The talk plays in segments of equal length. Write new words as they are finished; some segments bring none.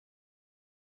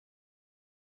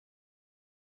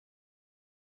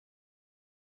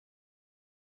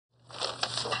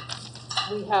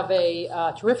We have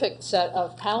a terrific set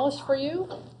of panelists for you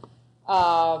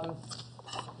to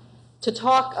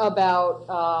talk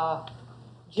about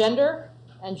gender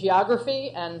and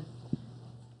geography and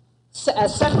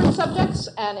as separate subjects,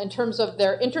 and in terms of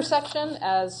their intersection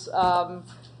as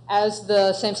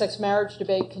the same-sex marriage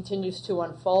debate continues to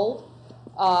unfold.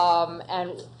 Let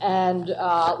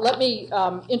me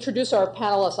introduce our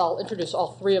panelists. I'll introduce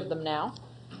all three of them now.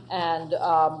 And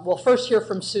we'll first hear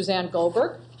from Suzanne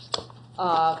Goldberg,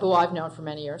 who I've known for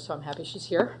many years, so I'm happy she's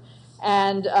here.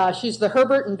 And she's the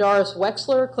Herbert and Doris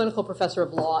Wexler Clinical Professor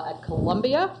of Law at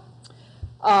Columbia.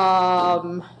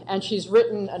 And she's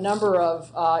written a number of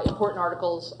important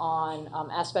articles on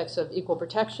aspects of equal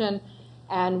protection,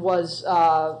 and was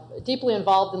deeply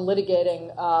involved in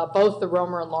litigating both the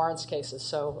Romer and Lawrence cases.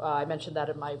 So I mentioned that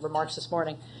in my remarks this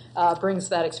morning, brings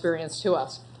that experience to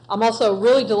us. I'm also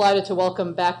really delighted to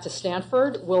welcome back to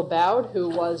Stanford Will Baude, who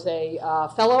was a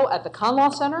fellow at the Conn Law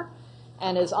Center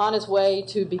and is on his way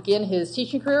to begin his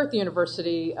teaching career at the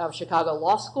University of Chicago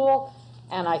Law School,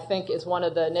 and I think is one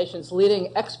of the nation's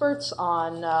leading experts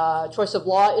on choice of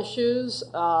law issues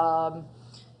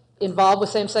involved with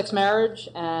same-sex marriage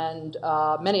and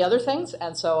many other things,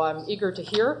 and so I'm eager to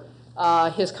hear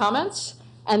his comments.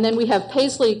 And then we have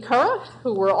Paisley Currah,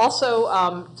 who we're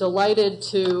also delighted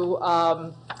to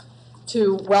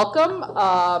welcome.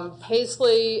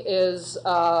 Paisley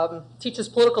teaches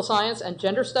political science and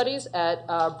gender studies at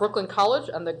Brooklyn College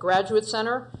and the Graduate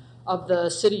Center of the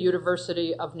City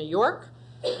University of New York,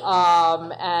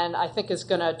 and I think is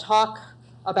going to talk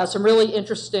about some really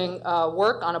interesting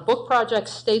work on a book project,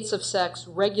 States of Sex,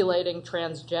 Regulating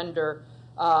Transgender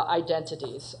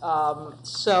Identities. With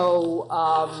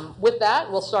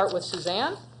that, we'll start with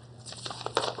Suzanne.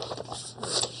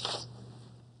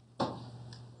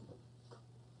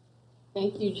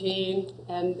 Thank you, Jane,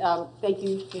 and thank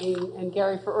you, Jane and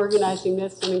Gary, for organizing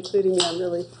this and including me. I'm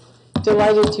really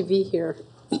delighted to be here.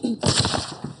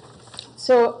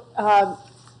 So,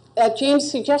 at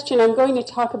Jane's suggestion, I'm going to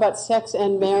talk about sex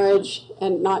and marriage,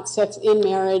 and not sex in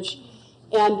marriage.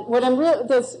 And what I'm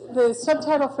the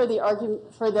subtitle for the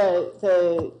argument for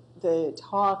the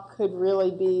talk could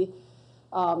really be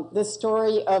the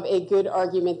story of a good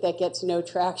argument that gets no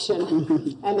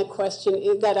traction. And the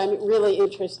question that I'm really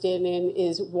interested in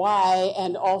is why,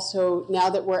 and also now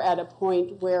that we're at a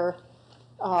point where,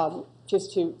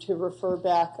 just to refer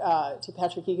back to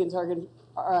Patrick Egan's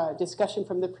discussion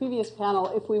from the previous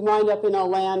panel, if we wind up in a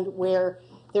land where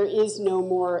there is no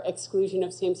more exclusion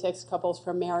of same-sex couples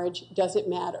from marriage, does it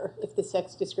matter if the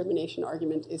sex discrimination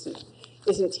argument isn't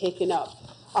taken up?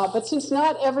 But since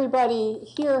not everybody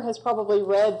here has probably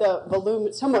read the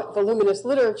somewhat voluminous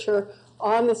literature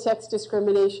on the sex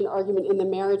discrimination argument in the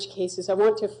marriage cases, I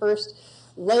want to first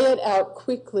lay it out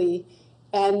quickly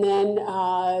and then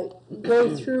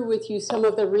go through with you some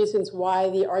of the reasons why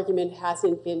the argument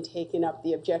hasn't been taken up,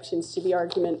 the objections to the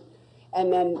argument,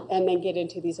 and then get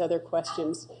into these other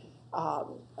questions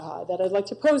that I'd like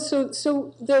to pose.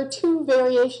 So there are two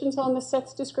variations on the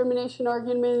sex discrimination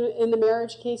argument in the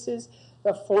marriage cases,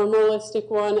 the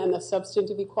formalistic one and the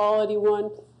substantive equality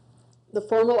one. The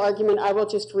formal argument I will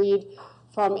just read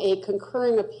from a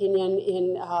concurring opinion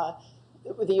in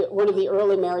one of the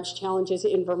early marriage challenges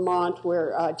in Vermont,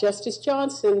 where Justice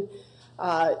Johnson,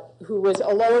 who was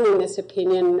alone in this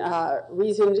opinion,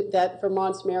 reasoned that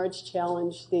Vermont's marriage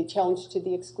challenge, the challenge to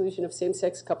the exclusion of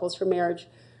same-sex couples from marriage,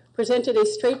 presented a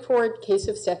straightforward case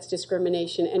of sex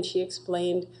discrimination, and she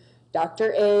explained,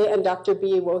 Dr. A and Dr.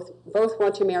 B both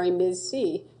want to marry Ms.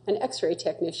 C, an X-ray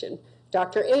technician.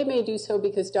 Dr. A may do so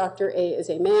because Dr. A is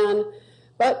a man,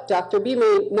 but Dr. B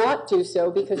may not do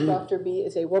so because Dr. B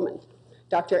is a woman.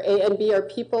 Dr. A and B are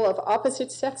people of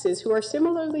opposite sexes who are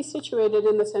similarly situated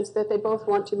in the sense that they both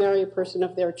want to marry a person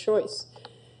of their choice.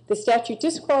 The statute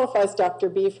disqualifies Dr.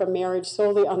 B from marriage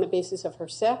solely on the basis of her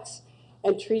sex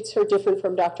and treats her different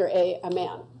from Dr. A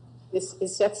man. This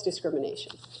is sex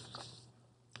discrimination.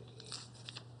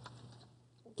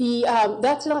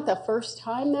 That's not the first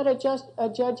time that a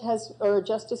judge has or a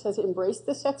justice has embraced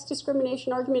the sex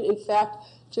discrimination argument. In fact,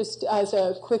 just as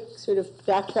a quick sort of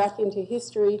backtrack into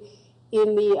history,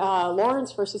 in the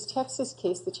Lawrence versus Texas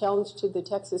case, the challenge to the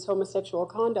Texas homosexual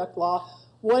conduct law,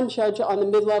 one judge on the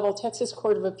mid-level Texas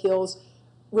Court of Appeals,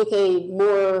 with a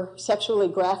more sexually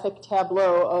graphic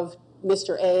tableau of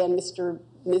Mr. A and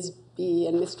Ms. B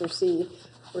and Mr. C,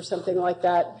 or something like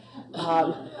that,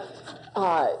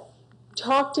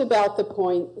 talked about the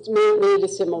point, made a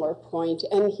similar point,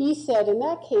 and he said in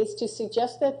that case to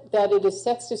suggest that it is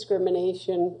sex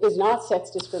discrimination, is not sex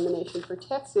discrimination for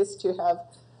Texas to have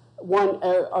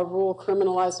a rule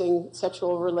criminalizing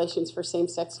sexual relations for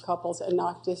same-sex couples and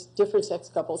not just different-sex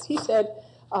couples. He said,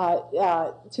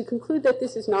 to conclude that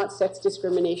this is not sex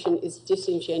discrimination is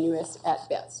disingenuous at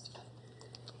best.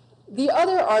 The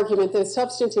other argument, the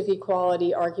substantive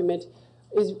equality argument,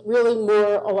 is really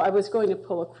more, I was going to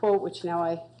pull a quote, which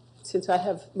now since I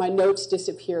have, my notes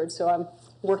disappeared, so I'm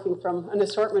working from an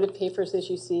assortment of papers, as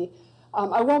you see.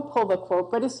 I won't pull the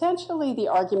quote, but essentially the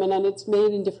argument, and it's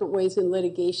made in different ways in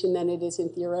litigation than it is in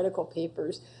theoretical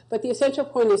papers, but the essential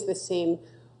point is the same,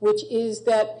 which is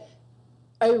that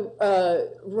a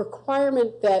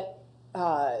requirement that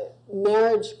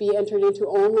marriage be entered into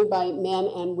only by men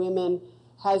and women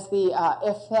has the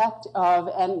effect of,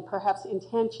 and perhaps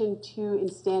intention to,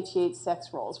 instantiate sex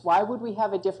roles. Why would we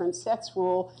have a different sex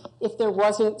role if there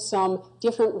wasn't some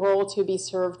different role to be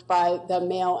served by the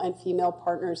male and female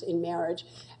partners in marriage?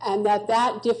 And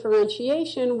that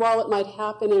differentiation, while it might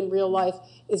happen in real life,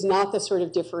 is not the sort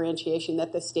of differentiation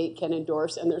that the state can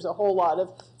endorse. And there's a whole lot of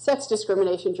sex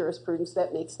discrimination jurisprudence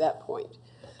that makes that point.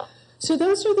 So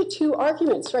those are the two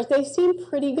arguments, right? They seem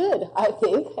pretty good, I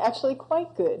think, actually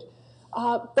quite good.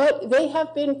 But they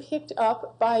have been picked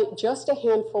up by just a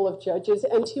handful of judges.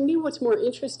 And to me, what's more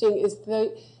interesting is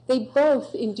that they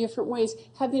both, in different ways,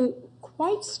 have been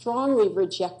quite strongly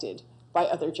rejected by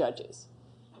other judges.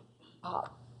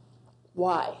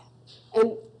 Why?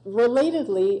 And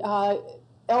relatedly,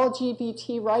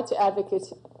 LGBT rights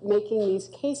advocates making these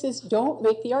cases don't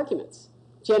make the arguments,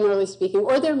 generally speaking.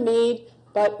 Or they're made,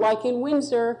 but like in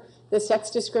Windsor, the sex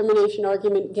discrimination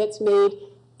argument gets made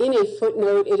in a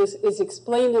footnote. It is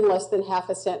explained in less than half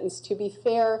a sentence. To be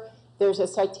fair, there's a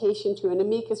citation to an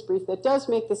amicus brief that does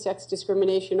make the sex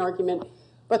discrimination argument,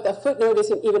 but the footnote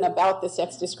isn't even about the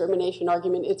sex discrimination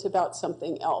argument. It's about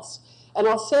something else. And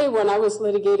I'll say, when I was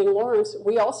litigating Lawrence,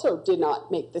 we also did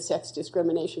not make the sex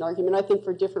discrimination argument, I think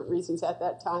for different reasons at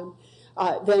that time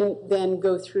than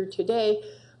go through today.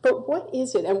 But what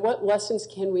is it, and what lessons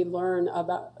can we learn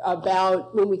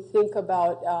about when we think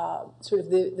about sort of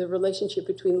the relationship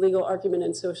between legal argument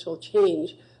and social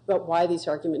change, about why these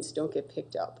arguments don't get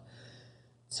picked up?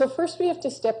 So first we have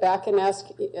to step back and ask,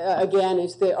 again,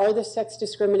 are the sex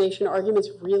discrimination arguments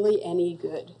really any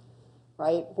good,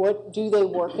 right? What do they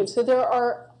work? And so there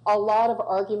are a lot of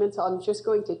arguments. I'm just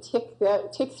going to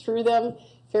tick through them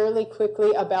fairly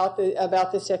quickly about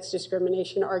the sex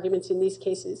discrimination arguments in these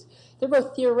cases. They're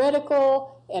both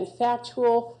theoretical and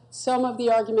factual. Some of the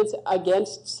arguments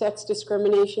against sex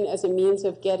discrimination as a means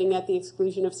of getting at the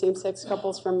exclusion of same-sex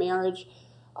couples from marriage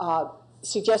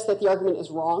suggest that the argument is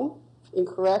wrong,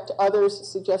 incorrect. Others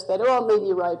suggest that, oh, maybe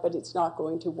you're right, but it's not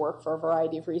going to work for a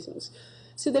variety of reasons.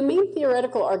 So the main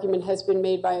theoretical argument has been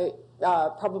made by,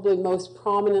 probably most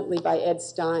prominently by Ed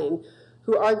Stein,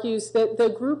 who argues that the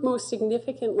group most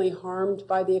significantly harmed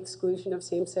by the exclusion of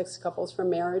same-sex couples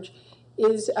from marriage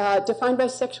is defined by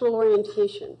sexual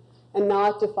orientation and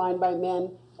not defined by men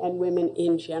and women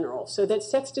in general. So that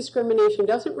sex discrimination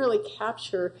doesn't really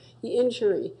capture the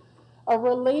injury. A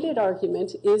related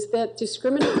argument is that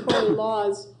discriminatory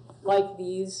laws like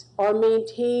these are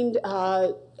maintained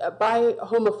by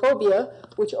homophobia,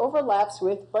 which overlaps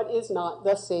with but is not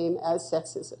the same as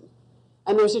sexism.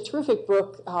 And there's a terrific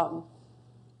book,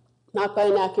 not by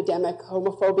an academic,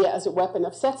 Homophobia as a Weapon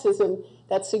of Sexism,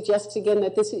 that suggests again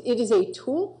that it is a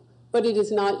tool, but it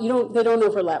is not, they don't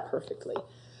overlap perfectly.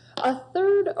 A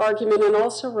third argument, and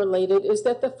also related, is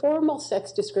that the formal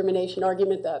sex discrimination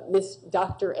argument, the Miss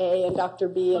Dr. A and Dr.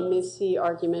 B and Ms. C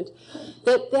argument,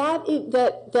 that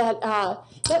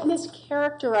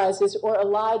mischaracterizes or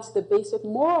elides the basic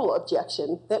moral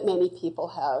objection that many people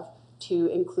have to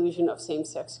inclusion of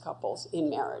same-sex couples in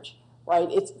marriage, right?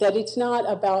 It's not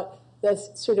about the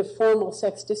sort of formal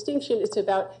sex distinction. It's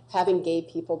about having gay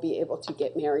people be able to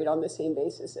get married on the same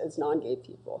basis as non-gay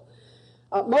people.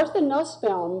 Martha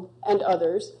Nussbaum and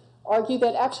others argue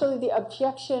that actually the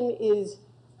objection is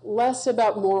less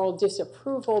about moral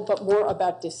disapproval, but more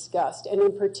about disgust, and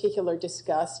in particular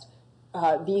disgust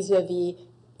vis-a-vis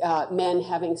men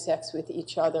having sex with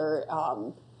each other,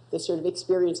 the sort of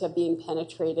experience of being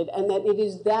penetrated, and that it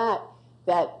is that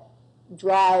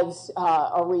drives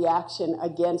a reaction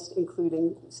against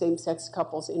including same-sex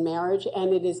couples in marriage,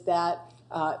 and it is that,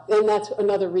 and that's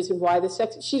another reason why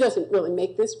she doesn't really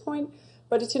make this point,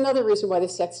 but it's another reason why the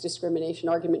sex discrimination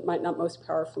argument might not most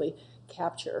powerfully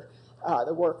capture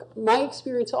the work. My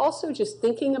experience also, just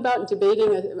thinking about and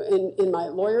debating in my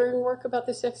lawyering work about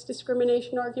the sex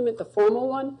discrimination argument, the formal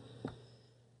one,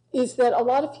 is that a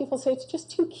lot of people say it's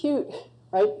just too cute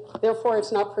right? Therefore,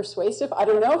 it's not persuasive. I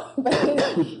don't know,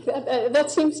 but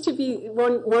that seems to be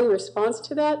one response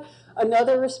to that.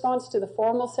 Another response to the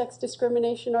formal sex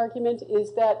discrimination argument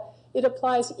is that it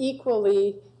applies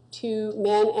equally to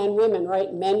men and women,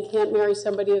 right? Men can't marry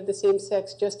somebody of the same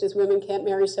sex just as women can't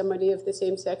marry somebody of the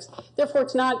same sex. Therefore,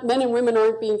 it's not, men and women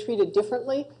aren't being treated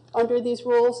differently under these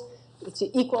rules. It's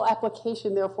an equal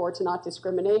application, therefore it's not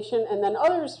discrimination. And then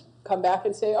others come back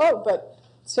and say, oh, but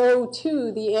so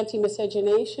too the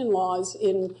anti-miscegenation laws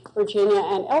in Virginia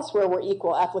and elsewhere were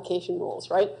equal application rules,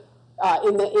 right?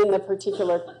 In the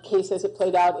particular case as it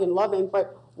played out in Loving,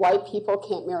 but white people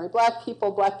can't marry black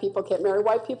people can't marry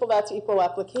white people, that's equal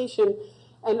application.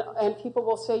 And people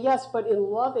will say, yes, but in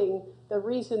Loving, the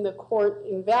reason the court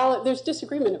there's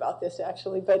disagreement about this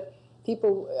actually, but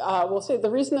people will say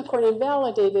the reason the court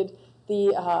invalidated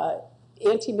the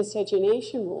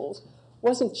anti-miscegenation rules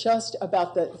wasn't just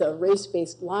about the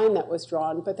race-based line that was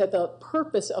drawn, but that the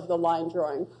purpose of the line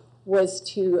drawing was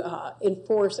to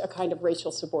enforce a kind of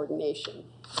racial subordination,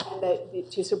 and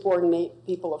that to subordinate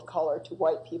people of color to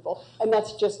white people. And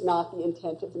that's just not the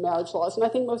intent of the marriage laws. And I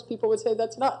think most people would say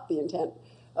that's not the intent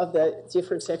of the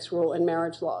different sex rule and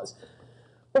marriage laws.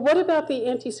 But what about the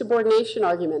anti-subordination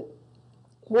argument?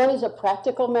 One is a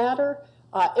practical matter.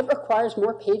 It requires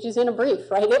more pages in a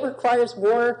brief, right? It requires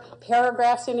more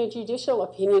paragraphs in a judicial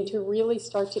opinion to really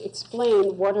start to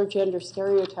explain what are gender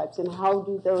stereotypes and how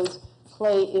do those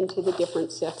play into the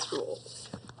different sex rules.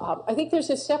 I think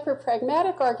there's a separate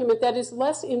pragmatic argument that is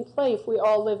less in play if we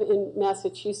all live in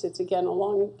Massachusetts, again,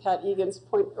 along Pat Egan's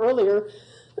point earlier,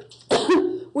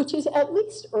 which is at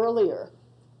least earlier,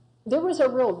 there was a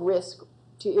real risk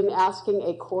in asking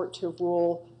a court to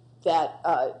rule that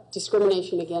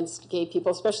discrimination against gay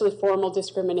people, especially formal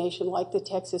discrimination like the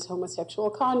Texas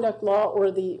homosexual conduct law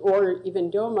or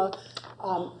even DOMA,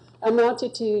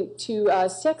 amounted to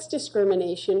sex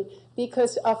discrimination,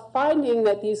 because a finding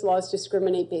that these laws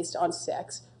discriminate based on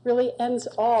sex really ends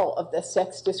all of the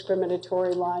sex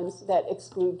discriminatory lines that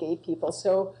exclude gay people.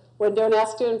 So when Don't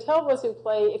Ask, Don't Tell was in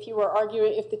play, if you were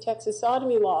arguing if the Texas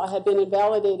sodomy law had been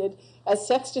invalidated as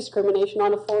sex discrimination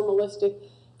on a formalistic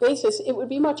basis, it would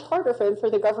be much harder for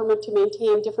the government to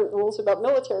maintain different rules about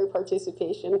military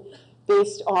participation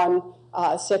based on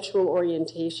sexual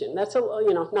orientation. That's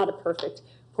not a perfect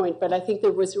point, but I think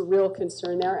there was a real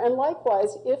concern there. And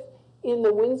likewise, if in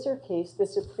the Windsor case, the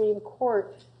Supreme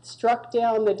Court struck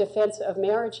down the Defense of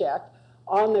Marriage Act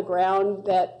on the ground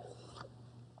that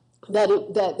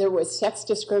there was sex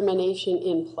discrimination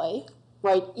in play,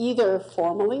 right, either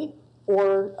formally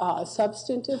or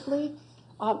substantively,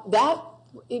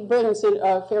 it brings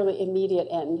a fairly immediate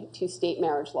end to state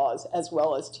marriage laws as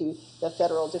well as to the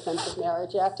Federal Defense of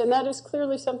Marriage Act. And that is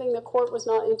clearly something the court was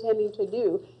not intending to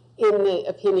do in the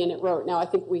opinion it wrote. Now, I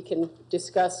think we can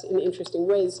discuss in interesting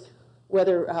ways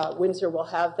whether Windsor will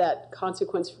have that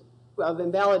consequence of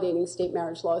invalidating state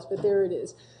marriage laws, but there it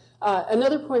is.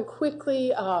 Another point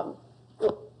quickly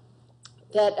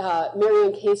that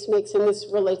Marianne Case makes, and this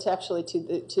relates actually to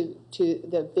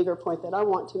the bigger point that I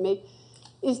want to make,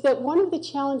 is that one of the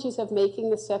challenges of making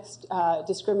the sex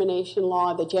discrimination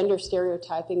law, the gender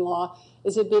stereotyping law,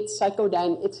 is a bit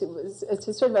it's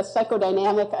a sort of a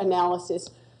psychodynamic analysis,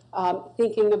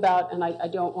 thinking about, and I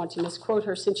don't want to misquote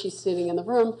her since she's sitting in the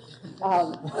room,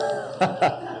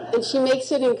 and she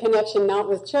makes it in connection not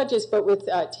with judges, but with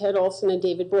Ted Olson and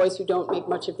David Boies, who don't make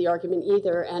much of the argument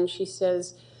either, and she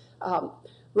says,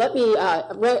 let me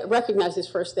recognize this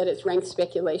first, that it's rank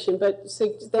speculation, but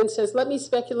then says, let me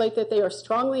speculate that they are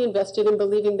strongly invested in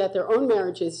believing that their own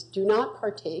marriages do not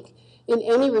partake in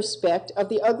any respect of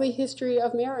the ugly history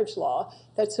of marriage law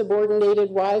that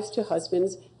subordinated wives to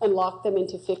husbands and locked them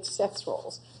into fixed sex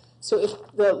roles. So if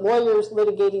the lawyers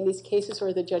litigating these cases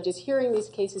or the judges hearing these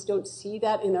cases don't see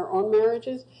that in their own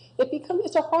marriages,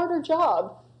 it's a harder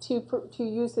job to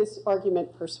use this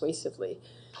argument persuasively.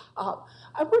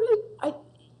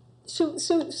 So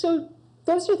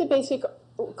those are the basic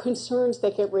concerns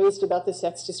that get raised about the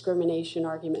sex discrimination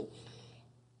argument.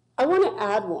 I want to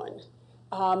add one,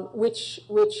 which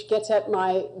gets at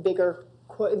my bigger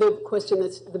question.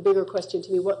 That's the bigger question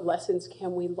to me: what lessons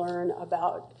can we learn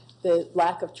about the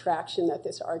lack of traction that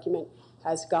this argument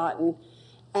has gotten?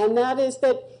 And that is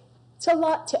that it's a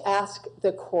lot to ask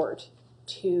the court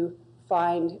to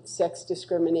find sex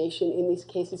discrimination in these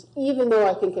cases, even though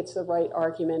I think it's the right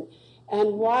argument.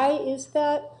 And why is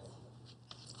that?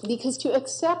 Because to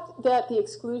accept that the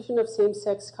exclusion of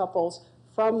same-sex couples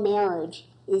from marriage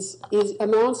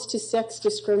amounts to sex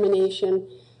discrimination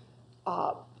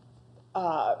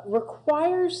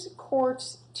requires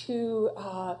courts to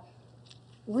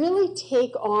really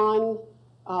take on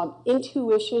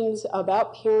intuitions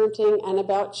about parenting and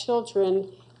about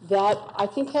children that I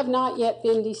think have not yet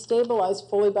been destabilized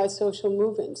fully by social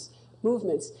movements.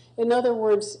 In other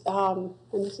words, and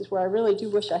this is where I really do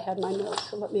wish I had my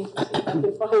notes, so let me see if I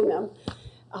can find them.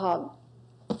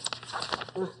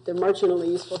 They're marginally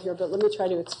useful here, but let me try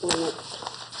to explain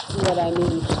what I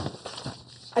mean.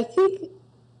 I think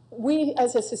we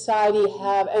as a society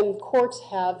have, and courts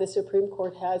have, the Supreme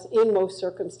Court has, in most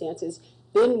circumstances,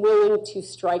 been willing to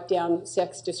strike down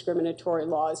sex discriminatory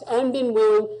laws and been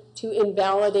willing to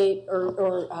invalidate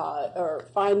or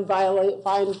find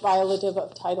violative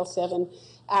of Title VII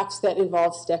acts that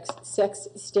involve sex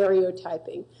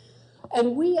stereotyping.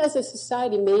 And we as a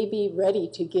society may be ready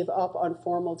to give up on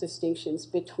formal distinctions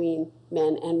between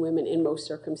men and women in most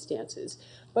circumstances.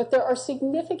 But there are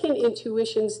significant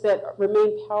intuitions that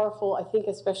remain powerful, I think,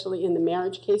 especially in the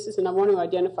marriage cases, and I want to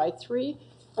identify three.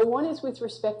 And one is with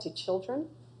respect to children.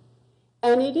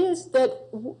 And it is that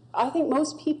I think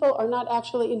most people are not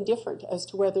actually indifferent as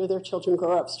to whether their children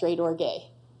grow up straight or gay.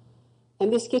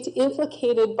 And this gets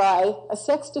implicated by a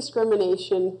sex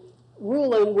discrimination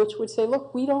ruling which would say,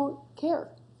 look, we don't care,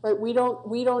 right? We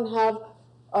don't have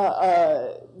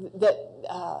how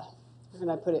can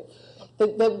I put it?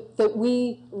 That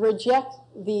we reject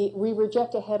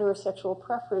a heterosexual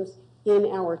preference in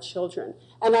our children.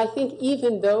 And I think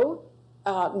even though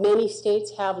many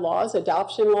states have laws,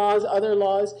 adoption laws, other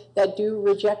laws that do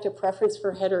reject a preference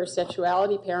for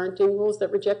heterosexuality, parenting rules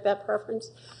that reject that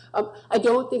preference, I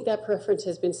don't think that preference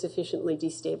has been sufficiently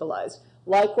destabilized.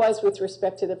 Likewise, with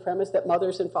respect to the premise that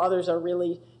mothers and fathers are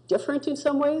really different in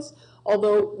some ways,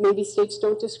 although maybe states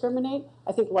don't discriminate,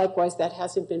 I think likewise that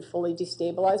hasn't been fully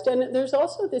destabilized. And there's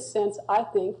also this sense, I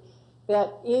think,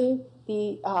 that in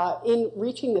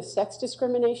reaching the sex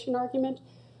discrimination argument,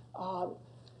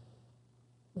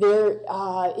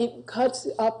 it cuts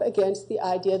up against the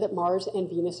idea that Mars and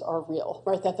Venus are real,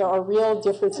 right? That there are real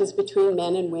differences between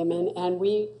men and women, and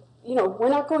we're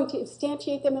not going to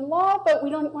instantiate them in law, but we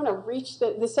don't want to reach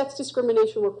the sex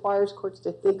discrimination requires courts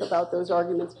to think about those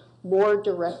arguments more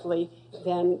directly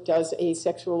than does a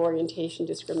sexual orientation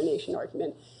discrimination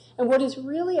argument. And what is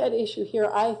really at issue here,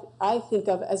 I think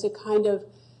of as a kind of,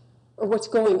 or what's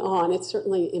going on, it's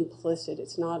certainly implicit,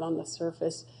 it's not on the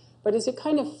surface, but is a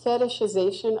kind of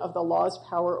fetishization of the law's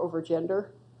power over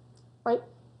gender, right?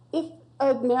 If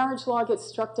a marriage law gets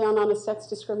struck down on a sex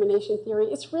discrimination theory,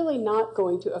 it's really not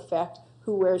going to affect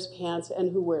who wears pants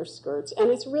and who wears skirts.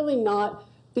 And it's really not,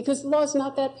 because the law is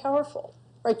not that powerful,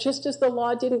 right? Just as the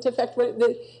law didn't affect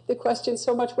the question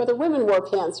so much whether women wore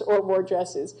pants or wore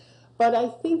dresses. But I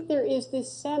think there is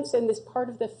this sense, and this part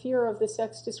of the fear of the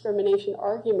sex discrimination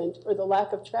argument, or the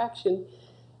lack of traction,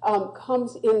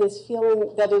 comes in this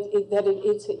feeling that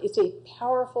it's a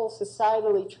powerful,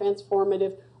 societally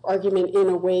transformative argument in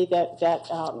a way that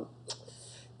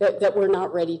we're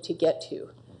not ready to get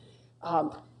to.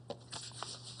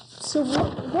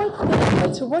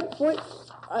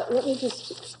 Let me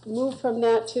just move from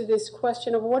that to this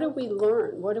question of what did we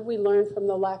learn? What did we learn from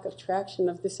the lack of traction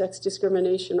of the sex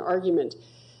discrimination argument?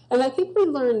 And I think we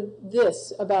learned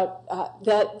this about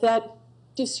that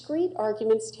discrete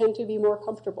arguments tend to be more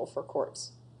comfortable for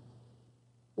courts.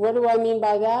 What do I mean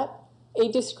by that?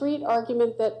 A discrete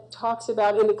argument that talks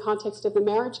about, in the context of the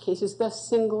marriage cases, the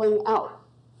singling out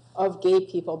of gay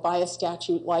people by a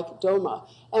statute like DOMA.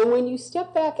 And when you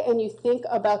step back and you think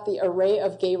about the array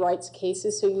of gay rights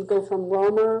cases, so you go from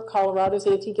Romer, Colorado's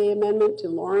anti-gay amendment, to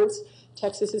Lawrence,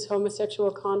 Texas's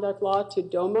homosexual conduct law, to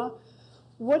DOMA,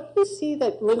 what do you see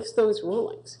that links those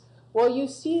rulings? Well, you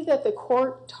see that the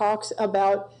court talks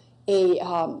about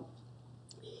that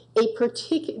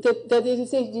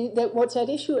what's at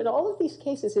issue in all of these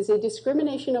cases is a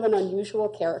discrimination of an unusual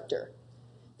character,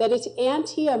 that it's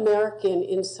anti-American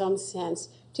in some sense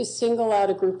to single out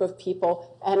a group of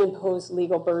people and impose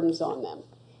legal burdens on them.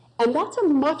 And that's a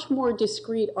much more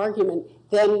discrete argument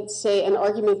than, say, an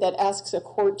argument that asks a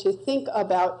court to think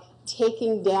about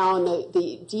taking down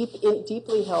the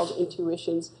deeply held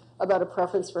intuitions about a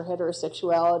preference for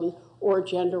heterosexuality or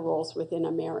gender roles within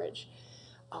a marriage.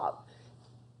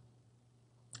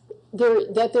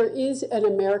 There is an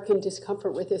American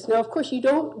discomfort with this. Now, of course, you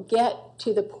don't get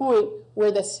to the point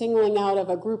where the singling out of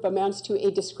a group amounts to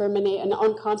an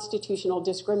unconstitutional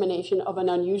discrimination of an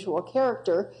unusual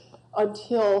character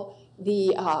until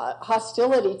the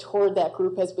hostility toward that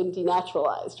group has been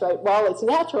denaturalized, right? While it's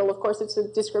natural, of course, it's a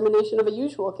discrimination of a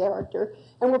usual character,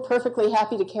 and we're perfectly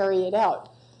happy to carry it out.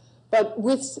 But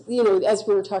with, as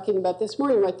we were talking about this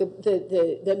morning, right,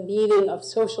 the meaning of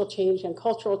social change and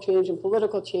cultural change and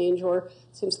political change, or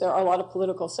since there are a lot of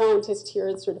political scientists here,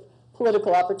 it's sort of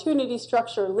political opportunity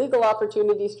structure, legal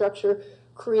opportunity structure,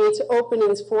 creates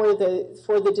openings for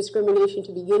the discrimination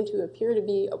to begin to appear to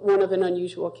be one of an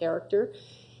unusual character.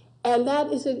 And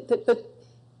that is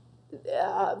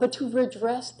but to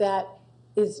redress that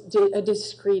is a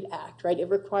discrete act, right? It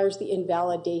requires the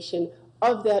invalidation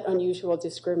of that unusual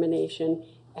discrimination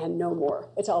and no more.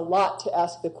 It's a lot to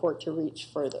ask the court to reach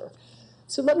further.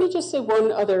 So let me just say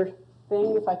one other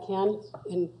thing, if I can,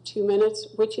 in 2 minutes,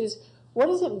 which is, what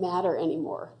does it matter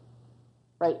anymore,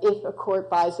 right? If a court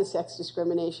buys a sex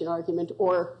discrimination argument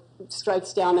or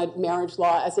strikes down a marriage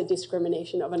law as a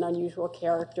discrimination of an unusual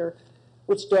character,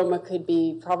 which DOMA could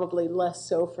be probably less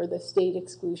so for the state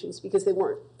exclusions because they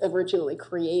weren't originally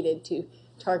created to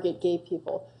target gay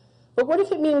people. But what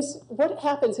if it means, what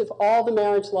happens if all the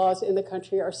marriage laws in the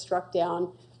country are struck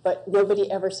down, but nobody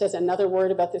ever says another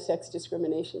word about the sex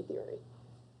discrimination theory?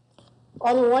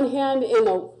 On the one hand, in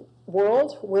a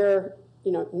world where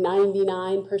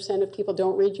 99% of people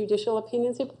don't read judicial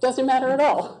opinions, it doesn't matter at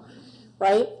all,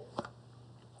 right?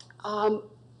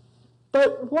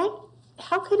 But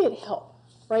how could it help,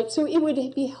 right? So it would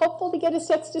be helpful to get a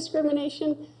sex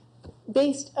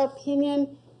discrimination-based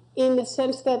opinion in the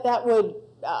sense that that would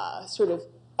sort of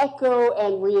echo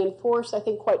and reinforce, I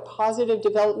think, quite positive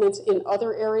developments in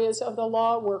other areas of the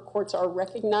law where courts are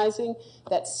recognizing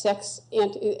that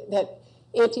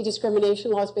anti-discrimination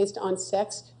laws based on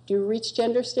sex do reach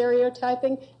gender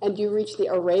stereotyping and do reach the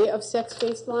array of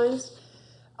sex-based lines.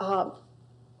 But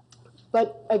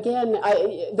again,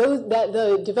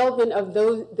 the development of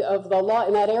the law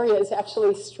in that area is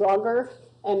actually stronger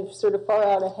and sort of far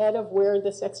out ahead of where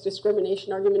the sex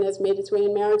discrimination argument has made its way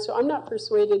in marriage. So I'm not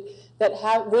persuaded that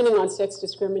winning on sex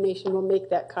discrimination will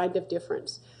make that kind of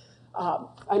difference.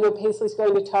 I know Paisley's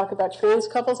going to talk about trans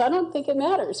couples. I don't think it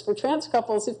matters. For trans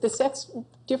couples, if the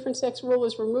different sex rule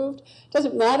is removed, it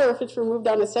doesn't matter if it's removed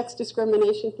on a sex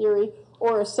discrimination theory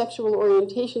or a sexual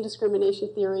orientation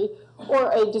discrimination theory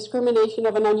or a discrimination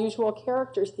of an unusual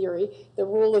character theory. The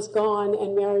rule is gone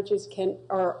and marriages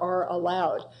are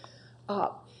allowed.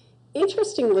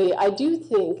 Interestingly, I do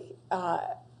think,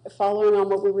 following on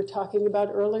what we were talking about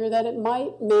earlier, that it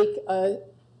might make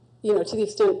to the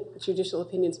extent judicial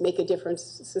opinions make a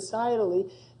difference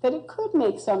societally, that it could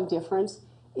make some difference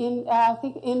in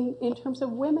terms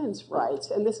of women's rights.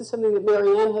 And this is something that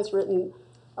Marianne has written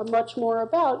much more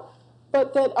about,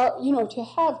 but that, to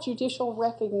have judicial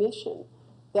recognition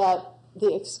that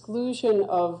the exclusion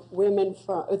of women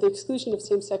the exclusion of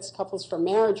same-sex couples from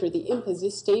marriage or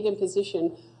the state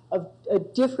imposition of a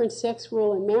different sex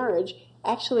rule in marriage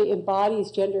actually embodies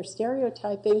gender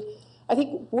stereotyping, I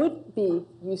think would be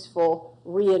useful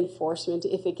reinforcement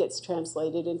if it gets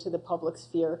translated into the public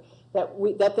sphere,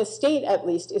 that the state at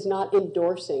least is not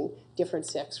endorsing different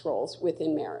sex roles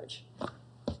within marriage.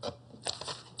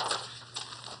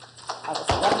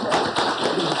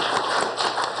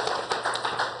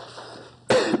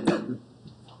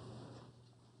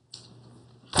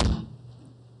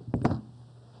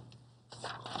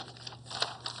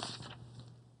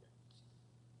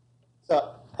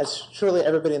 So, as surely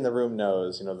everybody in the room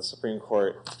knows, the Supreme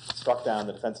Court struck down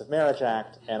the Defense of Marriage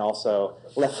Act and also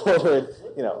left forward,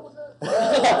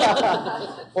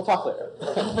 we'll talk later.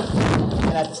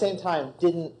 And at the same time,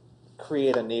 didn't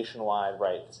create a nationwide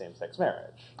right to same-sex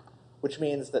marriage, which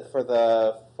means that for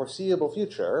the foreseeable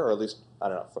future, or at least,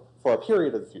 for a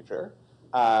period of the future,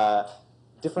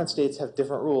 different states have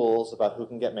different rules about who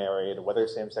can get married, whether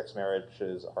same-sex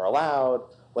marriages are allowed,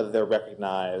 whether they're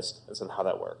recognized, and sort of how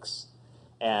that works.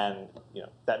 And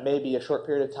that may be a short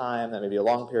period of time, that may be a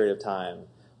long period of time,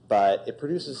 but it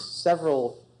produces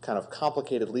several kind of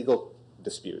complicated legal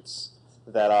disputes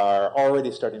that are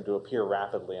already starting to appear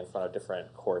rapidly in front of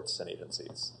different courts and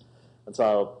agencies. And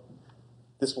so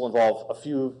this will involve a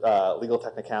few legal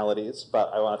technicalities,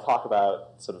 but I want to talk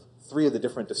about sort of 3 of the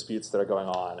different disputes that are going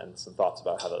on and some thoughts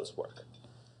about how those work.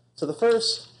 So the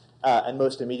first and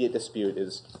most immediate dispute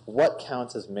is what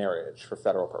counts as marriage for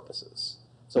federal purposes.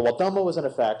 So while DOMA was in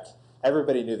effect,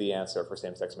 everybody knew the answer for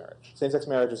same-sex marriage. Same-sex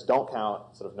marriages don't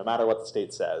count, sort of no matter what the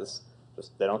state says,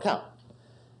 just they don't count.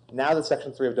 Now that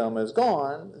Section 3 of DOMA is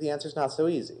gone, the answer is not so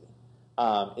easy.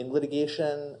 In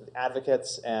litigation,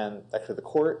 advocates and actually the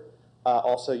court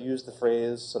also use the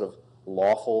phrase sort of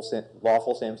lawful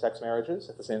same-sex marriages.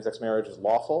 If the same-sex marriage is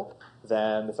lawful,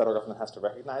 then the federal government has to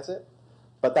recognize it.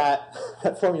 But that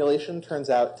formulation turns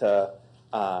out to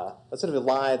that sort of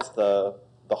elides the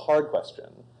hard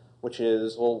question, which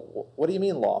is, well, what do you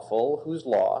mean lawful? Whose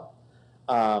law?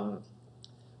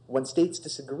 When states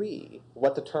disagree,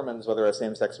 what determines whether a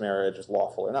same-sex marriage is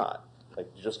lawful or not? Like,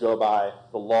 you just go by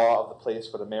the law of the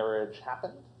place where the marriage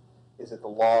happened? Is it the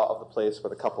law of the place where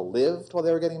the couple lived while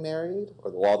they were getting married,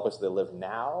 or the law of the place where they live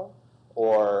now,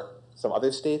 or some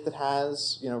other state that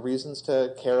has reasons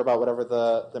to care about whatever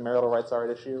the marital rights are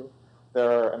at issue? There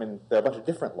are a bunch of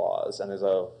different laws, and there's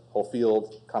a whole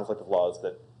field, conflict of laws,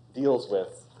 that deals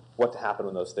with what to happen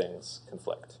when those things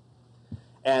conflict.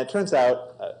 And it turns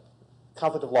out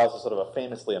conflict of laws is sort of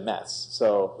famously a mess.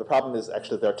 So the problem is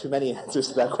actually there are too many answers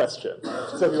to that question.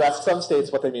 So if you ask some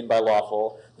states what they mean by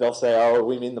lawful, they'll say, oh,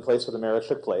 we mean the place where the marriage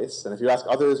took place. And if you ask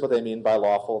others what they mean by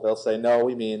lawful, they'll say, no,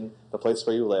 we mean the place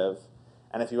where you live.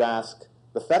 And if you ask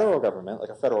the federal government, like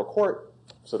a federal court,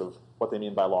 sort of what they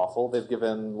mean by lawful, they've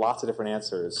given lots of different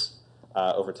answers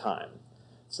over time.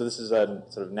 So this is a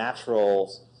sort of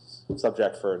natural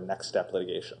subject for next step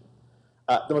litigation.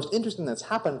 The most interesting that's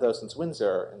happened, though, since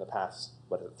Windsor in the past,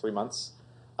 3 months,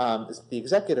 is that the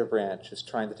executive branch is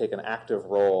trying to take an active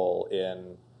role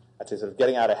in, I'd say, sort of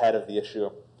getting out ahead of the issue,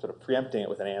 sort of preempting it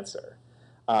with an answer.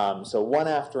 So one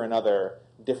after another,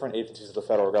 different agencies of the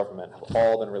federal government have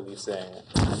all been releasing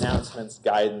announcements,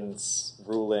 guidance,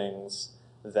 rulings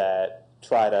that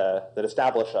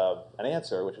establish an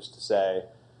answer, which is to say,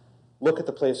 look at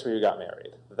the place where you got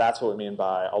married. That's what we mean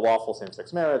by a lawful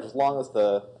same-sex marriage. As long as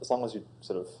you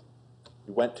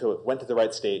you went to the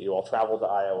right state, you all traveled to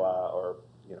Iowa or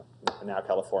now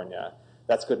California,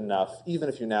 that's good enough. Even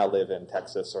if you now live in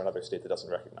Texas or another state that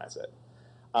doesn't recognize it.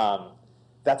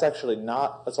 That's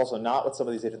also not what some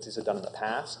of these agencies had done in the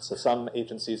past. So some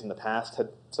agencies in the past had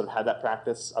sort of had that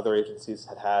practice. Other agencies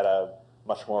had a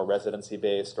much more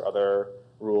residency-based or other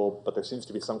rule, but there seems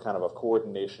to be some kind of a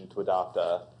coordination to adopt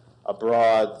a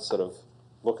broad sort of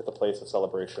look at the place of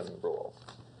celebration rule.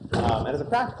 And as a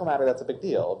practical matter, that's a big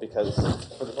deal because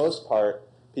for the most part,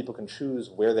 people can choose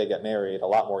where they get married a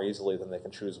lot more easily than they can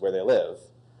choose where they live.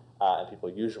 And people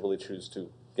usually choose to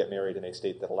get married in a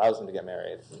state that allows them to get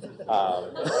married.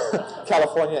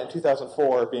 California in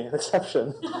 2004 being an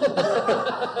exception.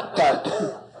 But,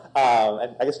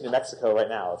 and I guess New Mexico right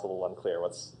now, it's a little unclear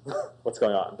what's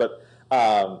going on. But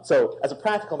so as a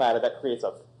practical matter, that creates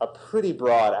a pretty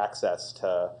broad access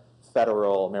to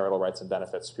federal marital rights and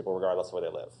benefits for people regardless of where they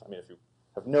live. I mean, if you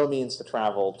have no means to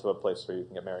travel to a place where you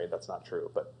can get married, that's not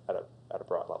true, but at a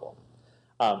broad level.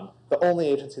 The only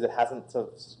agency that hasn't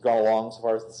gone along so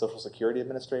far is the Social Security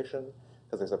Administration,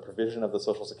 because there's a provision of the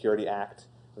Social Security Act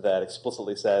that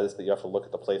explicitly says that you have to look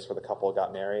at the place where the couple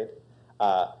got married.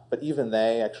 But even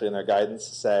they, actually, in their guidance,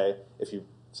 say if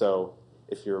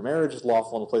your marriage is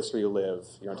lawful in the place where you live,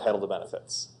 you're entitled to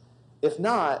benefits. If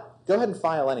not, go ahead and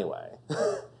file anyway,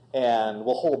 and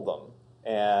we'll hold them,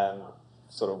 and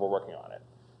sort of we're working on it.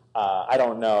 I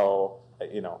don't know.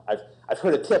 I've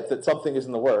heard a tip that something is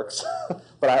in the works,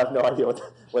 but I have no idea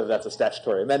whether that's a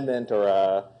statutory amendment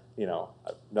or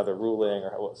another ruling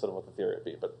or what the theory would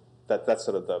be. But that's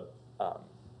sort of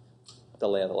the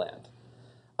lay of the land.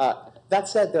 That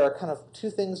said, there are kind of two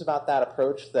things about that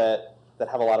approach that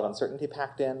have a lot of uncertainty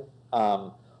packed in.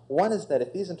 One is that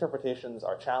if these interpretations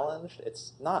are challenged,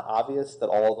 it's not obvious that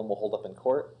all of them will hold up in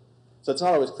court. So it's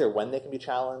not always clear when they can be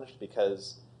challenged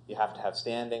because you have to have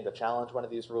standing to challenge one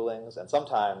of these rulings. And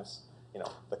sometimes,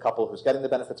 the couple who's getting the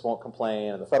benefits won't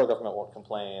complain and the federal government won't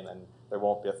complain and there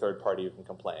won't be a third party who can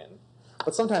complain.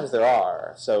 But sometimes there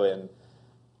are. So in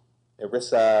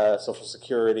ERISA, Social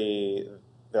Security,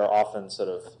 there are often sort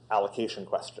of allocation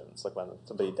questions, like when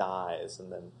somebody dies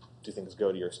and then do things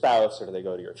go to your spouse or do they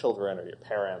go to your children or your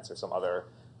parents or some other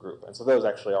group? And so those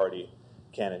actually already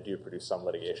can and do produce some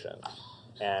litigation.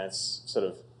 And it's sort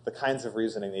of the kinds of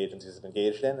reasoning the agencies have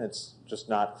engaged in, it's just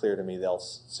not clear to me they'll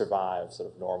survive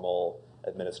sort of normal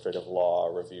administrative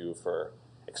law review for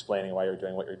explaining why you're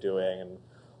doing what you're doing and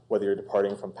whether you're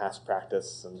departing from past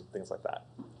practice and things like that.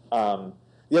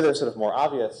 The other sort of more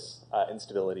obvious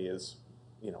instability is,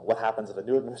 what happens if a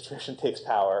new administration takes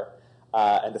power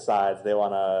and decides they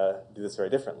want to do this very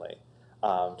differently?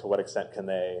 To what extent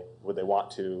would they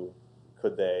want to,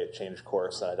 could they change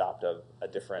course and adopt a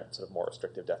different sort of more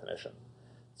restrictive definition?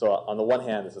 So on the one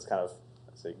hand, this is kind of,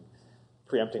 let's say,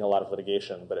 preempting a lot of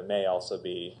litigation, but it may also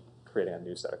be creating a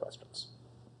new set of questions.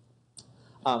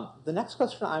 The next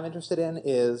question I'm interested in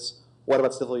is, what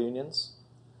about civil unions?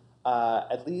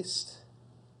 At least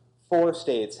 4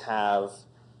 states have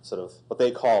sort of what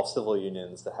they call civil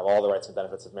unions that have all the rights and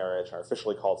benefits of marriage and are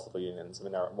officially called civil unions. I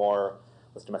mean, there are more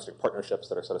with domestic partnerships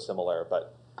that are sort of similar,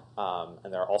 but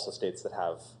and there are also states that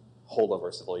have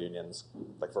holdover civil unions,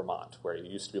 like Vermont, where you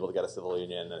used to be able to get a civil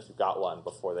union, and if you got one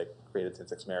before they created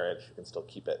same-sex marriage, you can still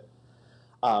keep it.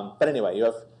 But anyway, you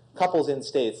have couples in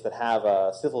states that have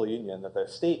a civil union that their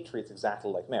state treats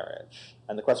exactly like marriage.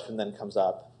 And the question then comes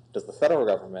up, does the federal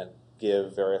government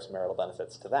give various marital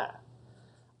benefits to that?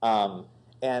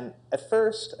 And at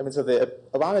first, I mean, so the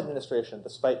Obama administration,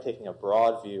 despite taking a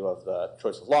broad view of the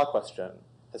choice of law question,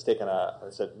 has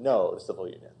said no to civil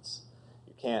unions.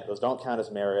 You can't; those don't count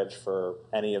as marriage for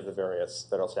any of the various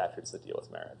federal statutes that deal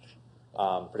with marriage.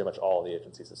 Pretty much all the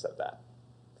agencies have said that.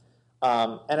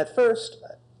 And at first,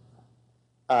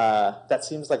 that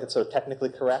seems like it's sort of technically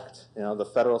correct. You know, the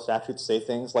federal statutes say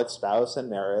things like spouse and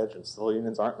marriage, and civil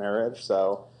unions aren't marriage.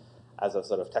 So, as a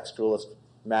sort of textualist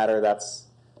matter, that's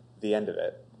the end of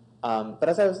it. But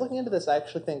as I was looking into this, I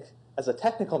actually think, as a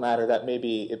technical matter, that it may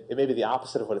be the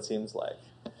opposite of what it seems like.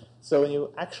 So when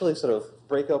you actually sort of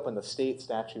break open the state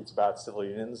statutes about civil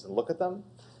unions and look at them,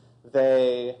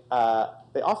 they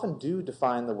often do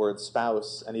define the word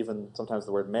spouse and even sometimes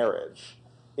the word marriage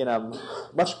in a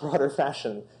much broader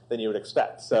fashion than you would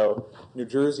expect. So New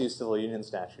Jersey's civil union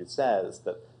statute says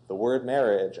that the word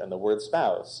marriage and the word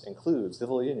spouse include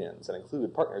civil unions and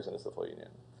include partners in a civil union.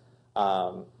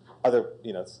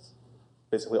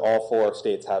 Basically all 4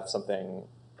 states have something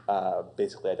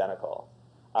basically identical.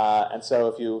 And so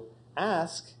if you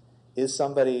ask, is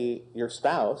somebody your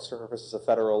spouse for purposes of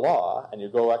federal law, and you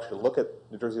go actually look at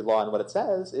New Jersey law and what it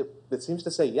says, it seems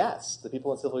to say yes, the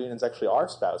people in civil unions actually are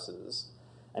spouses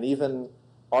and even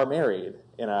are married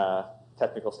in a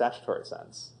technical statutory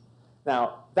sense.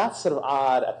 Now, that's sort of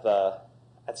odd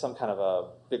at some kind of a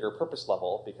bigger purpose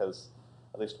level, because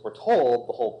at least we're told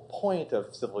the whole point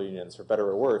of civil unions, for better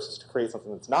or worse, is to create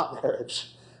something that's not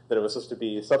marriage, that it was supposed to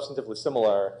be substantively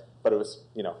similar, but it was,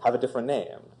 have a different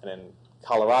name. And in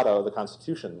Colorado, the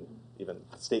Constitution, even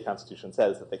the state constitution,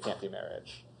 says that they can't be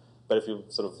marriage. But if you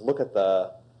sort of look at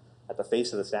the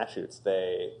face of the statutes,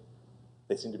 they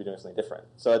seem to be doing something different.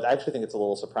 So I actually think it's a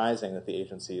little surprising that the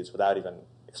agencies, without even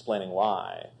explaining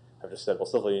why, have just said, well,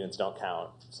 civil unions don't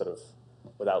count, sort of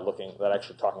without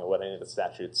actually talking about what any of the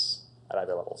statutes at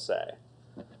either level say.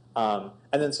 And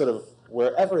then sort of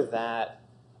wherever that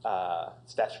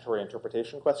statutory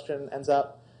interpretation question ends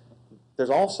up, there's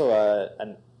also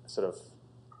a sort of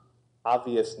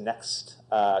obvious next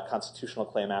constitutional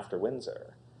claim after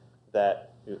Windsor. That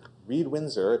read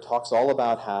Windsor, it talks all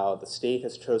about how the state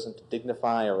has chosen to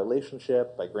dignify a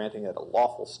relationship by granting it a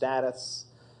lawful status.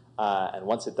 And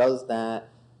once it does that,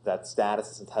 that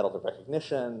status is entitled to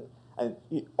recognition. And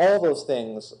all those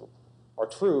things are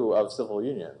true of civil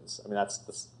unions. I mean, that's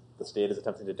the state is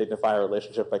attempting to dignify a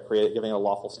relationship by giving it a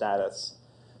lawful status.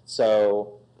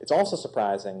 So it's also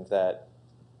surprising that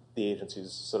the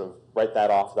agencies sort of write that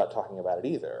off without talking about it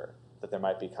either, that there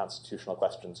might be constitutional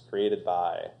questions created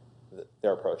by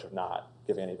their approach of not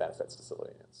giving any benefits to civil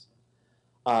unions.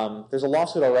 There's a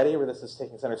lawsuit already where this is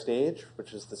taking center stage,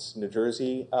 which is this New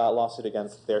Jersey lawsuit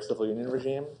against their civil union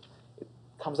regime. It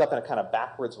comes up in a kind of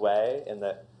backwards way in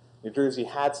that New Jersey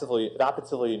had adopted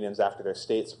civil unions after their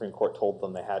state Supreme Court told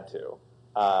them they had to.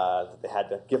 That they had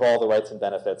to give all the rights and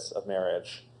benefits of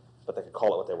marriage, but they could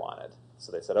call it what they wanted.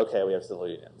 So they said, okay, we have civil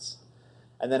unions.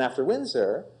 And then after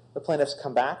Windsor, the plaintiffs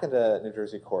come back into New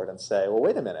Jersey court and say, well,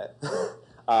 wait a minute.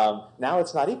 Now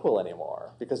it's not equal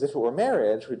anymore, because if it were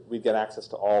marriage, we'd get access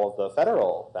to all of the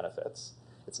federal benefits.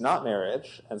 It's not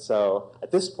marriage, and so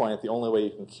at this point, the only way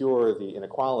you can cure the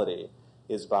inequality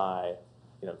is by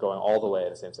going all the way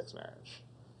to same-sex marriage.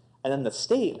 And then the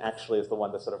state actually is the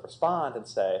one to sort of respond and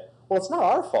say, well, it's not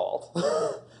our fault.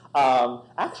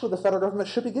 Actually, the federal government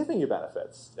should be giving you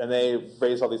benefits. And they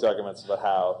raise all these arguments about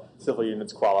how civil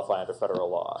unions qualify under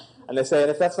federal law. And they say, and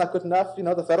if that's not good enough,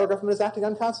 the federal government is acting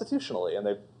unconstitutionally. And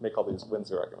they make all these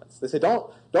Windsor arguments. They say,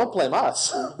 don't blame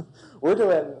us. we're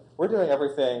doing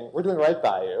everything, we're doing right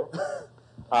by you.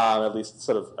 At least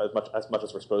sort of as much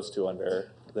as we're supposed to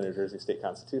under the New Jersey state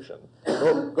constitution.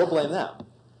 Go blame them.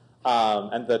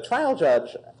 And the trial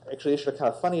judge actually issued a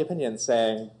kind of funny opinion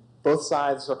saying both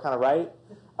sides are kind of right.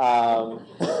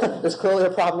 There's clearly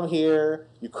a problem here.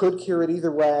 You could cure it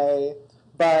either way,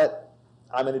 but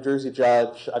I'm a New Jersey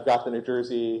judge. I've got the New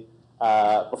Jersey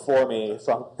before me,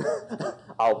 so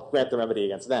I'll grant the remedy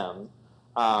against them.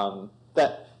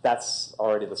 That's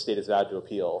already the state has vowed to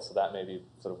appeal, so that may be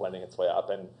sort of wending its way up.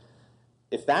 And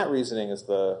if that reasoning is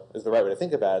the right way to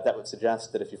think about it, that would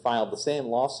suggest that if you filed the same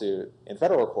lawsuit in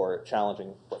federal court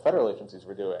challenging what federal agencies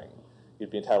were doing,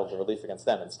 you'd be entitled to relief against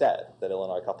them instead, that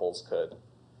Illinois couples could,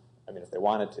 if they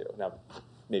wanted to. Now,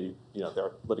 maybe, there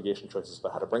are litigation choices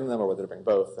about how to bring them or whether to bring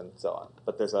both and so on.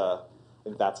 But I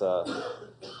think that's a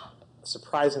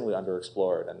surprisingly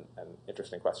underexplored and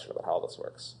interesting question about how all this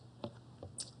works.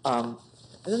 And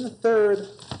then the third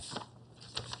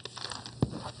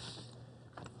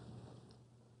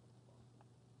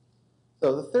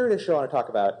issue I want to talk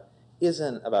about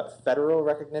isn't about federal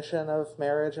recognition of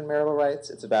marriage and marital rights.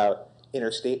 It's about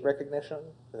interstate recognition.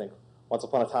 I think once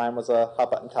upon a time was a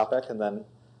hot-button topic and then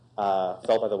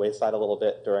fell by the wayside a little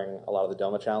bit during a lot of the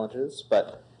DOMA challenges.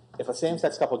 But if a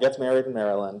same-sex couple gets married in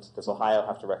Maryland, does Ohio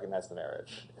have to recognize the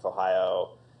marriage? If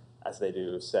Ohio, as they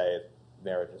do, say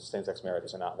same-sex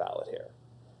marriages are not valid here.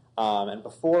 And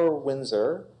before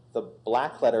Windsor, the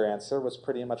black letter answer was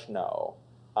pretty much no.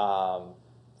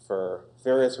 For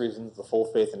various reasons, the full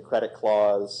faith and credit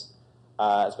clause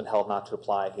has been held not to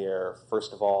apply here.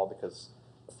 First of all, because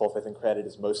the full faith and credit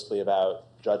is mostly about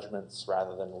judgments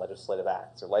rather than legislative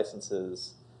acts or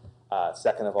licenses.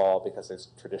 Second of all, because there's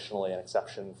traditionally an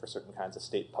exception for certain kinds of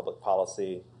state public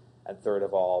policy. And third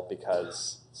of all,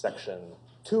 because Section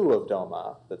 2 of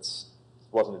DOMA, that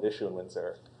wasn't an issue in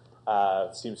Windsor,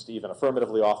 seems to even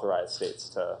affirmatively authorize states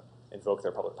to invoke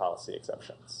their public policy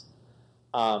exceptions.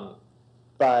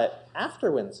 But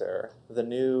after Windsor, the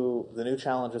new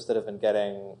challenges that have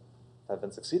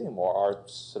been succeeding more are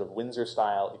sort of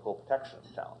Windsor-style equal protection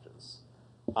challenges.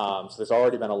 So there's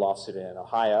already been a lawsuit in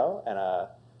Ohio and a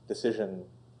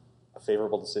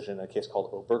favorable decision in a case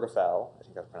called Obergefell, I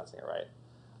think I'm pronouncing it right,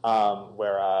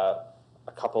 where an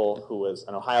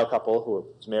Ohio couple who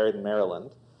was married in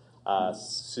Maryland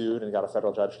sued and got a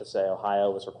federal judge to say Ohio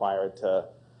was required to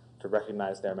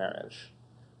recognize their marriage.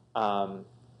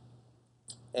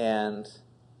 And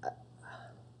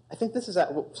I think this is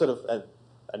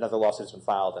another lawsuit has been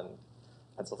filed in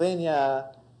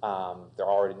Pennsylvania. There are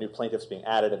already new plaintiffs being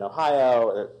added in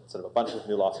Ohio. There are sort of a bunch of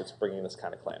new lawsuits bringing this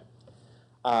kind of claim.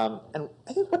 And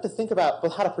I think what to think about,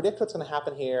 both how to predict what's going to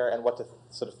happen here and what to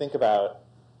sort of think about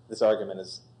this argument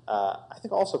is, I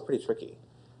think, also pretty tricky.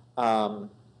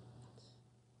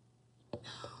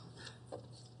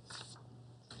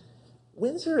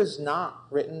 Windsor is not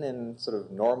written in sort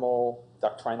of normal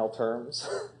doctrinal terms,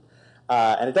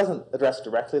 and it doesn't address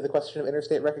directly the question of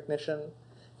interstate recognition.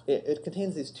 It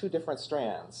contains these two different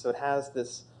strands. So it has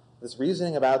this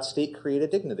reasoning about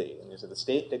state-created dignity. And so the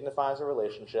state dignifies a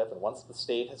relationship, and once the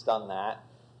state has done that,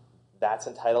 that's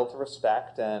entitled to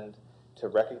respect, and to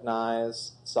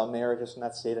recognize some marriages from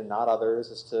that state and not others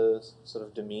is to sort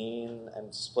of demean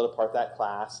and split apart that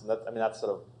class. And that's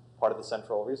sort of part of the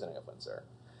central reasoning of Windsor.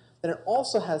 Then it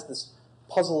also has this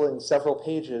puzzling several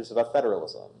pages about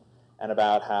federalism and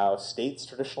about how states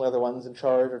traditionally are the ones in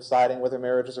charge of deciding whether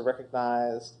marriages are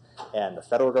recognized, and the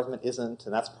federal government isn't,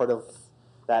 and that's part of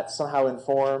that somehow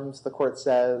informs, the court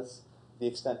says, the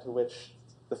extent to which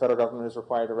the federal government is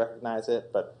required to recognize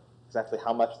it, but exactly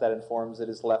how much that informs it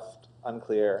is left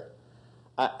unclear.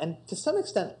 And to some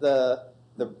extent, the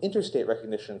interstate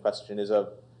recognition question is a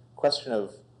question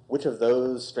of which of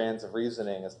those strands of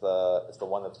reasoning is the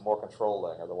one that's more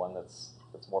controlling, or the one that's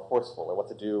more forceful, or what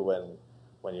to do when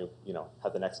you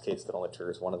have the next case that only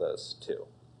triggers one of those two.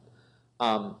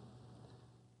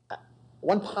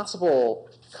 One possible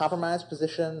compromise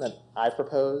position that I've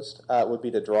proposed would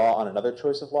be to draw on another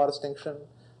choice of law distinction,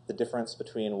 the difference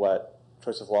between what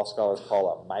choice of law scholars call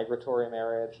a migratory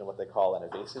marriage and what they call an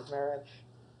evasive marriage.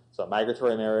 So a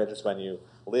migratory marriage is when you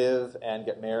live and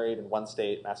get married in one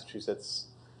state, Massachusetts,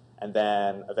 and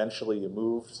then eventually you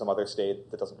move to some other state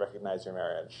that doesn't recognize your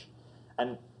marriage.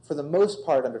 And for the most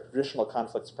part, under traditional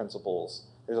conflicts principles,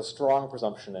 there's a strong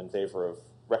presumption in favor of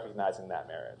recognizing that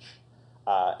marriage.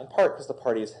 In part because the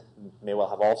parties may well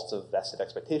have all sorts of vested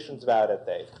expectations about it.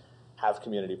 They have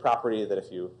community property that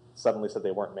if you suddenly said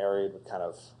they weren't married would kind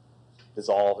of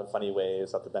dissolve in funny ways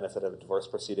without the benefit of a divorce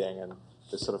proceeding, and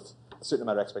there's sort of a certain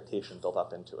amount of expectation built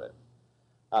up into it.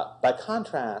 By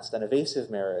contrast, an evasive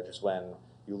marriage is when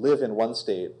you live in one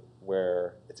state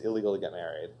where it's illegal to get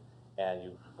married, and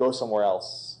you go somewhere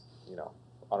else,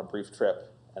 on a brief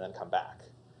trip, and then come back.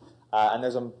 And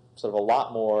there's a sort of a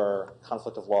lot more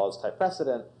conflict of laws type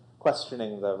precedent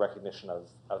questioning the recognition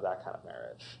of that kind of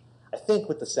marriage. I think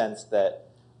with the sense that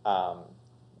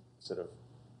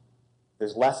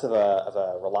there's less of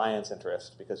a reliance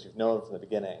interest because you've known from the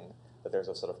beginning that there's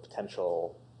a sort of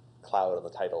potential cloud on the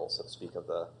title, so to speak, of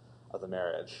the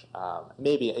marriage.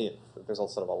 Maybe there's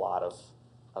also sort of a lot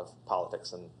of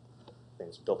politics and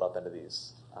things built up into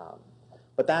these.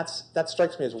 But that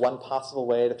strikes me as one possible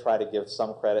way to try to give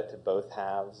some credit to both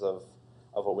halves of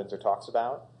what Windsor talks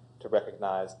about, to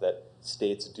recognize that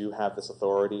states do have this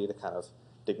authority to kind of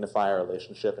dignify a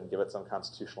relationship and give it some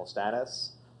constitutional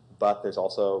status, but there's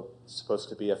also supposed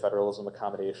to be a federalism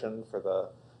accommodation for the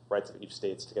rights of each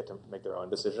state to get to make their own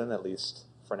decision, at least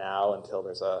for now, until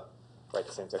there's a right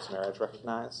to same-sex marriage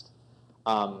recognized.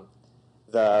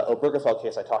 The Obergefell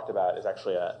case I talked about is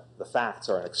actually the facts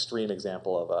are an extreme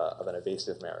example of an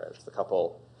evasive marriage. The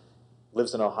couple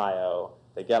lives in Ohio,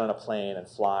 they get on a plane and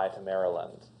fly to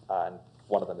Maryland, and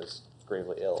one of them is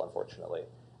gravely ill, unfortunately.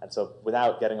 And so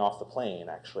without getting off the plane,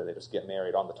 actually, they just get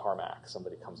married on the tarmac.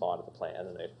 Somebody comes onto the plane, and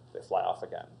then they fly off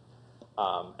again.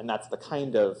 And that's the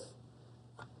kind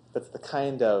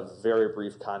of very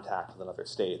brief contact with another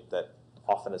state that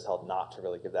often is held not to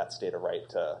really give that state a right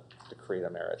to create a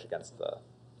marriage against the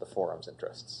forum's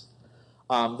interests.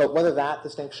 But whether that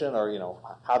distinction or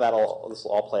how this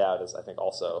will all play out is, I think,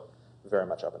 also very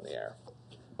much up in the air.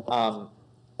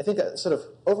 I think sort of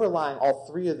overlying all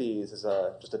three of these is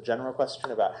just a general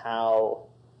question about how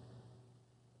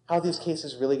these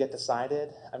cases really get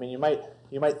decided. I mean, you might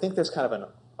think there's kind of an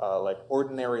like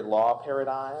ordinary law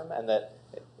paradigm, and that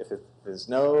if there's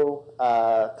no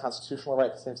constitutional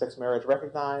right to same-sex marriage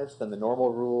recognized, then the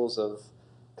normal rules of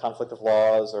conflict of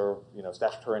laws or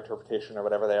statutory interpretation or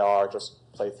whatever they are just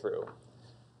play through.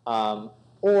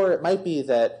 Or it might be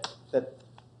that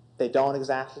they don't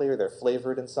exactly, or they're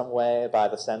flavored in some way by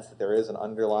the sense that there is an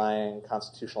underlying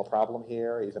constitutional problem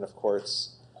here, even if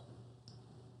courts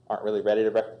aren't really ready to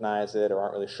recognize it or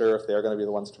aren't really sure if they're going to be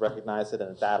the ones to recognize it,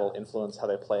 and that'll influence how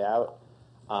they play out.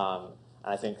 And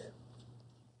I think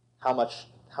how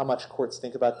much courts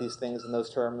think about these things in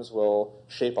those terms will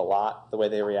shape a lot the way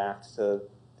they react to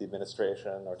the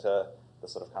administration or to the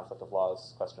sort of conflict of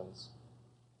laws questions.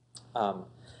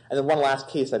 And then one last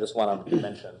case I just want to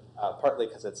mention, partly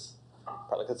because it's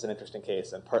an interesting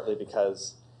case, and partly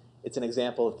because it's an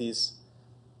example of these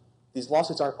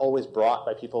lawsuits aren't always brought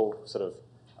by people sort of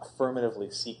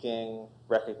affirmatively seeking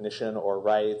recognition or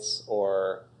rights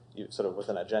or sort of with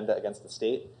an agenda against the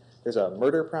state. There's a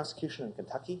murder prosecution in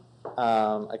Kentucky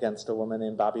against a woman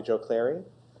named Bobby Jo Clary,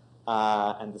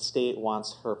 and the state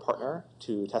wants her partner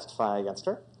to testify against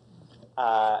her.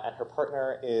 And her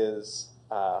partner is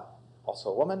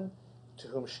also a woman to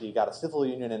whom she got a civil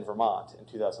union in Vermont in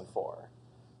 2004.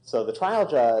 So the trial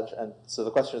judge, and so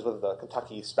the question is whether the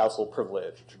Kentucky spousal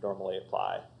privilege, which would normally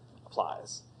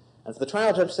applies. And so the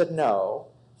trial judge said no,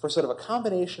 for sort of a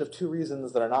combination of two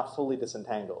reasons that are not fully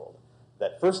disentangled.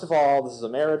 That first of all, this is a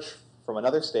marriage from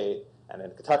another state, and in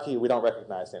Kentucky we don't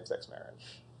recognize same-sex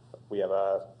marriage. We have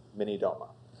a mini DOMA.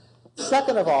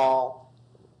 Second of all,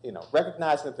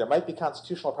 recognizing that there might be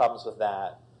constitutional problems with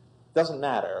that doesn't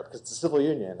matter, because it's a civil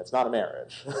union, it's not a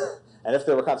marriage. And if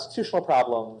there were constitutional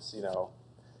problems,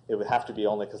 it would have to be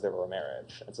only because there were a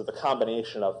marriage. And so the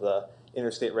combination of the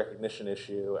interstate recognition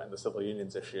issue and the civil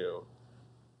unions issue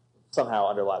somehow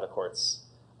underlie the court's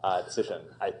decision.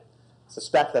 I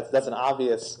suspect that's an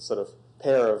obvious sort of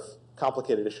pair of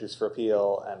complicated issues for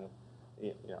appeal, and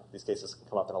these cases can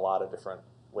come up in a lot of different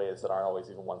ways that aren't always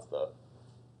even ones the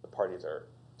parties are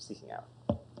seeking out.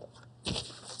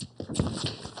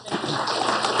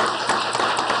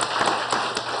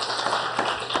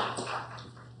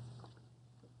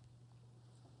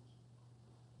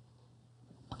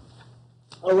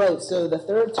 All right, so the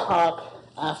third talk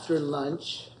after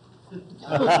lunch.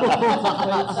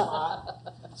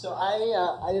 So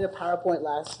I did a PowerPoint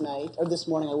last night, or this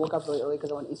morning. I woke up really early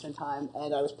because I went Eastern time,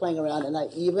 and I was playing around, and I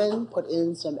even put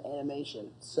in some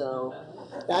animation. So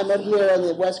I'm out here on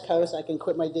the West Coast. I can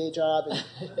quit my day job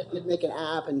and make an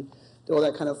app and do all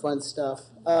that kind of fun stuff.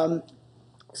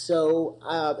 So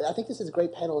I think this is a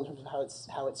great panel in terms of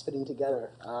how it's fitting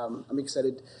together. I'm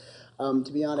excited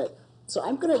to be on it. So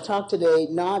I'm going to talk today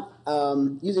not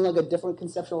using like a different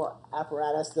conceptual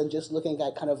apparatus than just looking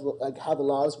at kind of like how the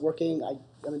law is working. I'm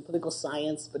in political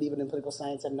science, but even in political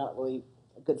science, I'm not really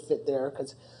a good fit there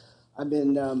because I'm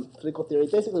in political theory.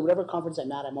 Basically, whatever conference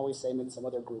I'm at, I'm always saying in some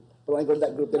other group. But when I go to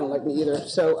that group, they don't like me either.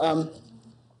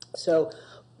 So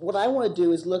what I want to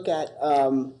do is look at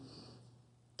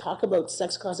talk about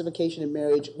sex classification in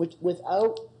marriage,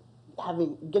 without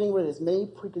getting rid of as many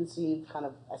preconceived kind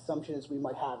of assumptions we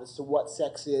might have as to what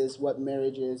sex is, what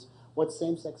marriage is, what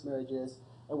same-sex marriage is,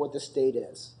 and what the state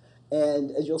is. And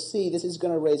as you'll see, this is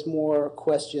going to raise more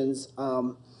questions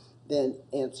than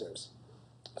answers.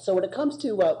 So when it comes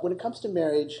to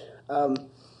marriage,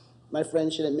 my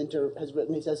friend Shannon Minter has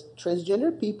written. He says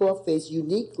transgender people face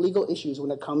unique legal issues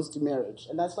when it comes to marriage,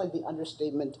 and that's like the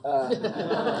understatement of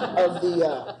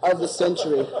the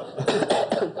century.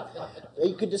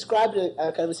 You could describe it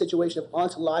as kind of a situation of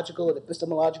ontological and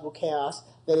epistemological chaos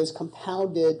that is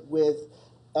compounded with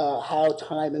how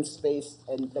time and space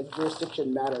and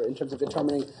jurisdiction matter in terms of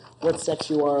determining what sex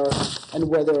you are and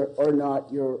whether or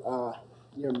not you're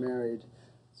married.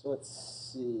 So let's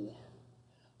see.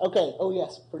 Okay. Oh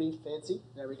yes, pretty fancy.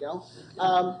 There we go.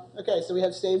 Okay, so we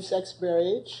have same-sex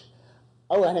marriage.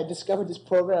 Oh, and I discovered this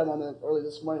program early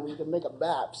this morning where you can make a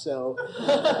map. So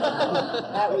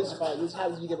that was fun. This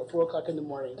happens you get at 4 o'clock in the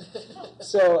morning.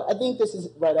 So I think this is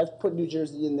right. I've put New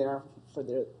Jersey in there for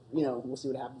we'll see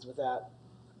what happens with that.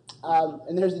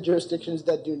 And there's the jurisdictions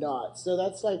that do not. So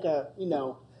that's like a,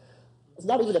 it's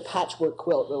not even a patchwork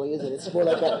quilt, really, is it? It's more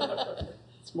like a, a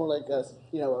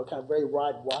kind of very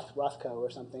wide Rothko or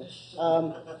something.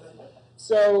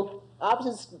 So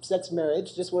opposite sex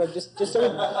marriage, just so we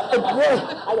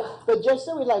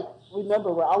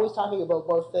remember, we're always talking about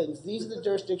both things. These are the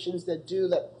jurisdictions that do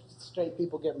let straight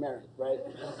people get married, right?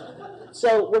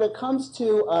 So when it comes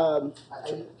to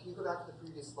can you go back to the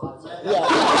previous slides?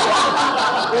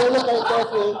 yeah, we'll look at it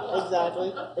carefully.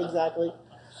 Exactly.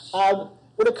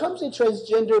 When it comes to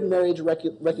transgender marriage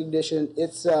recognition,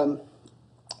 it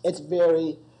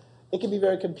can be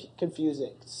very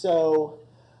confusing. So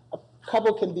a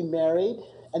couple can be married,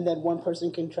 and then one person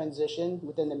can transition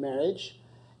within the marriage,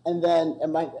 and then it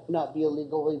might not be a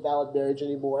legally valid marriage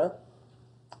anymore.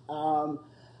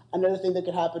 Another thing that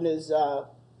could happen is,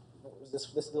 what was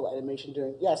this little animation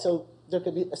doing? Yeah, so there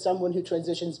could be someone who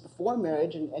transitions before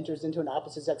marriage and enters into an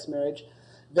opposite-sex marriage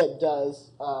that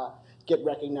does get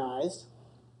recognized.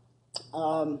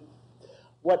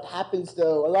 What happens,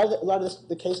 though, a lot of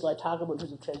the case law I talk about in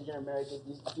terms of transgender marriage is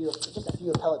just a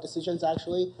few appellate decisions,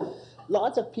 actually.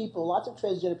 Lots of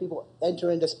transgender people enter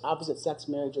into opposite-sex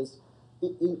marriages,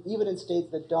 even in states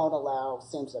that don't allow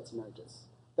same-sex marriages.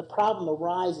 The problem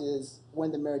arises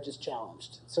when the marriage is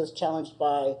challenged. So it's challenged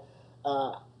by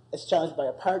a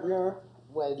partner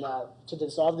when to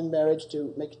dissolve the marriage,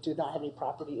 to not have any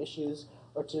property issues,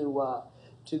 or to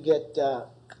get the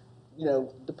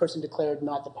person declared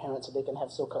not the parent so they can have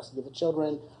sole custody of the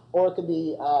children, or it could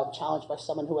be challenged by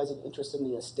someone who has an interest in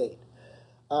the estate.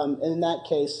 And in that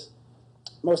case,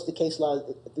 most of the case law,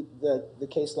 the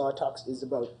case law is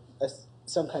about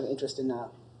some kind of interest in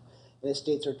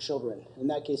estates or children. In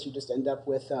that case, you just end up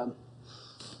with a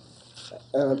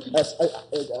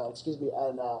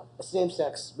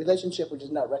same-sex relationship, which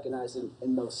is not recognized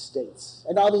in most states.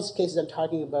 And all these cases I'm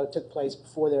talking about took place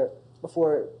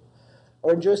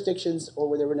or in jurisdictions or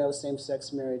where there were no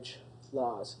same-sex marriage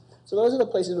laws. So those are the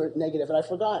places where it's negative. And I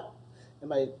forgot, in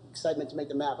my excitement to make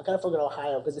the map, I kind of forgot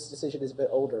Ohio because this decision is a bit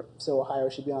older. So Ohio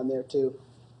should be on there too.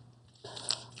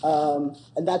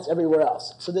 And that's everywhere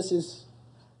else. So these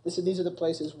are the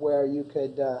places where you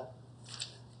could that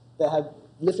have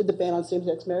lifted the ban on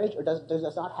same-sex marriage, or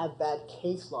does not have bad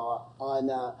case law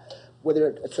on whether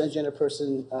a transgender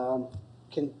person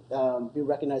can be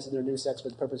recognized in their new sex for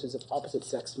the purposes of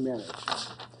opposite-sex marriage.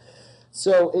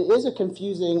 So it is a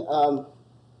confusing.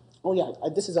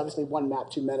 This is obviously one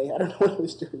map too many. I don't know what I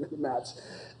was doing with the maps,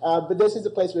 but this is a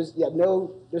place where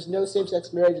there's no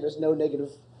same-sex marriage. There's no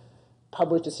negative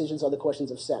published decisions on the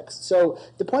questions of sex. So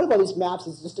the point of all these maps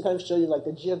is just to kind of show you like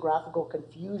the geographical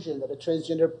confusion that a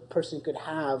transgender person could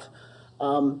have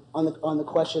on the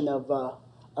question of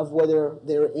whether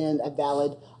they're in a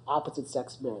valid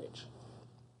opposite-sex marriage.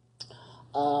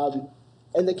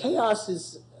 And the chaos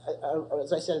is,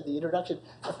 as I said in the introduction,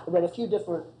 I've read a few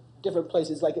different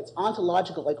places. Like it's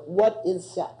ontological. Like what is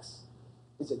sex?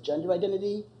 Is it gender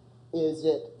identity? Is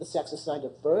it the sex assigned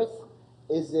at birth?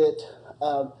 Is it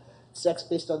sex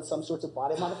based on some sorts of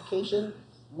body modification?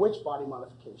 Which body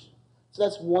modification? So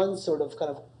that's one sort of kind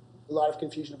of a lot of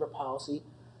confusion over policy.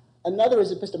 Another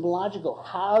is epistemological.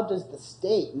 How does the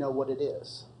state know what it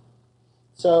is?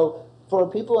 So for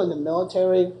people in the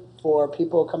military, for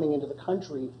people coming into the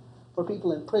country, for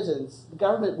people in prisons, the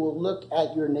government will look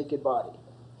at your naked body.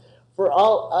 For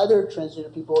all other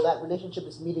transgender people, that relationship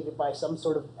is mediated by some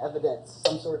sort of evidence,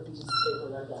 some sort of pieces of paper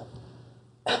like that.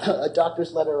 A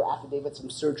doctor's letter, or affidavits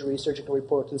from surgery, surgical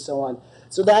reports, and so on.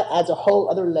 So that adds a whole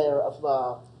other layer of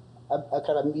a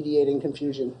kind of mediating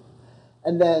confusion.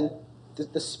 And then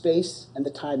the space and the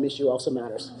time issue also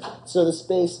matters. So the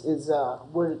space is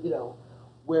where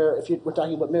we're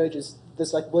talking about marriages,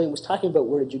 this like William was talking about,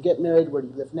 where did you get married, where do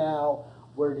you live now,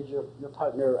 where did your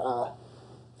partner,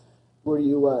 where do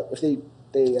you, if they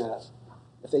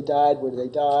died, where did they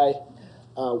die?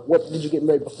 What did you get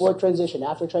married before transition,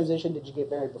 after transition? Did you get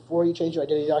married before you changed your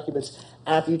identity documents,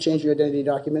 after you changed your identity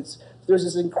documents? There's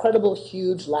this incredible,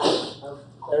 huge lack of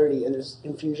clarity, and there's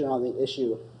confusion on the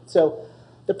issue. So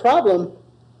the problem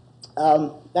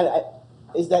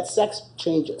is that sex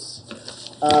changes.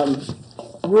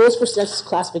 Rules for sex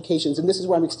classifications, and this is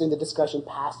where I'm extending the discussion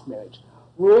past marriage.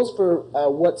 Rules for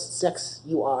what sex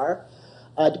you are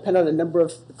depend on a number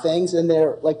of things, and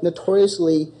they're like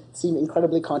notoriously seem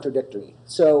incredibly contradictory.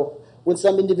 So when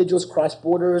some individuals cross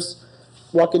borders,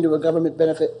 walk into a government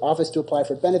benefit office to apply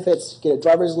for benefits, get a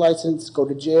driver's license, go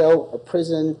to jail or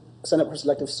prison, sign up for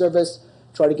selective service,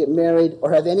 try to get married,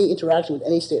 or have any interaction with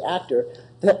any state actor,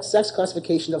 the sex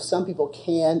classification of some people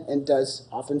can and does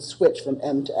often switch from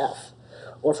M to F,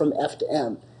 or from F to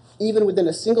M. even within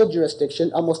a single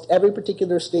jurisdiction, almost every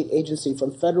particular state agency,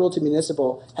 from federal to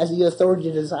municipal, has the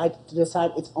authority to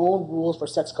decide its own rules for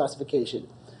sex classification.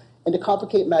 And to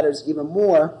complicate matters even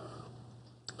more,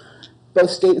 both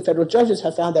state and federal judges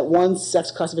have found that one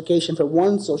sex classification for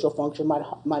one social function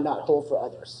might not hold for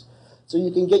others. So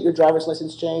you can get your driver's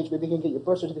license changed, maybe you can get your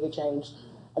birth certificate changed,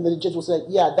 and then the judge will say,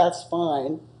 yeah, that's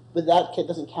fine, but that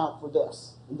doesn't count for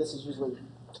this. And this is usually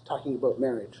talking about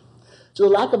marriage. So the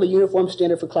lack of a uniform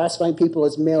standard for classifying people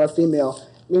as male or female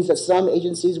means that some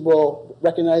agencies will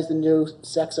recognize the new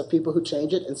sex of people who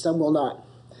change it, and some will not.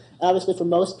 Obviously, for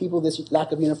most people, this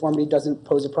lack of uniformity doesn't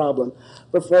pose a problem,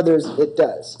 but for others, it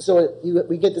does. So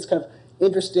we get this kind of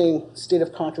interesting state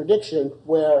of contradiction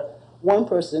where one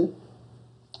person,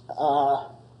 I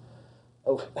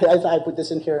put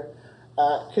this in here,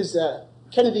 because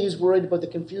Kennedy is worried about the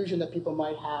confusion that people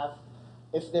might have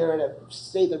if they're in a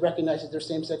state that recognizes their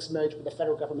same-sex marriage, but the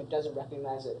federal government doesn't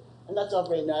recognize it. And that's all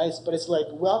very nice, but it's like,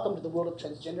 welcome to the world of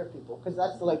transgender people, because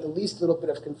that's the least little bit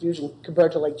of confusion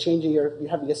compared to like changing you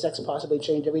having your sex possibly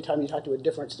change every time you talk to a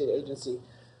different state agency.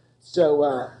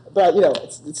 So, but you know,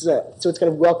 so it's kind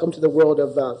of welcome to the world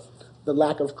of the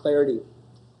lack of clarity.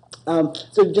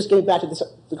 So just getting back to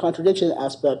the contradiction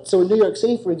aspect. So in New York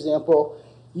City, for example,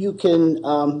 you can,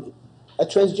 a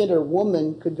transgender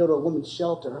woman could go to a women's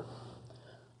shelter.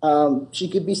 She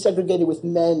could be segregated with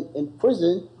men in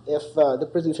prison if the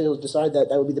prison officials decide that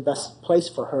would be the best place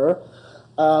for her.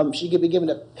 She could be given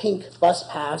a pink bus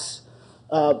pass,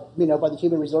 by the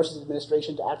Human Resources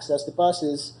Administration to access the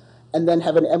buses, and then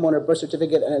have an M on her birth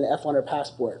certificate and an F on her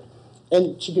passport.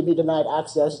 And she could be denied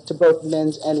access to both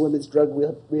men's and women's drug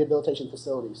rehabilitation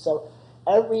facilities. So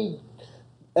every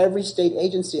state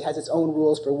agency has its own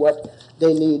rules for what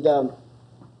they need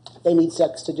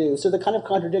sex to do. So the kind of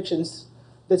contradictions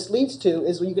this leads to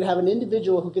is when you could have an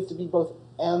individual who gets to be both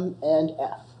M and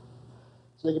F.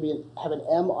 So they could have an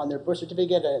M on their birth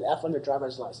certificate and an F on their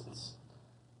driver's license.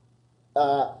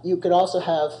 You could also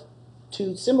have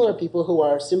two similar people who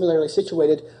are similarly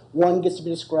situated. One gets to be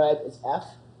described as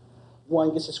F,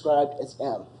 one gets described as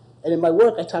M. And in my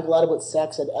work, I talk a lot about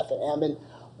sex and F and M. And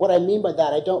what I mean by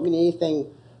that, I don't mean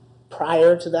anything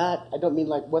prior to that. I don't mean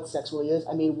like what sex really is.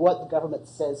 I mean what the government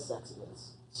says sex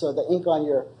is. So the ink on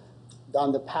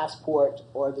the passport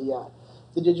or the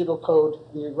digital code,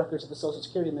 the records of the Social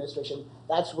Security Administration,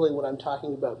 that's really what I'm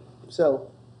talking about. So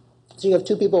you have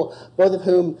two people, both of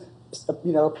whom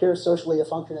appear socially to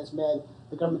function as men.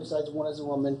 The government decides one is a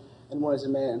woman and one is a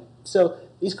man. So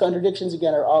these contradictions,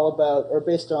 again, are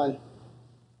based on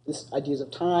these ideas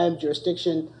of time,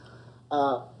 jurisdiction,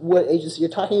 what agency you're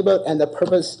talking about, and the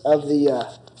purpose of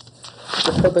the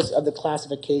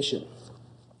classification.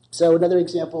 So another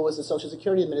example is the Social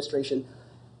Security Administration.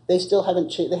 They still haven't,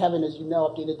 as you know,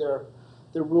 updated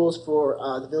their rules for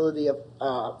the validity of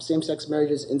same-sex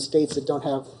marriages in states that don't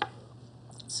have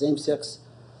same-sex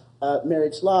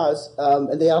marriage laws.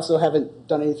 And they also haven't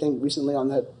done anything recently on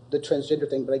the transgender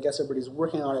thing, but I guess everybody's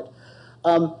working on it.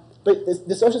 But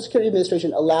the Social Security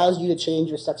Administration allows you to change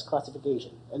your sex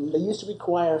classification. And they used to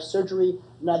require surgery,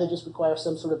 now they just require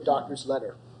some sort of doctor's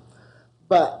letter.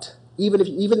 But even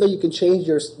though you can change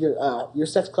your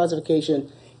sex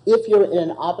classification, if you're in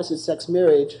an opposite-sex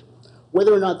marriage,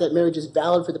 whether or not that marriage is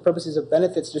valid for the purposes of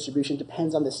benefits distribution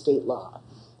depends on the state law.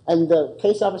 And the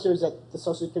case officers at the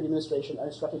Social Security Administration are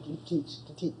instructed to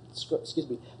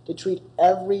treat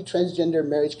every transgender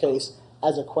marriage case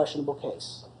as a questionable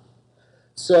case.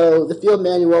 So the field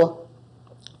manual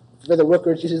for the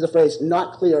workers uses the phrase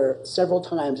 "not clear" several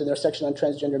times in their section on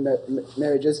transgender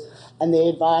marriages, and they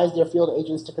advise their field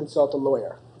agents to consult a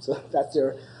lawyer. So that's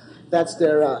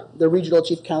their regional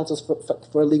chief counsels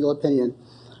for a legal opinion.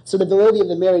 So the validity of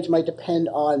the marriage might depend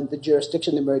on the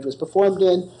jurisdiction the marriage was performed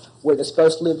in, where the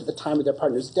spouse lived at the time of their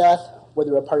partner's death,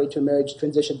 whether a party to a marriage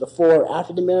transitioned before or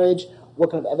after the marriage, what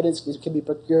kind of evidence can be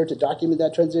procured to document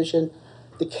that transition,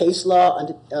 the case law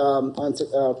on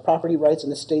property rights in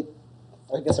the state.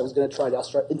 I guess I was going to try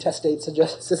to intestate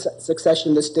succession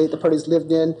in the state the parties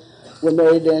lived in, were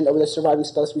married in, or where the surviving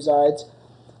spouse resides.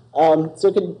 So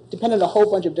it can depend on a whole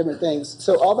bunch of different things.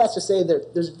 So all that's to say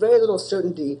that there's very little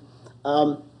certainty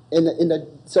in the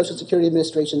Social Security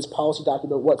Administration's policy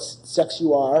document what sex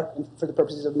you are for the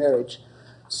purposes of marriage.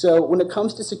 So when it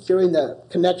comes to securing the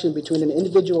connection between an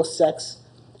individual's sex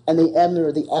and the M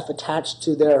or the F attached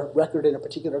to their record in a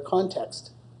particular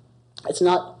context, it's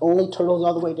not only turtles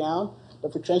all the way down,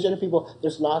 but for transgender people,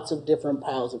 there's lots of different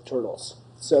piles of turtles.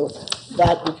 So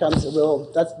that becomes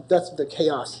that's the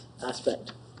chaos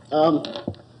aspect.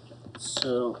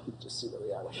 So let's just see where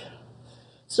we are here.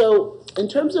 So in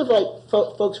terms of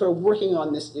folks who are working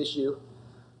on this issue,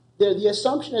 the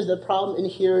assumption is the problem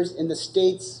inheres in the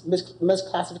state's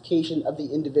misclassification of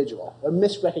the individual, or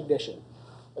misrecognition.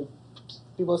 Like,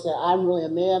 people say, I'm really a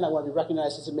man, I want to be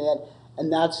recognized as a man,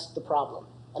 and that's the problem.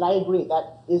 And I agree,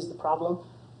 that is the problem.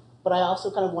 But I also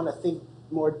kind of want to think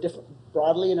more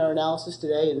broadly in our analysis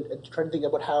today and try to think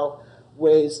about how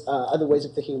other ways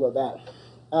of thinking about that.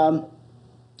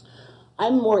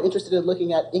 I'm more interested in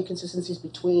looking at inconsistencies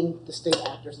between the state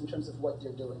actors in terms of what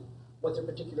they're doing, what their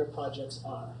particular projects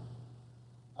are.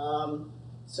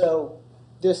 So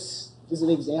this is an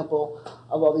example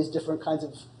of all these different kinds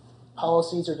of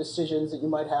policies or decisions that you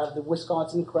might have. The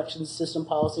Wisconsin corrections system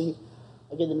policy,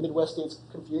 again, the Midwest states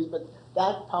confused, but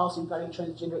that policy regarding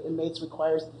transgender inmates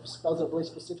spells out really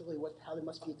specifically how they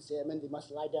must be examined. They must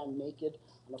lie down naked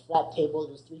on a flat table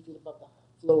that is 3 feet above the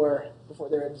floor before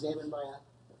they're examined by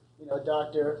a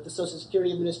doctor. The Social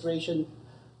Security Administration,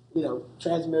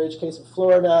 trans marriage case in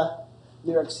Florida,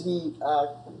 New York City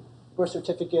birth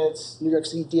certificates, New York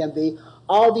City DMV.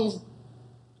 All these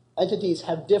entities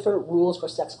have different rules for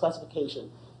sex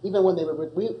classification. Even when they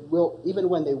will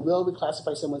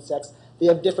reclassify someone's sex, they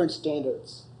have different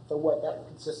standards for what that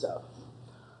consists of.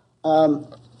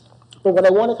 But what I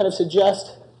want to kind of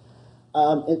suggest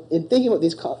in thinking about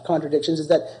these contradictions is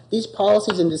that these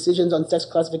policies and decisions on sex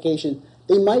classification,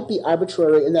 they might be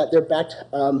arbitrary in that they're backed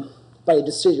by a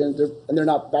decision, and they're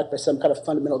not backed by some kind of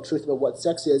fundamental truth about what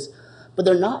sex is, but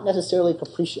they're not necessarily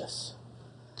capricious.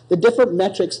 The different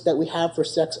metrics that we have for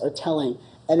sex are telling,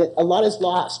 and a lot is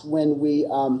lost when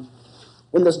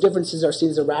those differences are seen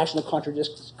as irrational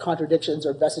contradictions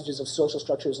or vestiges of social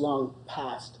structures long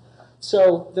past.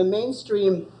 So the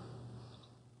mainstream,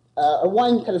 or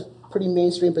one kind of pretty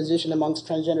mainstream position amongst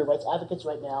transgender rights advocates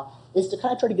right now is to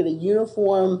kind of try to get a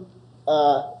uniform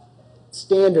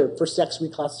standard for sex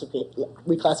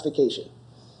reclassification.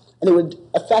 And it would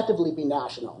effectively be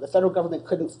national. The federal government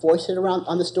couldn't force it around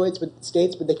on the states,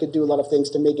 but they could do a lot of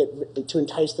things to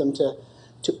entice them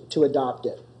to adopt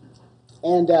it.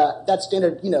 And that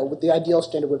standard, the ideal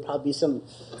standard would probably be some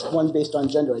one based on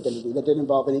gender identity that didn't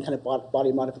involve any kind of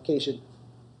body modification.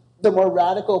 The more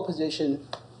radical position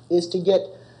is to get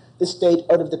the state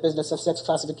out of the business of sex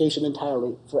classification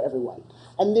entirely for everyone.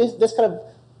 And this kind of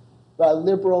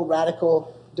liberal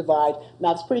radical divide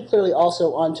maps pretty clearly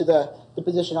also onto the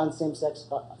position on same-sex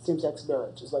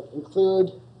marriage. It's like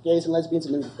include gays and lesbians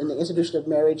in the institution of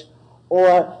marriage,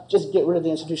 or just get rid of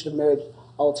the institution of marriage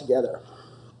altogether.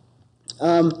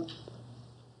 But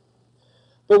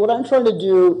what I'm trying to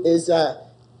do is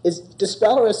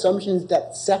dispel our assumptions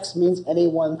that sex means any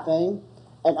one thing,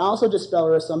 and also dispel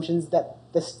our assumptions that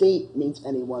the state means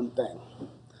any one thing.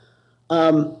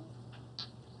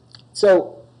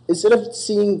 So instead of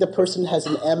seeing the person has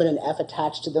an M and an F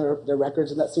attached to their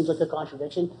records, and that seems like a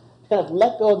contradiction, to kind of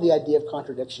let go of the idea of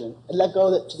contradiction, and let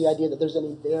go to the idea that there's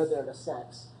any there to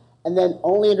sex, and then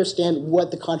only understand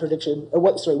what the contradiction, or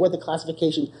what the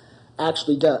classification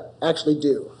actually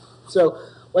do. So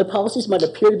while policies might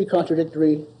appear to be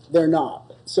contradictory, they're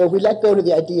not. So if we let go to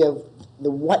the idea of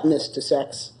the whatness to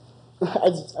sex, I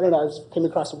just came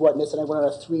across the whatness, and I went on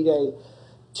a 3-day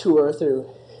tour through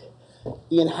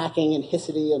Ian Hacking and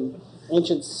Ethnicity and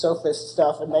ancient sophist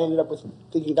stuff, and I ended up with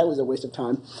thinking that was a waste of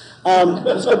time.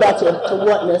 Let's go back to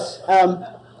whatness.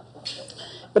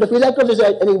 But if we let go of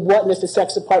any whatness to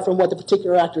sex apart from what the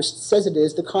particular actor says it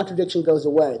is, the contradiction goes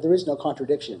away. There is no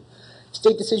contradiction.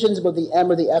 State decisions about the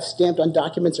M or the F stamped on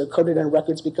documents or coded on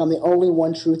records become the only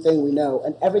one true thing we know,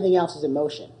 and everything else is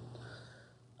emotion.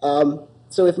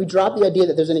 So if we drop the idea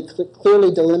that there's any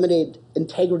clearly delimited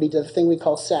integrity to the thing we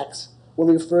call sex, when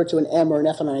we refer to an M or an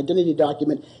F on an identity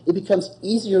document, it becomes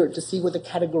easier to see what the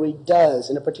category does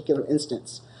in a particular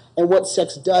instance. And what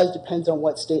sex does depends on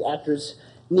what state actors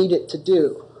need it to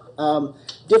do.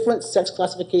 Different sex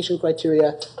classification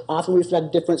criteria often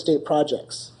reflect different state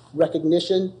projects: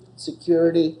 recognition,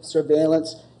 security,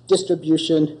 surveillance,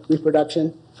 distribution,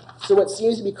 reproduction. So what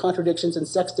seems to be contradictions in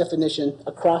sex definition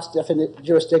across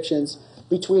jurisdictions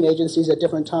between agencies at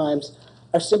different times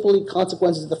are simply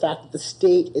consequences of the fact that the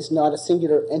state is not a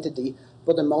singular entity,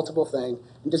 but a multiple thing,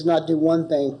 and does not do one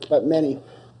thing, but many,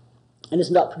 and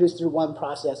is not produced through one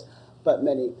process, but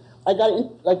many.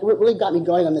 What really got me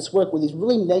going on this work were these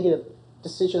really negative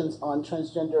decisions on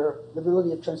the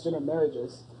validity of transgender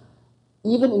marriages,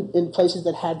 even in places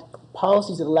that had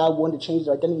policies that allowed one to change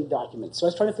their identity documents. So I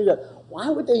was trying to figure out,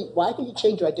 why could you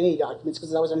change your identity documents?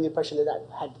 Because I was under the impression that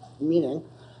had meaning,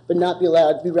 but not be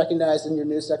allowed to be recognized in your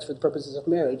new sex for the purposes of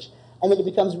marriage. And then it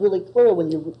becomes really clear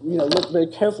when you look very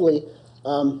carefully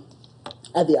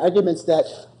at the arguments that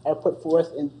are put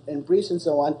forth in briefs and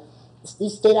so on.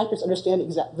 These state actors understand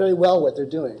very well what they're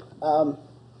doing.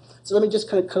 So let me just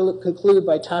kind of conclude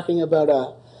by talking about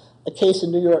a case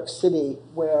in New York City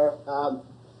where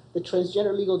the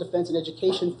Transgender Legal Defense and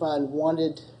Education Fund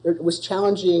was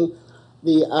challenging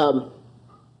the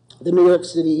New York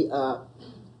City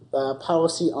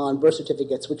policy on birth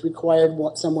certificates, which required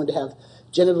someone to have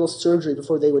genital surgery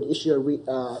before they would issue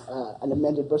an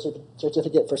amended birth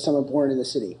certificate for someone born in the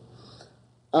city.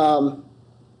 The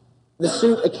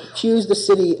suit accused the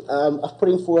city of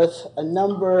putting forth a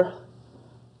number.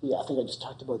 Yeah, I think I just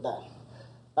talked about that.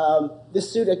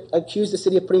 This suit accused the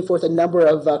city of putting forth a number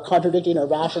of contradicting or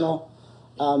rational.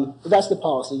 That's the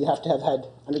policy. You have to have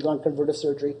undergone convertive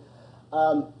surgery.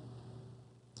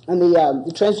 And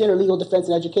the Transgender Legal Defense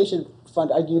and Education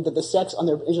Fund argued that the sex on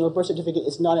their original birth certificate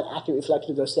is not an accurate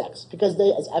reflection of their sex, because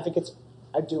they, as advocates,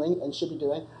 are doing and should be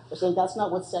doing, are saying that's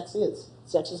not what sex is.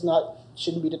 Sex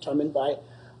shouldn't be determined by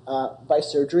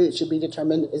surgery. It should be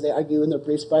determined, as they argue in their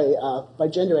briefs, by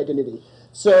gender identity.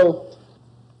 So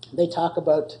they talk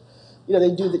about,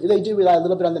 they do rely a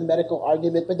little bit on the medical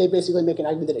argument, but they basically make an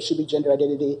argument that it should be gender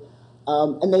identity.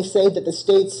 And they say that the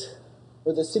state's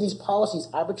or the city's policies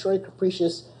arbitrary,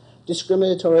 capricious,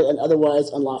 discriminatory, and otherwise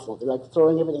unlawful. They're like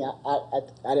throwing everything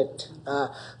at it.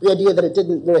 The idea that it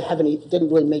didn't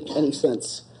really make any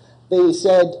sense. They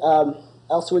said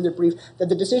elsewhere in their brief that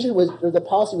the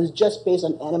policy was just based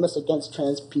on animus against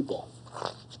trans people.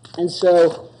 And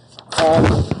so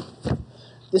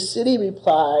the city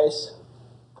replies.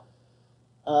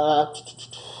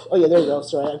 Oh yeah, there we go.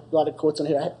 Sorry, I have a lot of quotes on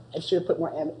here. I should have put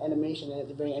more animation in at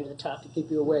the very end of the talk to keep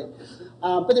you awake.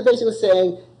 But they're basically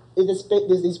saying there's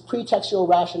these pretextual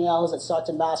rationales that sought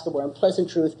to mask a more unpleasant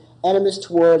truth, animus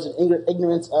towards and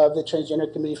ignorance of the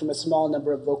transgender community from a small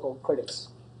number of vocal critics.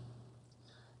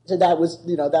 So that was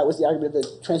the argument of the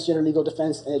Transgender Legal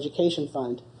Defense and Education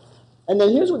Fund. And then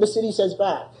here's what the city says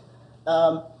back.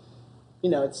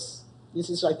 This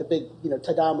is like the big,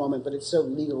 ta-da moment, but it's so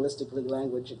legalistically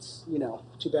language, it's,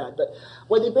 too bad. But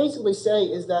what they basically say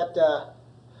is that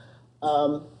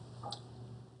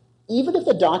even if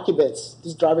the documents,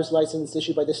 these driver's license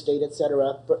issued by the state,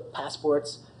 etc.,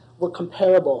 passports, were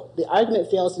comparable, the argument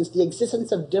fails since the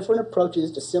existence of different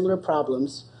approaches to similar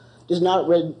problems does not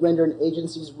render an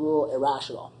agency's rule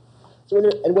irrational.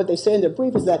 And what they say in their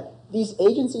brief is that these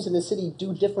agencies in the city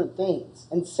do different things,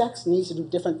 and sex needs to do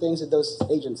different things at those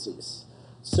agencies.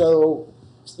 So,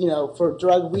 for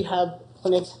drug rehab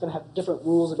clinics, going to have different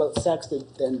rules about sex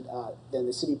than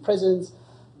the city prisons,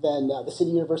 than the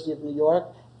City University of New York,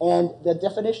 and the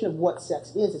definition of what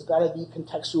sex is has got to be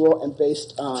contextual and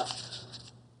based on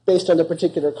the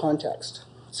particular context.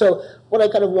 So, what I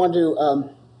kind of want to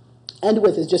end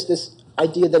with is just this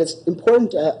idea that it's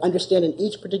important to understand in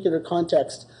each particular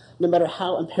context, no matter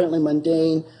how apparently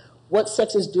mundane, what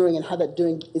sex is doing and how that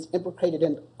doing is implicated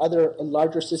in other and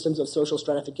larger systems of social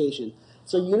stratification.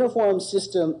 So uniform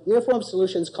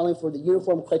solutions calling for the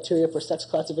uniform criteria for sex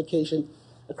classification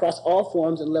across all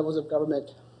forms and levels of government,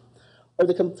 or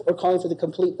calling for the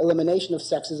complete elimination of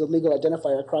sex as a legal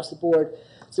identifier across the board,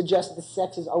 suggests that the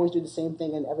sexes always do the same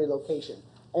thing in every location.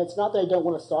 And it's not that I don't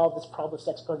want to solve this problem of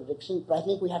sex contradiction, but I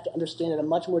think we have to understand at a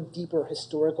much more deeper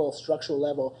historical, structural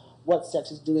level what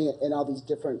sex is doing in all these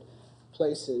different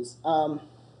places.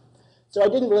 So I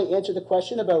didn't really answer the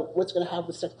question about what's going to happen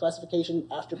with sex classification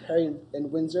after Perry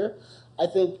and Windsor. I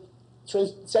think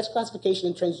sex classification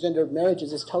in transgender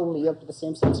marriages is totally up to the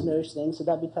same-sex marriage thing, so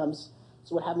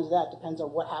what happens to that depends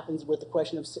on what happens with the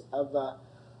question of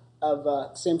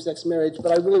same-sex marriage.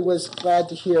 But I really was glad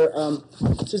to hear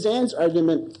Suzanne's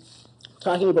argument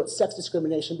talking about sex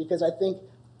discrimination, because I think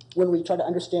when we try to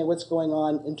understand what's going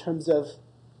on in terms of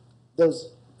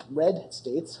those red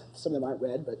states, some of them aren't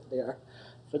red, but they are,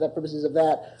 for the purposes of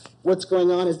that, what's going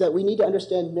on is that we need to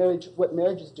understand what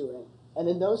marriage is doing. And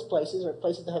in those places, or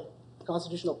places that have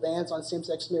constitutional bans on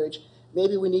same-sex marriage,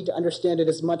 maybe we need to understand it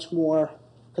as much more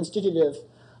constitutive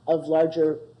of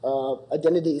larger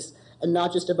identities, and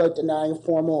not just about denying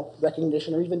formal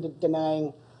recognition or even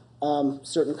denying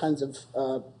certain kinds of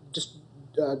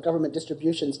government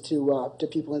distributions to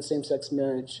people in same-sex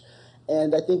marriage.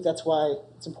 And I think that's why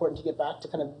it's important to get back to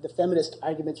kind of the feminist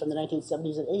arguments from the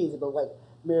 1970s and 80s about like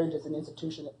marriage as an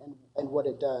institution and what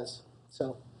it does.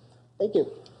 So, thank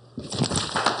you.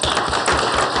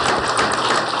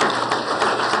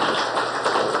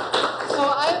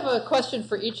 A question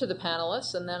for each of the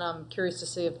panelists, and then I'm curious to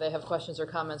see if they have questions or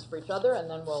comments for each other, and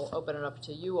then we'll open it up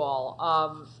to you all.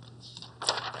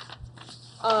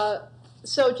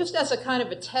 So just as a kind of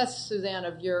a test, Suzanne,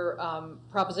 of your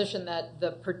proposition that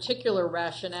the particular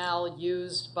rationale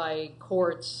used by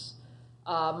courts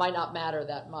might not matter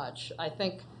that much, I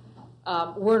think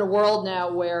we're in a world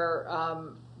now where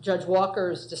Judge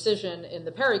Walker's decision in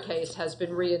the Perry case has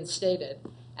been reinstated.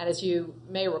 And as you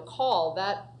may recall,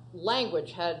 that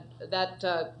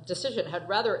decision had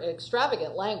rather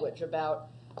extravagant language about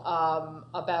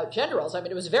gender roles. I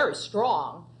mean, it was very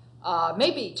strong,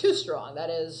 maybe too strong. That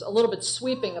is, a little bit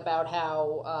sweeping about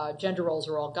how gender roles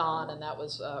are all gone, and that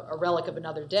was a relic of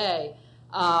another day.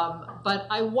 But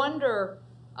I wonder,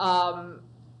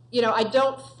 I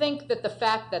don't think that the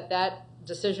fact that that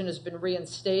decision has been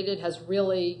reinstated has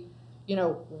really,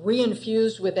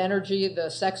 reinfused with energy the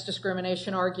sex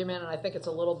discrimination argument, and I think it's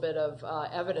a little bit of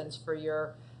evidence for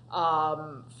your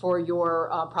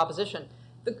proposition.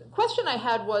 The question I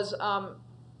had was,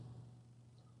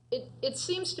 it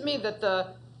seems to me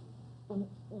that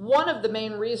one of the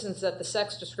main reasons that the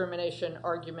sex discrimination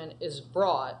argument is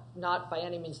brought, not by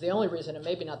any means the only reason, and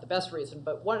maybe not the best reason,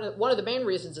 but one of the main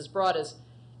reasons is brought is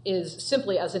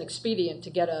simply as an expedient to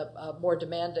get a more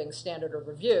demanding standard of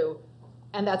review.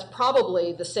 And that's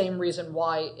probably the same reason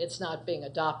why it's not being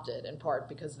adopted, in part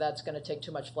because that's going to take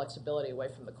too much flexibility away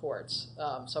from the courts.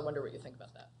 So I wonder what you think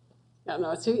about that.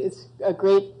 No, it's a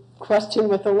great question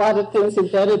with a lot of things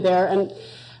embedded there. And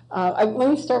let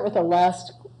me start with the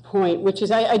last point, which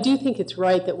is I do think it's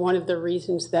right that one of the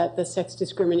reasons that the sex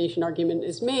discrimination argument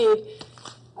is made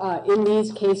in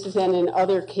these cases and in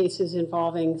other cases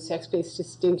involving sex-based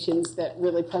distinctions that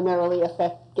really primarily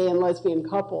affect gay and lesbian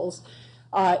couples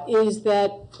is that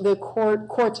the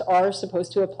courts are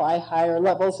supposed to apply higher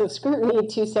levels of scrutiny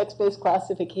to sex-based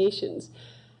classifications.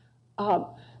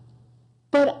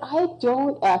 But I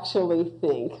don't actually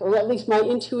think, or at least my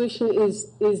intuition is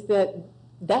that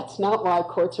that's not why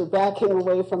courts are backing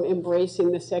away from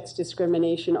embracing the sex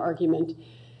discrimination argument.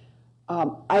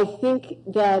 I think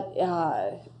that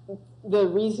the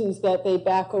reasons that they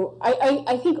back away,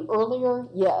 I think earlier,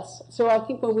 yes. So I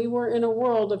think when we were in a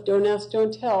world of don't ask,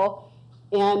 don't tell,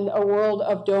 and a world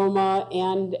of DOMA,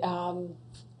 and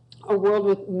a world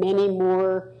with many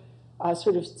more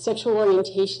sort of sexual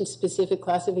orientation specific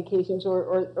classifications,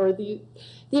 or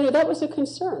that was a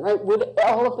concern, right? Would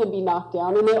all of them be knocked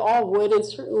down? And they all would, and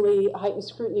certainly heightened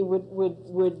scrutiny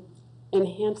would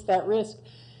enhance that risk.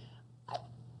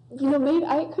 Maybe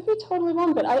I could be totally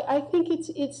wrong, but I think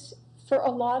it's for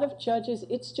a lot of judges,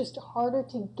 it's just harder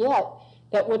to get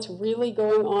that what's really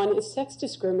going on is sex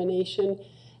discrimination.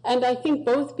 And I think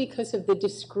both because of the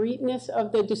discreteness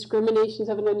of the discriminations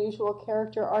of an unusual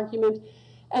character argument,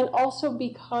 and also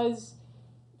because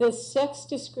the sex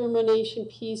discrimination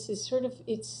piece is sort of,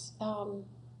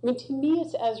 to me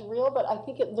it's as real, but I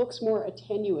think it looks more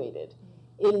attenuated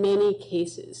in many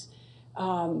cases.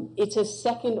 It's a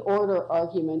second order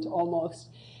argument almost.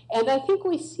 And I think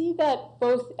we see that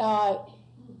both,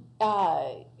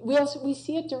 we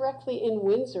see it directly in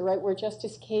Windsor, right, where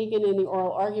Justice Kagan in the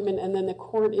oral argument and then the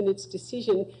court in its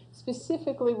decision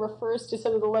specifically refers to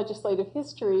some of the legislative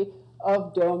history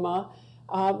of DOMA,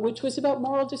 which was about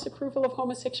moral disapproval of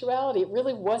homosexuality. It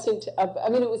really wasn't, it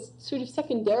was sort of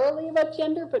secondarily about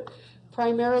gender, but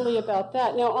primarily about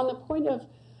that. Now, on the point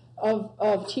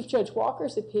of Chief Judge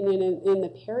Walker's opinion in the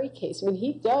Perry case,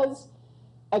 he does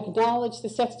acknowledge the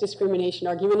sex discrimination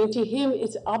argument, and to him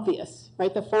it's obvious,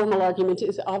 right? The formal argument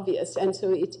is obvious, and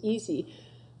so it's easy.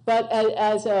 But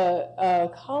as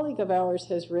a colleague of ours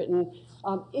has written,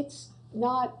 it's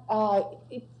not,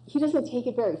 he doesn't take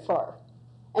it very far.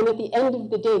 And at the end of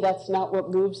the day, that's not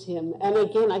what moves him. And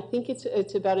again, I think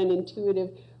it's about an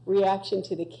intuitive reaction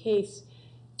to the case,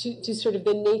 to sort of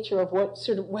the nature of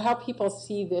how people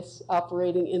see this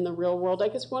operating in the real world. I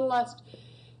guess one last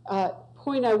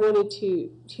point I wanted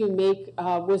to make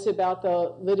was about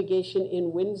the litigation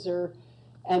in Windsor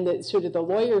and the sort of the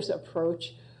lawyer's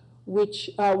approach, which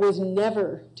was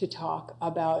never to talk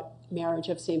about marriage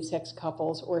of same-sex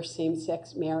couples or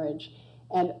same-sex marriage,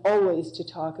 and always to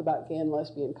talk about gay and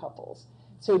lesbian couples.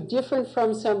 So different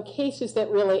from some cases that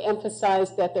really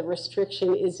emphasize that the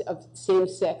restriction is of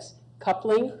same-sex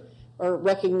coupling or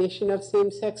recognition of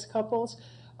same-sex couples.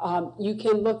 You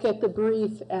can look at the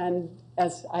brief, and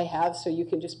as I have, so you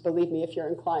can just believe me if you're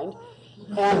inclined.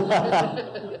 And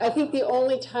I think the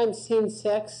only time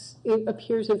same-sex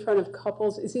appears in front of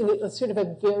couples is in a sort of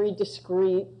a very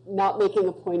discreet, not making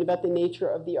a point about the nature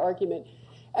of the argument.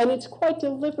 And it's quite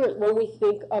deliberate when we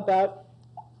think about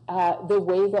the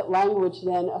way that language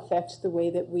then affects the way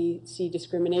that we see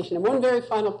discrimination. And one very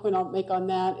final point I'll make on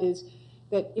that is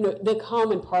that the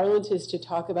common parlance is to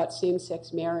talk about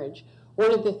same-sex marriage.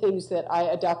 One of the things that I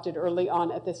adopted early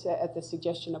on at the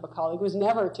suggestion of a colleague was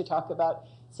never to talk about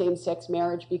same-sex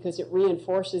marriage, because it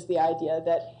reinforces the idea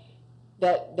that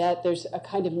that there's a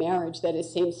kind of marriage that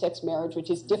is same-sex marriage, which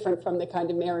is different from the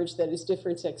kind of marriage that is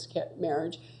different-sex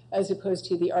marriage, as opposed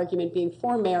to the argument being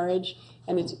for marriage,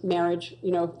 and it's marriage,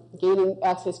 gaining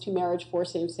access to marriage for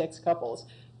same-sex couples,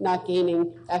 not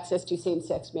gaining access to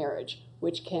same-sex marriage,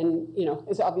 which can,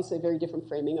 is obviously a very different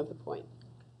framing of the point.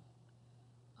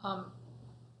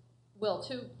 Will,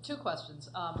 two questions.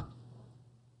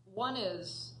 One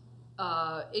is,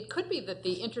 it could be that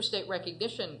the interstate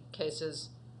recognition cases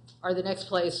are the next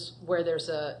place where there's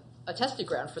a testing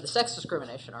ground for the sex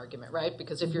discrimination argument, right?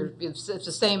 Because if it's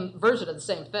the same version of the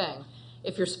same thing.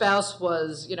 If your spouse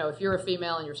was, if you're a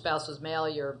female and your spouse was male,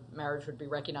 your marriage would be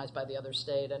recognized by the other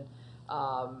state, and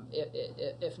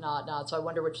if not. So I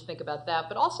wonder what you think about that,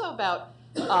 but also about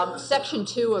Section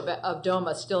 2 of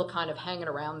DOMA still kind of hanging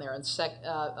around there, and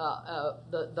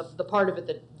the part of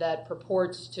it that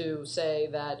purports to say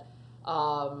that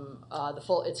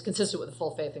it's consistent with the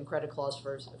full faith and credit clause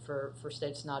for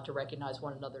states not to recognize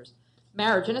one another's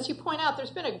marriage. And as you point out,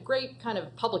 there's been a great kind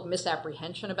of public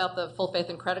misapprehension about the full faith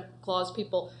and credit clause.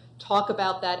 People talk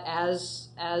about that as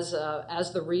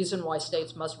the reason why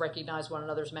states must recognize one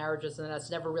another's marriages, and that's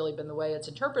never really been the way it's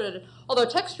interpreted. Although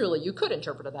textually you could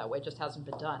interpret it that way, it just hasn't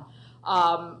been done.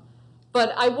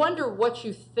 But I wonder what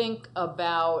you think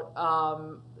about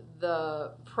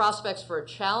the prospects for a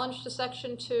challenge to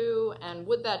Section 2, and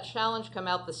would that challenge come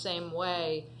out the same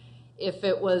way if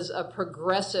it was a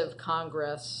progressive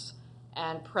Congress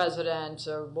and president,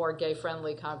 or more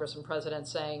gay-friendly Congress and president,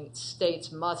 saying states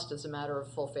must, as a matter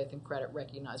of full faith and credit,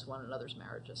 recognize one another's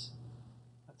marriages?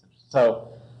 That's interesting. So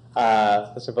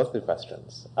those are both good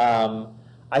questions.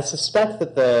 I suspect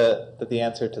that the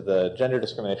answer to the gender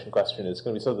discrimination question is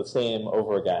going to be sort of the same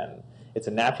over again. It's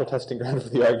a natural testing ground for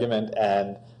the argument,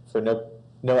 and for no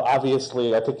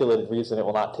obviously articulated reason, it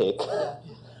will not take.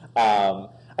 I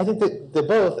think that they're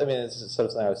both, it's sort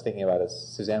of something I was thinking about as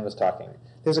Suzanne was talking.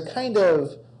 There's a kind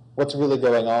of what's really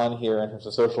going on here in terms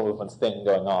of social movements thing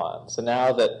going on. So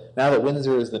now that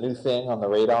Windsor is the new thing on the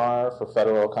radar for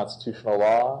federal constitutional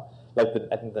law, I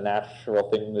think the natural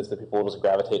thing is that people will just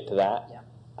gravitate to that.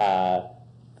 Yeah.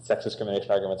 Sex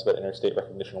discrimination arguments about interstate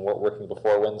recognition weren't working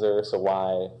before Windsor, so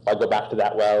why go back to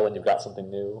that well when you've got something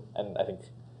new? And I think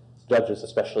judges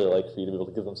especially like for you to be able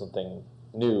to give them something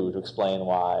new to explain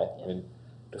why. Yeah.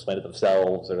 To explain to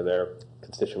themselves or to their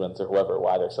constituents or whoever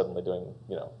why they're suddenly doing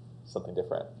something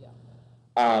different. Yeah.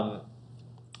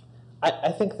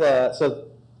 I think the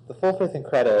full faith and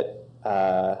credit,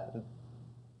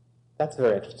 that's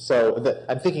very interesting. So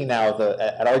I'm thinking now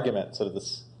an argument, sort of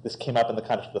this came up in the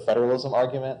context of the federalism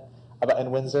argument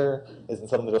in Windsor, isn't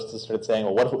something that just started saying,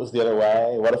 well, what if it was the other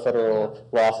way? What if federal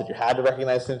law said you had to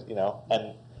recognize things,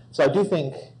 And so I do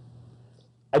think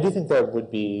there would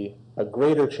be a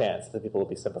greater chance that people would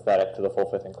be sympathetic to the full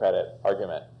faith and credit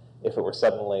argument if it were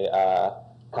suddenly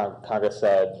Congress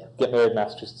said, get married in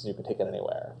Massachusetts and you can take it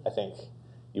anywhere. I think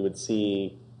you would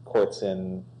see courts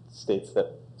in states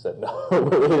that said, no,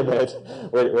 wait a minute,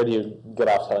 where do you get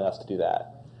off telling us to do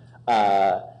that?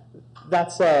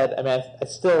 That said, I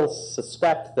still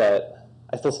suspect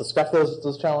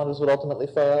those challenges would ultimately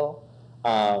fail.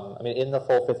 In the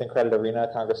full faith and credit arena,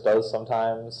 Congress does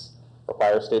sometimes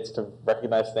require states to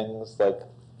recognize things like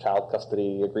child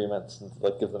custody agreements and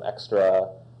give them extra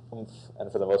oomph,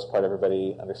 and for the most part,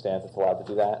 everybody understands it's allowed to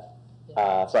do that.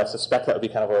 So I suspect that would be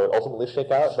kind of where it would ultimately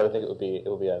shake out, but I think it would be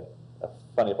a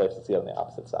funny place to see it on the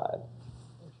opposite side.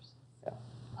 Interesting. Yeah.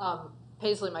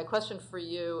 Paisley, my question for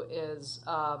you is,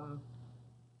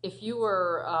 if you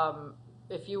were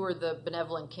the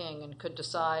benevolent king and could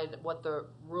decide what the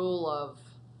rule of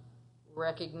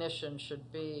recognition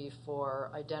should be for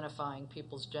identifying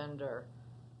people's gender,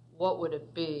 what would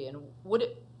it be? And would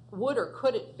or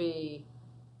could it be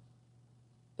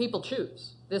people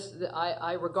choose?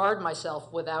 I regard myself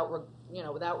without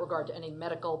regard to any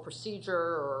medical procedure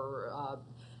or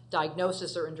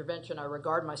diagnosis or intervention. I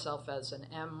regard myself as an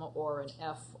M or an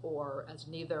F or as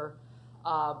neither.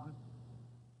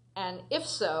 And if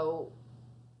so,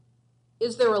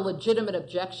 is there a legitimate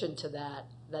objection to that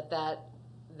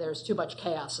there's too much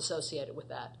chaos associated with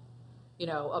that?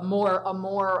 A more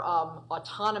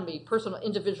autonomy, personal,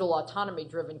 individual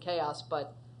autonomy-driven chaos,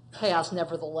 but chaos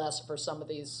nevertheless for some of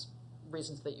these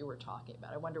reasons that you were talking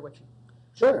about. I wonder what you.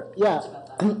 Sure. Yeah.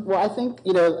 Well, I think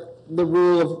the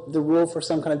rule for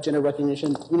some kind of gender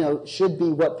recognition, should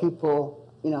be what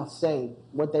people say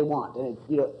what they want, and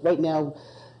right now,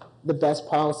 the best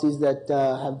policies that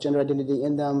have gender identity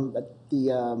in them,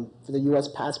 for the U.S.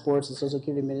 passports, the Social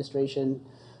Security Administration,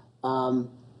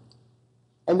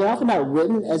 And they're often not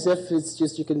written as if it's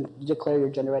just you can declare your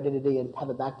gender identity and have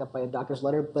it backed up by a doctor's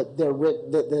letter, but they're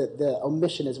written, the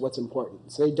omission is what's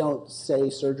important. So they don't say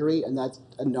surgery, and that's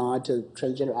a nod to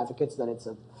transgender advocates that it's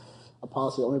a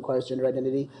policy that only requires gender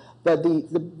identity. But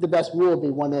the best rule would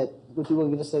be one that people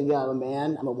can just say, yeah, I'm a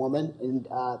man, I'm a woman, and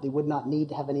they would not need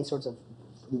to have any sorts of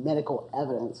medical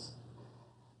evidence.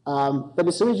 But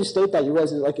as soon as you state that, you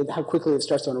realize like how quickly it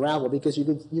starts to unravel, because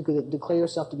you could declare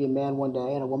yourself to be a man one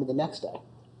day and a woman the next day.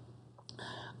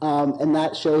 And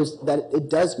that shows that it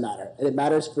does matter, and it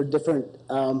matters for different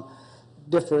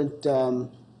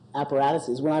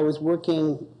apparatuses. When I was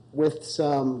working with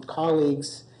some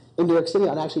colleagues in New York City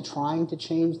on actually trying to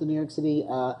change the New York City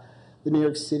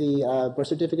birth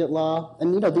certificate law,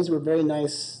 and these were very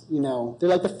nice. They're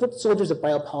like the foot soldiers of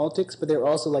biopolitics, but they're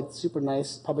also like super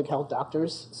nice public health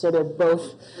doctors. So they're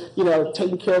both,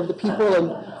 taking care of the people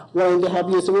and wanting to help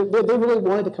you. So they really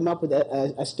wanted to come up with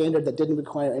a standard that didn't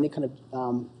require any kind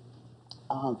of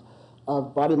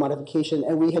body modification,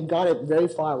 and we had got it very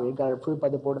far. We had got it approved by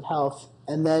the Board of Health,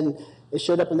 and then it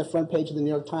showed up on the front page of the New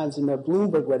York Times, and Mayor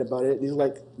Bloomberg read about it, and he's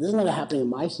like, this is not happening in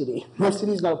my city. My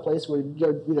city is not a place where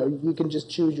you can just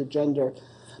choose your gender.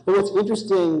 But what's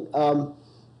interesting,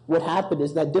 what happened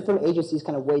is that different agencies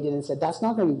kind of weighed in and said, that's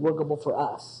not going to be workable for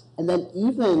us. And then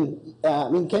even,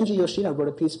 Kenji Yoshino wrote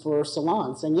a piece for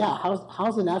Salon saying, yeah,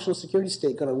 how's the national security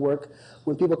state going to work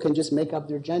when people can just make up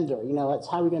their gender? That's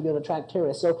how we're going to be able to track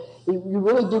terrorists. So you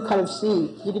really do kind of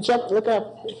see, you can look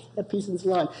up a piece in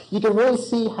Salon. You can really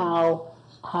see how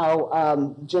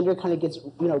gender kind of gets,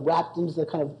 wrapped into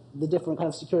the different kind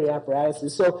of security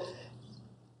apparatuses. So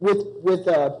with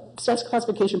sex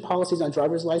classification policies on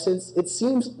driver's license, it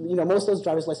seems, most of those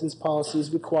driver's license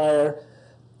policies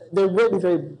they're written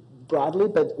very broadly,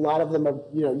 but a lot of them are,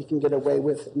 you can get away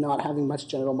with not having much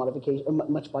genital modification,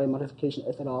 much body modification,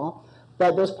 if at all.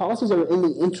 But those policies are in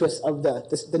the interest of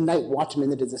the night watchman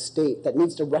that is a state that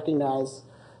needs to recognize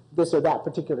this or that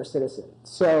particular citizen.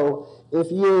 So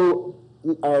if you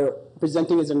are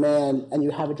presenting as a man and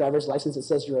you have a driver's license that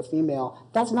says you're a female,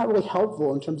 that's not really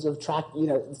helpful in terms of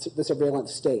the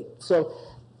surveillance state. So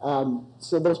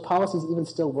those policies even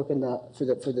still work for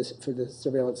the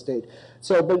surveillance state.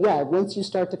 But yeah, once you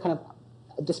start to kind of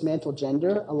dismantle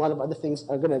gender, a lot of other things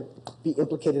are going to be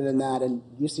implicated in that, and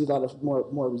you see a lot of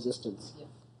more resistance. Yeah.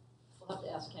 We'll have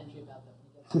to ask Kenji about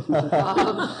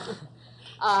that.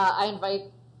 I invite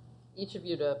each of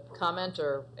you to comment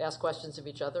or ask questions of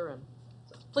each other, and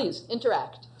please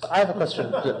interact. I have a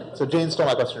question. So Jane stole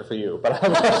my question for you, but I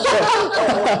have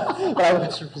a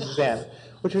question for Suzanne,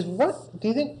 which is, what do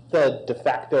you think the de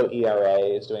facto ERA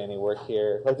is doing any work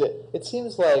here? Like it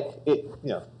seems like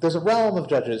there's a realm of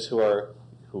judges who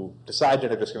decide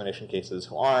gender discrimination cases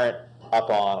who aren't up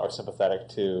on or sympathetic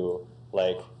to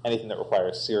anything that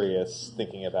requires serious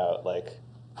thinking about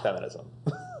feminism.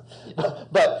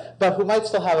 But who might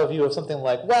still have a view of something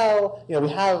like, well, we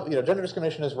have, gender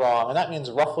discrimination is wrong, and that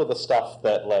means roughly the stuff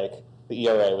that the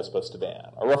ERA was supposed to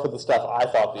ban, or roughly the stuff I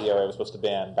thought the ERA was supposed to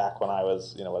ban back when I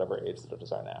was, whatever age the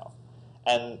judges are now.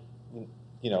 And,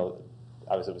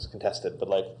 obviously it was contested, but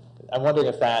I'm wondering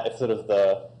if sort of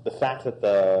the fact that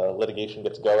the litigation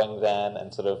gets going then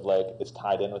and sort of is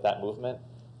tied in with that movement,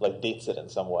 dates it in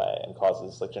some way and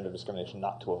causes gender discrimination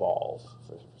not to evolve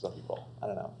for some people. I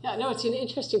don't know. Yeah, no, it's an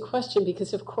interesting question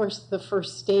because, of course, the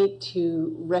first state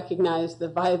to recognize the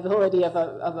viability of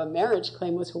a marriage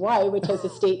claim was Hawaii, which has a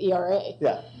state ERA.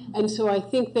 Yeah. And so I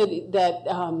think that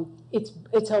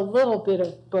it's a little bit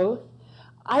of both.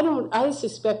 I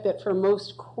suspect that for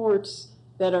most courts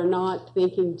that are not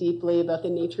thinking deeply about the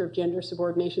nature of gender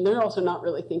subordination, they're also not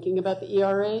really thinking about the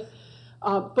ERA.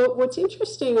 But what's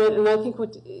interesting, and I think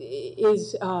what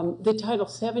is the Title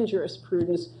VII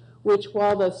jurisprudence, which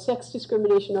while the sex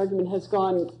discrimination argument has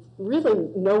gone really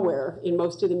nowhere in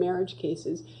most of the marriage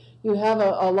cases, you have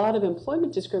a lot of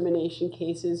employment discrimination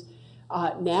cases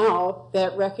now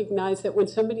that recognize that when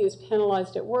somebody is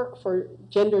penalized at work for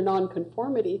gender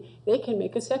nonconformity, they can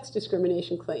make a sex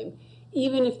discrimination claim,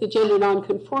 even if the gender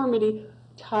nonconformity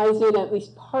ties in at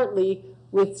least partly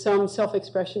with some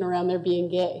self-expression around their being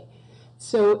gay.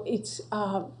 So it's,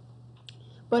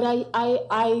 but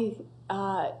I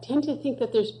tend to think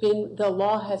that the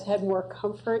law has had more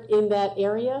comfort in that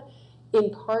area,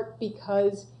 in part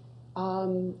because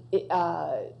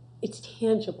it's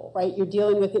tangible, right? You're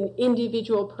dealing with an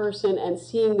individual person and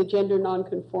seeing the gender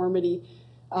nonconformity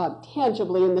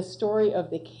tangibly in the story of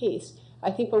the case.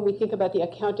 I think when we think about the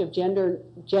account of gender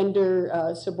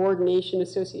subordination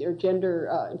or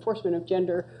gender enforcement of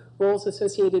gender roles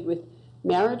associated with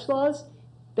marriage laws,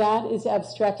 that is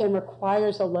abstract and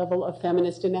requires a level of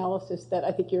feminist analysis that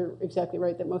I think you're exactly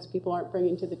right, that most people aren't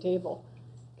bringing to the table.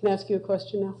 Can I ask you a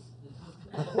question now?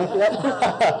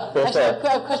 Actually,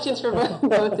 I have questions for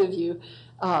both of you.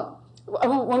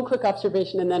 One quick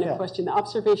observation and then a question. The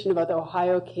observation about the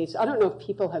Ohio case, I don't know if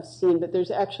people have seen, but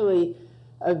there's actually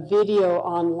a video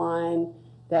online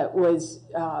that was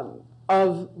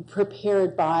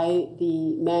prepared by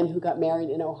the men who got married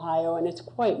in Ohio, and it's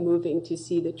quite moving to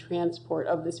see the transport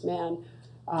of this man,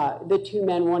 the two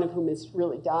men, one of whom is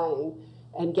really dying,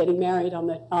 and getting married on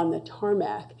the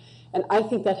tarmac. And I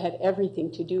think that had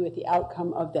everything to do with the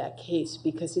outcome of that case,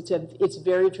 because it's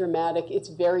very dramatic, it's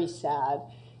very sad,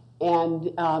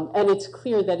 and it's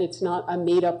clear that it's not a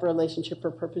made-up relationship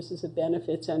for purposes of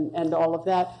benefits and all of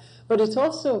that. But it's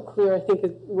also clear, I think,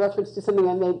 in reference to something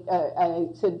I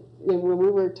said when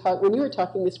you were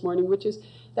talking this morning, which is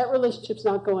that relationship's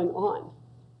not going on,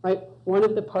 right? One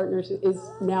of the partners is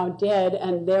now dead,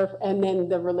 and then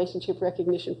the relationship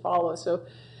recognition follows. So,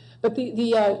 but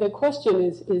the question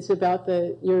is about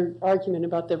your argument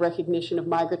about the recognition of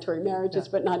migratory marriages,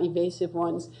 but not evasive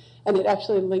ones. And it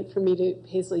actually linked for me to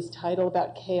Paisley's title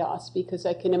about chaos, because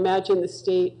I can imagine the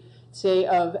state, say,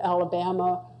 of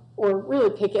Alabama, or really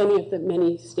pick any of the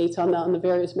many states on the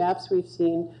various maps we've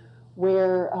seen,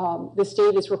 where the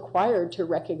state is required to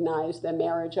recognize the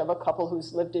marriage of a couple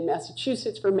who's lived in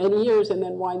Massachusetts for many years and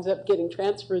then winds up getting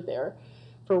transferred there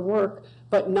for work,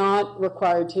 but not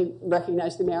required to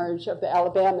recognize the marriage of the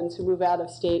Alabamans who move out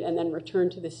of state and then return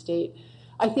to the state.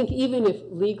 I think even if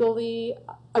legally,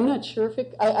 I'm not sure if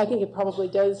I think it probably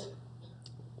does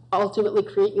ultimately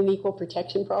create an equal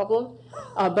protection problem.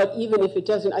 But even if it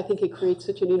doesn't, I think it creates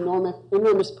such an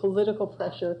enormous political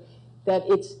pressure that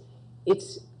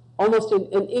it's almost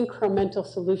an incremental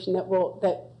solution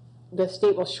that the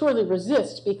state will surely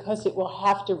resist, because it will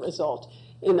have to result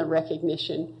in the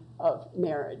recognition of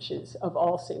marriages of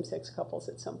all same-sex couples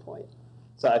at some point.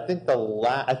 So I think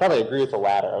I probably agree with the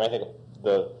latter. I mean, I think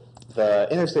the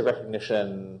interstate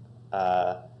recognition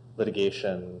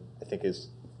litigation, I think, is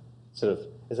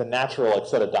a natural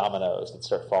set of dominoes that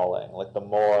start falling. Like I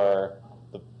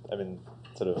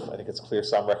think it's clear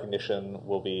some recognition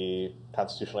will be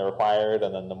constitutionally required,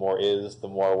 and then the more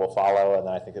will follow, and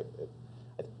then I think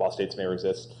while states may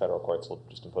resist, federal courts will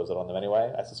just impose it on them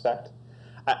anyway, I suspect.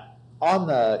 On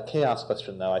the chaos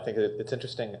question, though, I think it's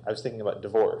interesting. I was thinking about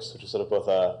divorce, which is sort of both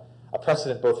a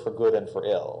precedent both for good and for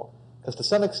ill. Because to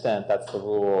some extent, that's the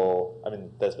rule. I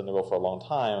mean, that's been the rule for a long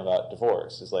time about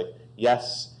divorce. Is like,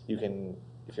 yes, you can,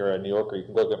 if you're a New Yorker, you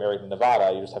can go get married in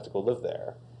Nevada. You just have to go live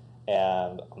there.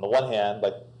 And on the one hand,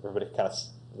 like, everybody kind of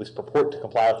at least purport to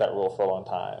comply with that rule for a long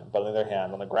time. But on the other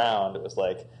hand, on the ground, it was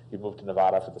like you moved to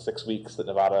Nevada for the 6 weeks that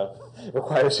Nevada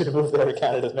requires you to move there to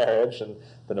count it as marriage, and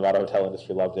the Nevada hotel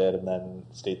industry loved it, and then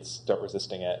states start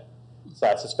resisting it. So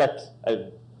I suspect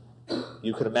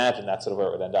you could imagine that's sort of where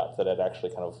it would end up, that it actually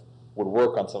kind of would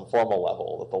work on some formal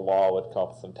level, that the law would come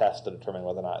up with some tests to determine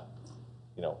whether or not,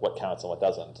 what counts and what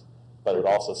doesn't. But it would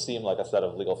also seem like a set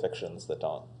of legal fictions that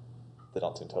don't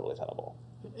seem totally tenable.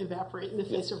 Evaporate in the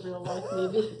face of real life,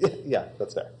 maybe. Yeah,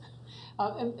 that's fair.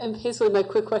 And Paisley, my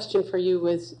quick question for you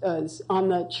was on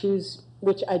the choose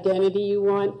which identity you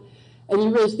want. And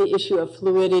you raised the issue of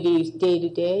fluidity day to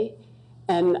day.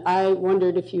 And I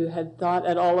wondered if you had thought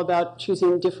at all about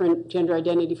choosing different gender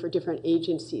identity for different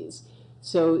agencies.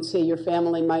 So say your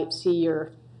family might see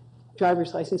your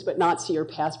driver's license but not see your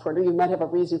passport, or you might have a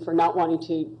reason for not wanting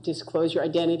to disclose your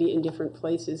identity in different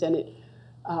places. And it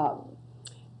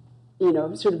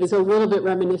sort of is a little bit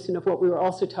reminiscent of what we were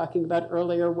also talking about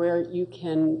earlier, where you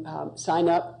can sign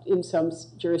up in some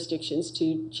jurisdictions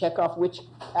to check off which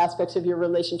aspects of your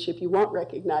relationship you want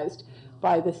recognized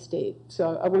by the state.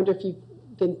 So I wonder if you've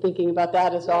been thinking about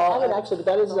that as all. I would actually, but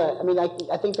that is,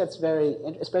 I think that's very,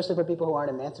 especially for people who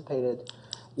aren't emancipated,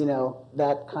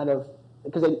 that kind of,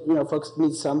 because folks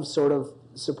need some sort of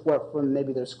support from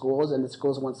maybe their schools, and the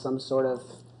schools want some sort of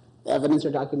evidence or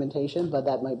documentation, but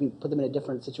that might put them in a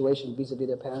different situation vis-a-vis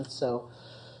their parents. So,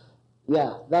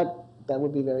 yeah, that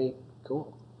would be very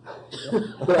cool.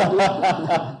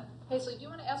 Paisley, do you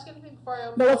want to ask anything before I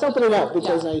open? No, let's open it up,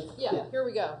 because here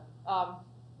we go.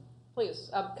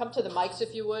 Please come to the mics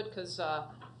if you would, because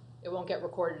it won't get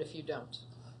recorded if you don't.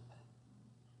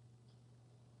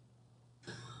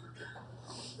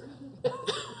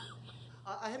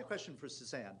 I had a question for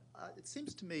Suzanne. It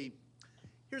seems to me,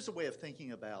 here's a way of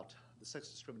thinking about the sex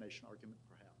discrimination argument,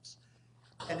 perhaps.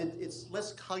 And it's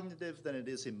less cognitive than it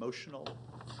is emotional,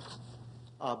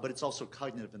 but it's also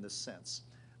cognitive in this sense,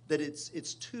 that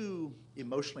it's too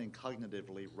emotionally and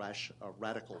cognitively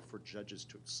radical for judges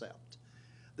to accept.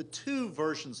 the two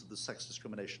versions of the sex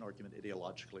discrimination argument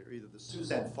ideologically are either the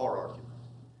Suzanne Farr argument,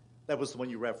 that was the one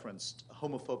you referenced,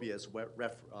 homophobia as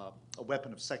a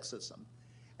weapon of sexism,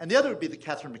 and the other would be the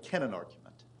Catherine McKinnon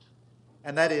argument,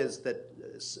 and that is that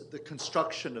the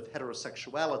construction of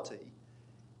heterosexuality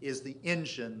is the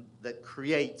engine that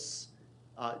creates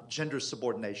gender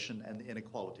subordination and the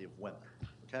inequality of women,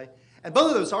 okay? And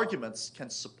both of those arguments can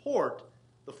support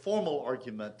the formal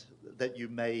argument that you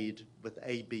made with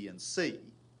A, B, and C,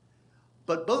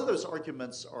 but both of those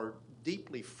arguments are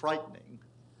deeply frightening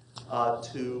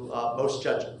to most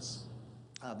judges.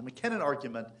 The McKinnon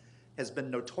argument has been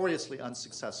notoriously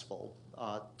unsuccessful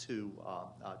to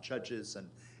judges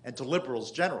and to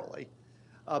liberals generally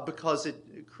because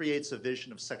it creates a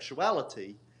vision of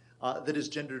sexuality that is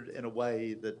gendered in a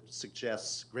way that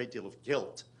suggests a great deal of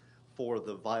guilt for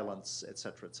the violence, et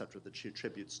cetera, that she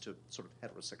attributes to sort of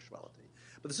heterosexuality.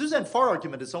 But the Suzanne Farr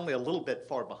argument is only a little bit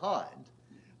far behind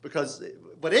because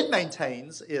what it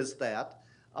maintains is that,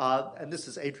 and this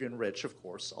is Adrienne Rich, of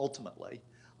course, ultimately,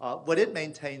 what it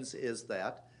maintains is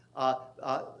that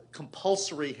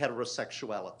compulsory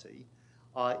heterosexuality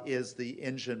is the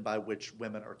engine by which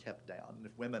women are kept down. And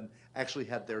if women actually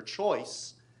had their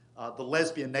choice, the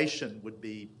lesbian nation would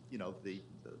be, you know, the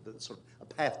sort of a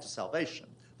path to salvation,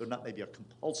 though not maybe a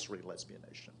compulsory lesbian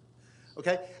nation.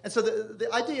 Okay, and so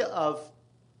the idea of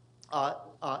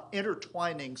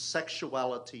intertwining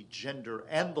sexuality, gender,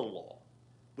 and the law,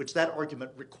 which that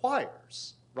argument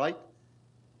requires, right?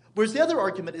 Whereas the other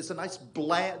argument is a nice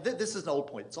bland, this is an old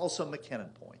point, it's also a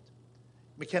McKinnon point.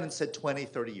 McKinnon said 20,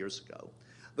 30 years ago.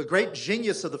 The great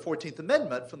genius of the 14th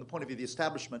Amendment from the point of view of the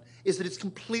establishment is that it's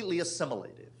completely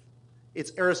assimilative.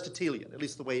 It's Aristotelian, at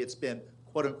least the way it's been,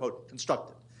 quote unquote,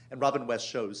 constructed. And Robin West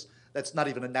shows that's not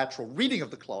even a natural reading of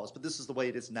the clause, but this is the way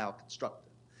it is now constructed.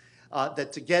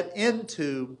 That to get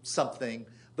into something,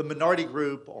 the minority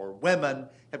group or women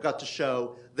have got to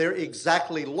show they're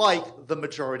exactly like the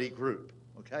majority group,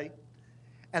 okay?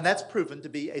 And that's proven to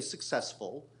be a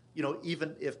successful, you know,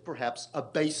 even if perhaps a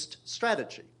based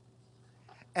strategy.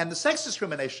 And the sex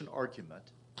discrimination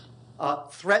argument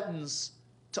threatens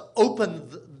to open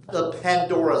the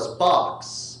Pandora's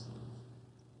box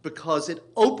because it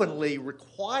openly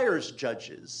requires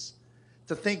judges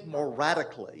to think more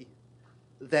radically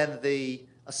than the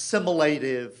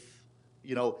assimilative,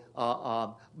 you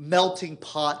know, melting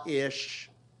pot-ish,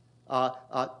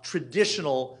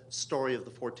 traditional story of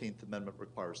the 14th Amendment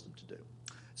requires them to do.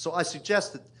 So I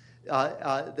suggest that,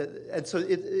 and so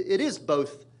it is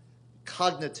both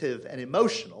cognitive and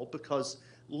emotional because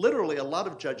literally a lot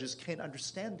of judges can't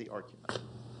understand the argument.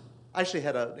 I actually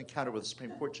had an encounter with a Supreme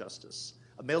Court justice,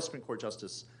 a male Supreme Court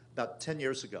justice, about 10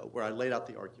 years ago where I laid out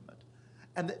the argument.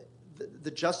 And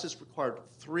the justice required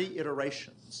 3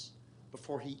 iterations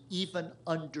before he even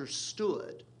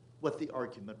understood what the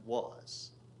argument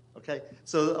was. Okay?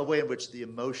 So a way in which the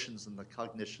emotions and the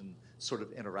cognition sort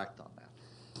of interact on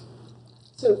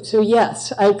that. So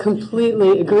yes, I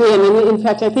completely agree. And in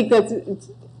fact, I think that's,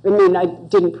 I mean, I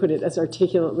didn't put it as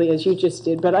articulately as you just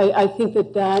did, but I think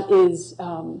that is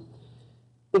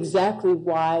exactly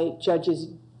why judges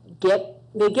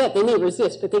they may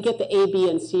resist, but they get the A, B,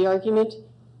 and C argument.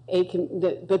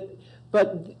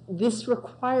 But this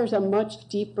requires a much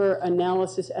deeper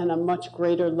analysis and a much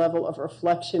greater level of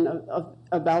reflection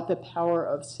about the power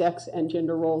of sex and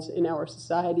gender roles in our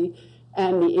society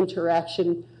and the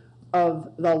interaction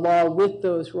of the law with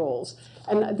those roles.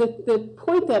 And the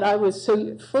point that I was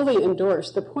so fully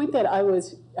endorsed, the point that I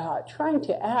was trying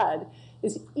to add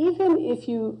is even if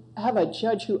you have a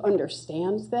judge who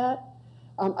understands that,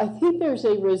 I think there's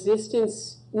a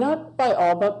resistance, not by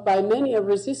all, but by many, a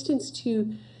resistance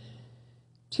to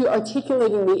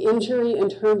articulating the injury in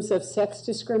terms of sex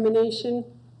discrimination.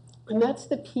 And that's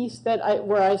the piece that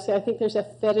where I say I think there's a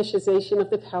fetishization of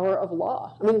the power of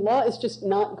law. I mean, law is just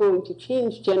not going to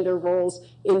change gender roles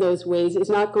in those ways. It's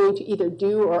not going to either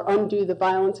do or undo the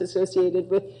violence associated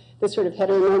with the sort of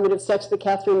heteronormative sex that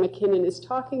Catherine McKinnon is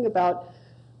talking about.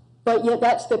 But yet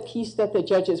that's the piece that the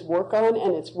judges work on,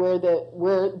 and it's where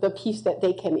the piece that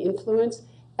they can influence.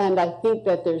 And I think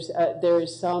that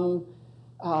there's some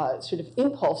sort of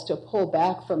impulse to pull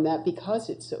back from that because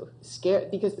it's so scary,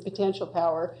 because the potential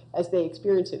power as they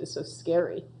experience it is so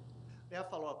scary. May I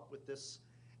follow up with this?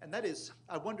 And that is,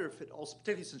 I wonder if it also,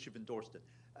 particularly since you've endorsed it,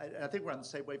 I think we're on the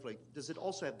same wavelength, does it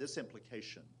also have this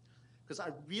implication? Because I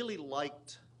really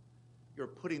liked your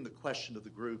putting the question to the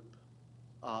group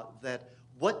that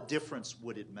what difference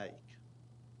would it make?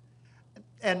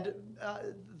 And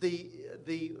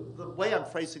the way I'm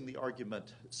phrasing the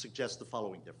argument suggests the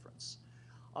following difference.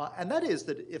 And that is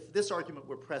that if this argument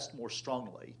were pressed more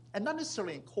strongly, and not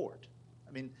necessarily in court,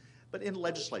 I mean, but in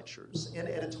legislatures, in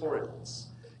editorials,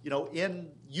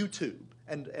 in YouTube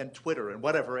and Twitter and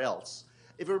whatever else,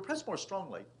 if it were pressed more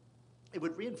strongly, it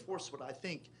would reinforce what I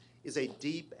think is a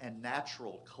deep and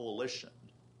natural coalition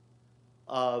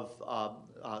of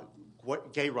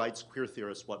gay rights, queer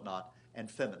theorists, whatnot, and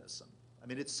feminism. I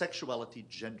mean, it's sexuality,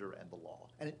 gender, and the law.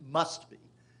 And it must be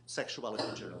sexuality,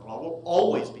 gender, and the law. It will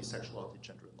always be sexuality,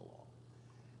 gender, and the law.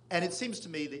 And it seems to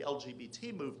me the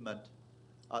LGBT movement,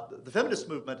 the feminist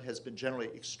movement has been generally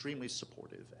extremely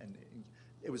supportive. And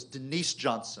it was Denise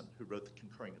Johnson who wrote the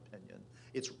concurring opinion.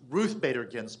 It's Ruth Bader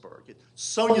Ginsburg. It's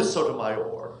Sonia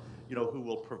Sotomayor, who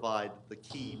will provide the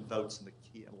key votes and the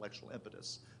key intellectual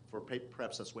impetus for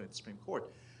perhaps us winning the Supreme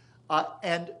Court.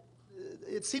 And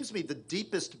it seems to me the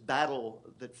deepest battle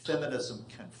that feminism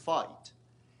can fight,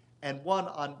 and one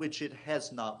on which it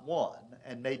has not won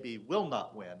and maybe will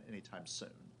not win anytime soon,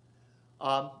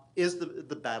 is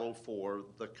the battle for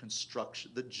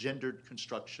the gendered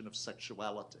construction of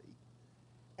sexuality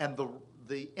and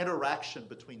the interaction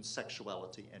between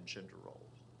sexuality and gender role.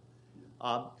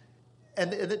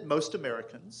 And that most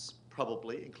Americans,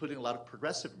 probably, including a lot of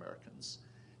progressive Americans,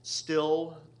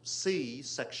 still see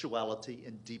sexuality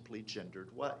in deeply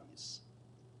gendered ways.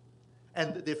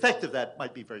 And the effect of that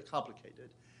might be very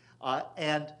complicated.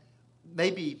 And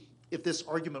maybe if this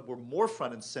argument were more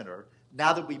front and center,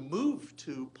 now that we move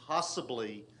to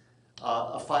possibly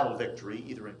a final victory,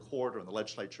 either in court or in the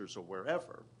legislatures or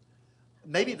wherever,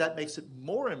 maybe that makes it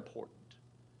more important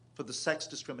for the sex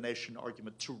discrimination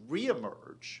argument to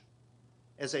reemerge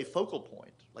as a focal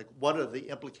point. Like, what are the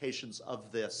implications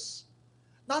of this?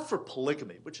 Not for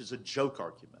polygamy, which is a joke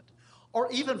argument,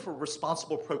 or even for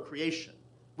responsible procreation,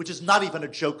 which is not even a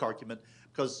joke argument,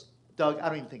 because, Doug, I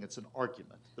don't even think it's an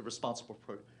argument, the responsible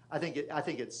procreation. I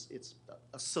think it's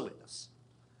a silliness.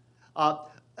 And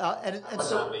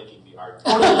so not making the argument.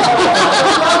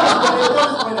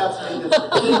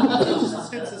 It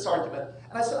just suits this argument.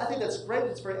 And I think that's great,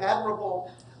 it's very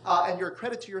admirable, and you're a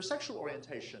credit to your sexual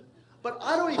orientation. But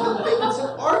I don't even think it's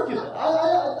an argument.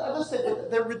 I must say that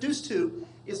they're reduced to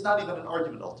is not even an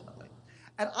argument ultimately.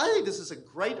 And I think this is a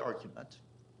great argument.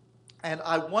 And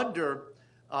I wonder,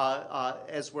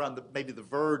 as we're on maybe the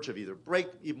verge of either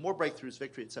even more breakthroughs,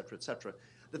 victory, et cetera,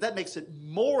 that makes it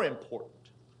more important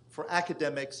for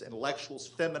academics, intellectuals,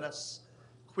 feminists,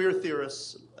 queer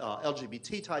theorists,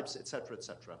 LGBT types, et cetera,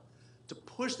 to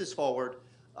push this forward,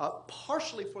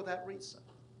 partially for that reason,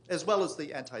 as well as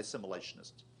the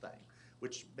anti-assimilationist thing,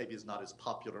 which maybe is not as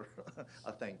popular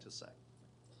a thing to say.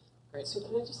 Great. So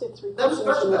can I just say three That was a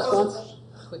questions in response?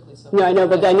 Quickly, so No, I know,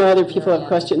 but I know other people have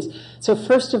questions. So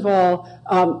first of all,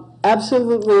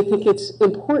 absolutely, I think it's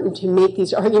important to make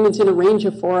these arguments in a range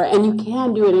of fora, and you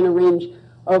can do it in a range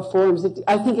of forums.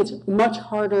 I think it's much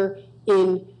harder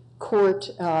in court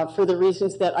for the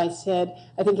reasons that I said.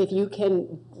 I think if you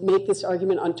can make this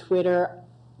argument on Twitter,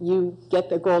 you get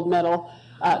the gold medal,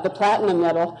 the platinum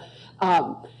medal.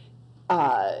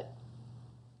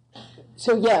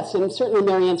 So yes, and certainly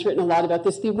Marianne's written a lot about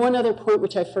this. The one other point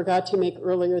which I forgot to make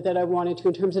earlier that I wanted to,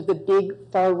 in terms of the big,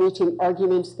 far-reaching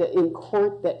arguments that in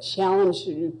court that challenge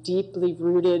deeply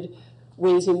rooted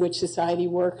ways in which society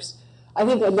works, I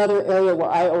think another area where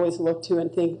I always look to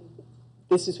and think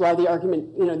this is why the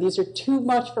argument, these are too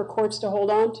much for courts to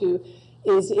hold on to,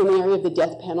 is in the area of the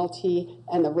death penalty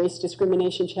and the race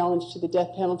discrimination challenge to the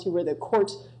death penalty, where the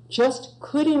courts just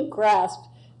couldn't grasp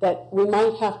that we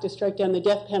might have to strike down the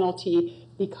death penalty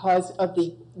because of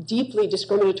the deeply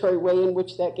discriminatory way in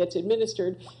which that gets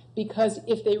administered, because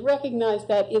if they recognize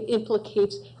that, it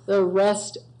implicates the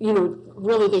rest,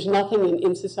 really there's nothing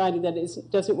in society that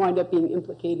doesn't wind up being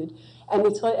implicated. And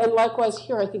likewise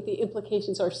here, I think the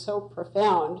implications are so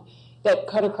profound that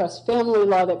cut across family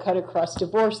law, that cut across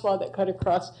divorce law, that cut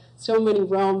across so many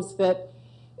realms that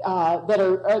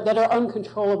are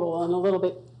uncontrollable and a little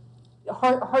bit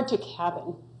hard to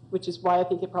cabin, which is why I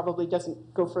think it probably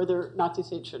doesn't go further, not to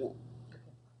say it shouldn't.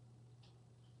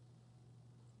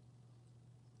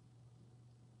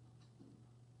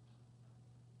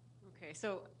 Okay,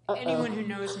 so anyone who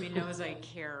knows me knows I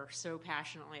care so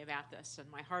passionately about this, and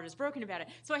my heart is broken about it.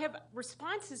 So I have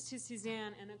responses to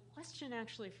Suzanne and a question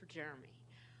actually for Jeremy.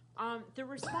 The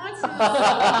responses... I'm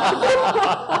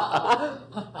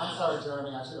sorry,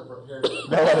 Jeremy, I should have prepared it.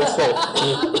 No, let us say.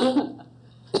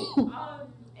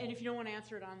 And if you don't want to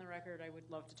answer it on the record, I would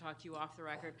love to talk to you off the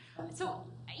record. So,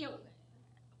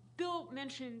 Bill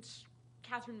mentioned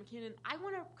Catherine McKinnon. I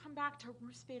want to come back to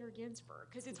Ruth Bader Ginsburg,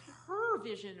 because it's her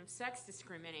vision of sex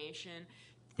discrimination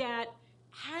that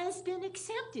has been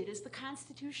accepted as the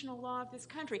constitutional law of this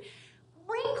country.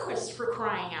 Rehnquist, for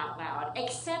crying out loud,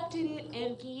 accepted it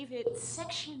and gave it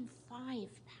Section 5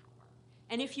 power.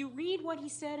 And if you read what he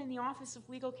said in the Office of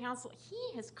Legal Counsel,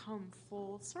 he has come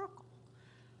full circle.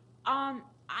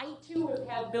 I, too, have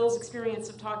had Bill's experience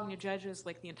of talking to judges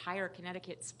like the entire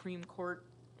Connecticut Supreme Court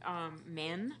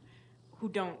men who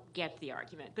don't get the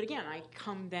argument. But again, I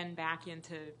come then back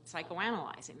into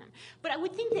psychoanalyzing them. But I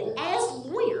would think that as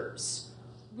lawyers,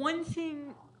 one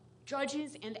thing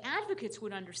judges and advocates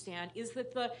would understand is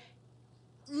that the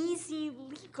easy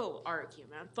legal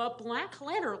argument, the black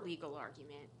letter legal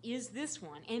argument, is this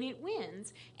one, and it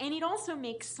wins, and it also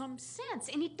makes some sense,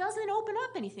 and it doesn't open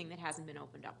up anything that hasn't been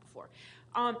opened up before.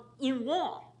 In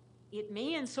law, it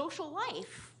may in social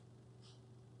life,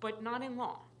 but not in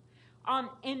law.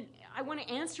 And I want to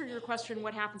answer your question,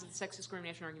 what happens if the sex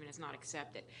discrimination argument is not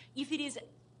accepted? If it is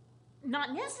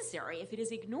not necessary, if it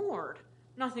is ignored,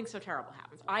 nothing so terrible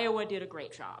happens. Iowa did a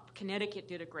great job. Connecticut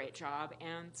did a great job,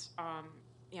 and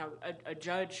a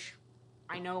judge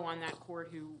I know on that court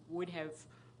who would have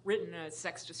written a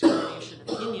sex discrimination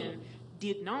opinion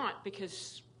did not,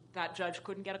 because that judge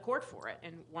couldn't get a court for it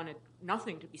and wanted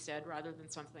nothing to be said rather than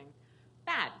something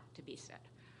bad to be said.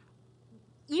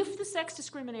 If the sex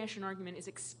discrimination argument is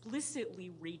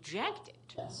explicitly rejected,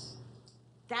 yes,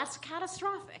 that's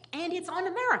catastrophic. And it's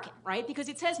un-American, right? Because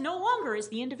it says no longer is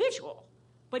the individual,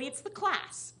 but it's the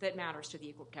class that matters to the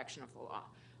equal protection of the law.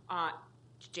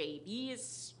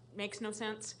 JB makes no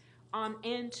sense.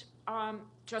 And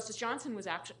Justice Johnson was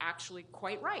actually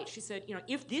quite right. She said,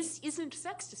 if this isn't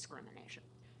sex discrimination,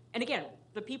 and again,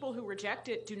 the people who reject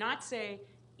it do not say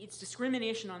it's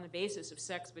discrimination on the basis of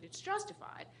sex, but it's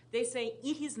justified. They say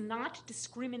it is not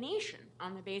discrimination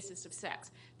on the basis of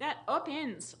sex. That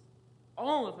upends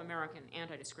all of American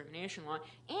anti-discrimination law,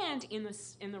 and in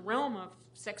the realm of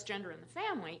sex, gender, and the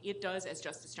family, it does, as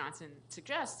Justice Johnson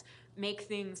suggests, make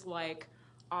things like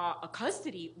a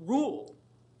custody rule,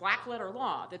 black letter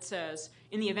law, that says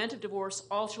in the event of divorce,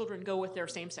 all children go with their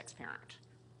same-sex parent.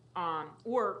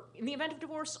 Or in the event of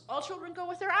divorce, all children go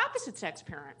with their opposite-sex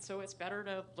parent, so it's better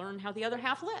to learn how the other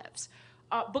half lives,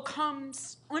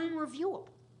 becomes unreviewable,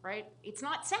 right? It's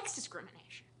not sex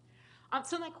discrimination.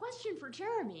 So my question for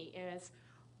Jeremy is,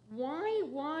 why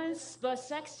was the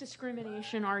sex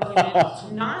discrimination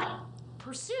argument not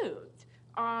pursued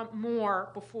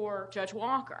more before Judge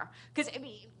Walker? Because,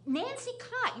 Nancy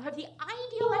Cott, you have the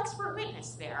ideal expert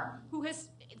witness there who has,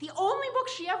 the only book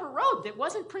she ever wrote that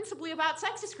wasn't principally about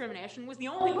sex discrimination was the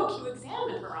only book you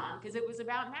examined her on, because it was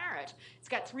about marriage. It's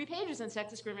got 3 pages on sex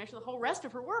discrimination. The whole rest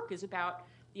of her work is about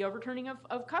the overturning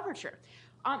of coverture.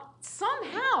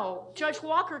 Somehow, Judge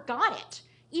Walker got it,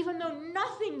 even though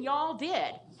nothing y'all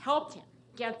did helped him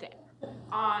get there.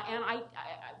 And I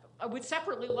would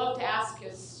separately love to ask,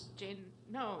 as Jane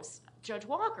knows, Judge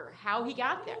Walker, how he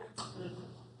got there.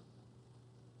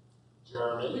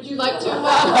 Jeremy? Would you like to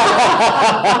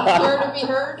care to be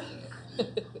heard?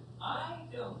 I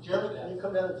don't. Jeremy, can you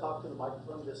come down and talk to the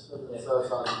microphone just so it's on?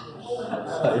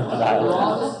 You're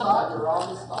on the spot. You're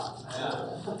on the spot.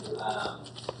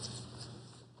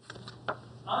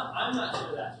 I'm not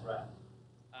sure that's right.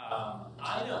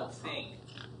 I don't think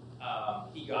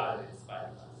he got it in spite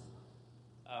of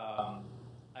us.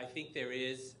 I think there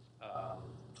is,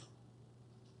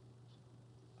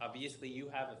 obviously you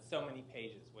have so many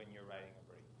pages when you're writing a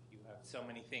brief. You have so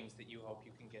many things that you hope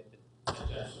you can get the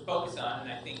judge to focus on,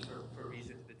 and I think for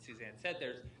reasons that Suzanne said,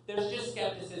 there's just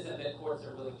skepticism that courts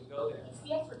are willing to go there. It's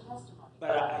the expert testimony.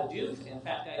 But I do, in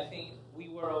fact, I think we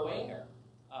were aware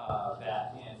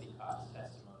that Nancy Cott's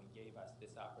testimony gave us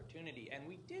this opportunity, and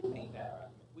we did make that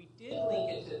argument. We did link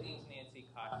it to things Nancy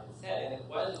Cott had said, and it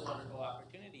was a wonderful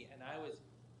opportunity, and I was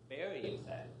very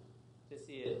excited to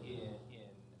see it in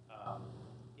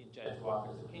Judge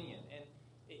Walker's opinion. And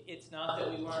it's not that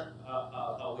we weren't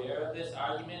aware of this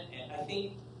argument, and I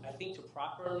think to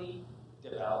properly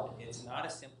develop it, it's not a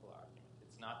simple argument.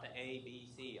 It's not the A, B,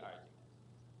 C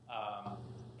argument.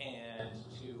 And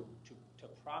to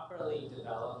properly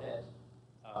develop it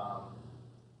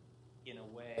in a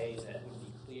way that would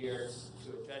be clear to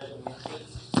a judge,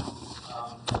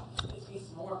 it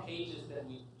takes more pages than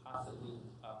we possibly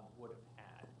would have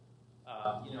had.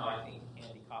 I think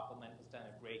Andy Koppelman has done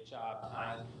a great job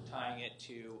tying it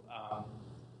to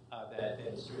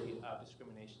the history of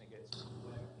discrimination against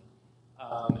women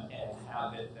and how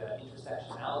the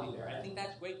intersectionality there. I think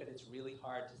that's great, but it's really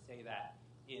hard to say that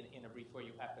in a brief where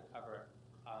you have to cover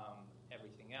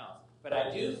everything else. But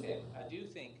I do think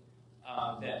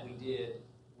that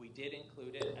we did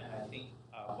include it, and I think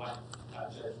what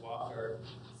Judge Walker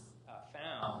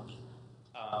found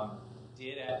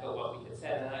did echo what we had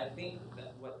said. And I think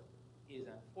that what is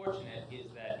unfortunate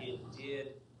is that it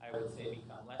did, I would say,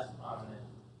 become less prominent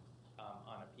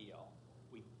on appeal.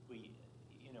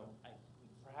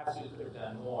 perhaps we could have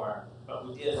done more, but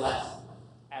we did less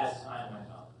as time went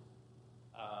on.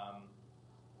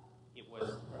 It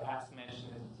was perhaps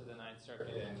mentioned to the Ninth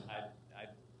Circuit, and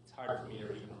it's hard for me to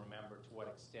even remember to what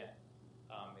extent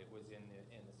it was in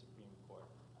the Supreme Court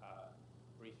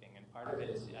briefing. And part of it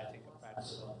is, I think,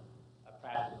 a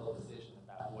practical decision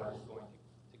about what is going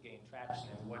to gain traction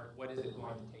and what is it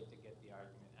going to take to get the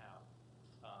argument out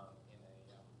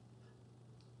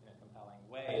in a compelling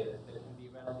way that can be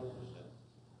readily understood.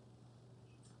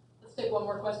 Let's take one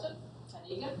more question.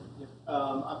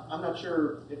 I'm not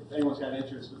sure if anyone's got an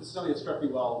interest, but this is something that struck me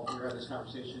while we were having this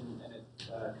conversation, and it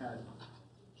kind of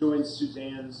joins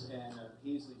Suzanne's and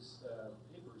Paisley's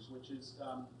papers, which is,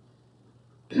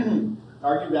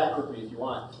 argue back with me if you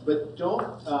want, but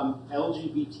don't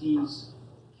LGBTs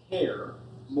care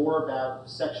more about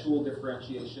sexual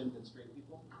differentiation than straight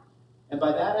people? And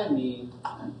by that I mean,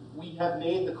 we have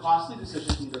made the costly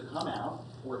decision to either come out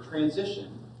or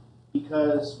transition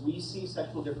because we see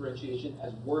sexual differentiation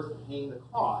as worth paying the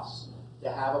cost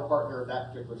to have a partner of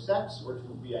that particular sex or to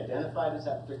be identified as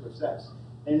that particular sex.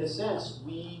 And in a sense,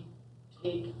 we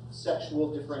take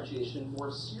sexual differentiation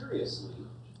more seriously,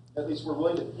 at least we're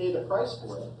willing to pay the price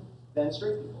for it, than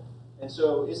straight people. And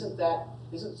so isn't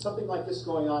something like this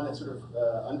going on that sort of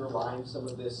underlying some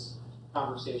of this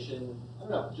conversation? I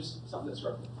don't know, just something that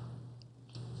struck me.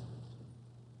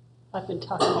 I've been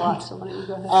talking a lot, so why don't you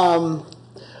go ahead?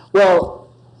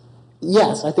 Well,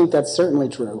 yes, I think that's certainly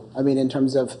true. I mean, in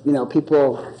terms of,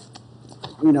 people,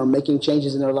 making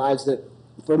changes in their lives that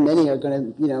for many are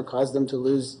going to, cause them to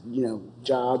lose,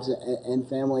 jobs and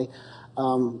family.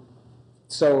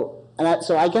 So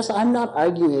I guess I'm not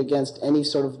arguing against any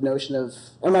sort of notion of,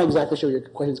 I'm not exactly sure where your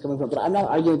question is coming from, but I'm not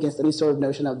arguing against any sort of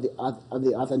notion of the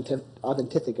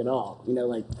authentic at all.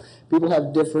 Like people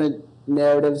have different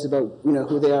narratives about,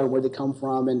 who they are and where they come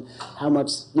from and how much,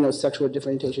 sexual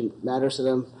differentiation matters to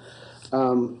them.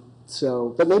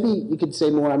 But maybe you could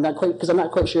say more. I'm not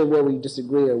quite sure where we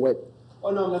disagree or what. Oh,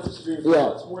 no, I'm not disagreeing with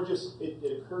you. It's more just,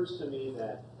 it occurs to me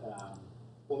that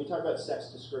when we talk about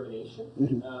sex discrimination,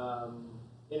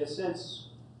 in a sense,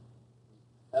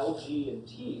 LG and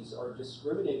Ts are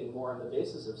discriminating more on the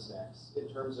basis of sex in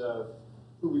terms of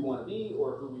who we want to be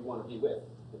or who we want to be with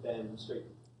than straight.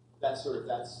 That's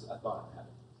a thought I'm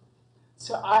having.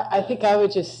 So I think I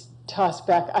would just toss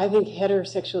back. I think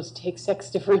heterosexuals take sex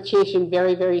differentiation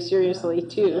very, very seriously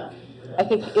too. I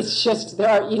think it's just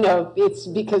it's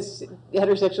because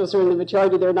heterosexuals are in the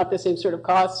majority. They're not the same sort of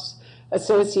costs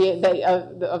associated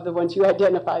of the ones you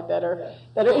identified that are.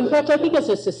 In fact, I think as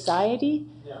a society,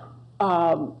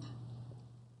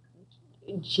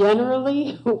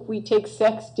 generally we take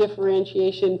sex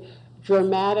differentiation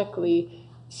dramatically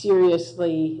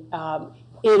seriously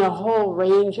in a whole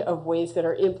range of ways that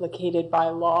are implicated by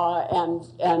law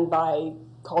and by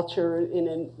culture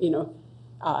in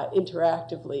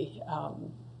interactively.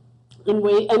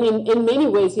 In many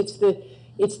ways, it's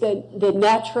the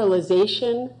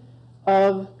naturalization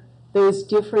of those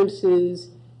differences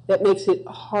that makes it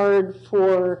hard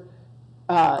for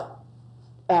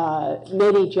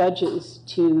many judges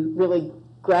to really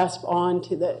grasp on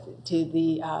to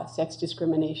the sex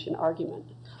discrimination argument.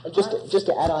 Just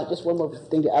to add on, just one more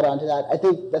thing to add on to that. I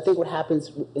think what happens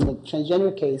in the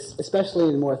transgender case, especially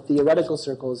in more theoretical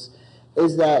circles,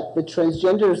 is that the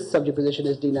transgender subject position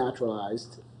is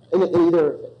denaturalized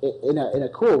either in a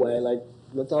cool way, like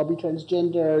let's all be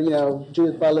transgender,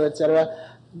 Judith Butler, etc.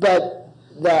 But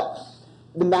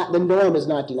the norm is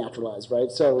not denaturalized,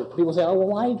 right? So people say, oh, well,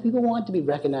 why do people want to be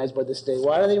recognized by the state?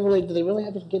 Do they really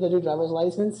have to get a new driver's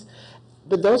license?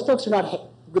 But those folks are not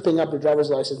ripping up their driver's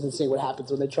license and seeing what happens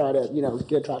when they try to,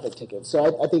 get a traffic ticket.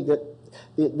 So I think that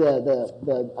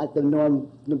the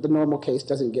normal case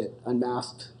doesn't get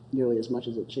unmasked nearly as much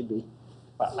as it should be.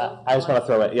 I just want to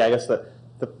throw in, I guess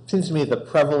seems to me the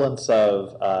prevalence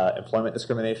of employment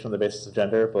discrimination on the basis of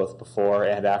gender, both before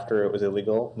and after it was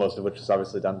illegal, most of which is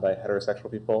obviously done by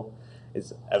heterosexual people,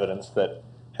 is evidence that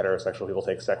heterosexual people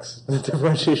take sex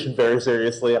differentiation very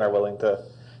seriously and are willing to,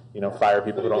 fire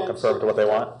people who don't conform to what they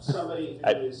want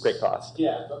at great cost.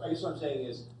 Yeah, but I guess what I'm saying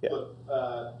is, look,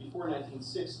 before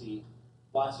 1960,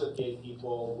 lots of gay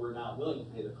people were not willing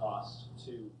to pay the cost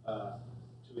to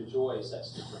enjoy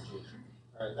sex differentiation.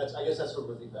 All right, I guess that's what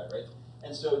we're thinking about, right?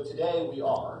 And so today we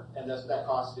are, and that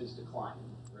cost is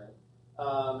declining, right?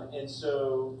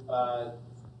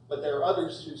 But there are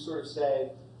others who sort of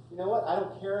say, you know what, I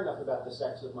don't care enough about the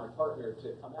sex of my partner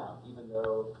to come out, even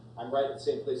though I'm right at the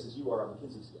same place as you are on the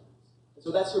Kinsey scale. And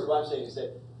so that's sort of what I'm saying, is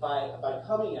that by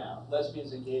coming out,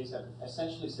 lesbians and gays have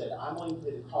essentially said, I'm willing to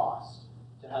pay the cost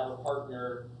to have a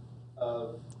partner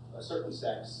of a certain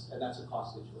sex, and that's a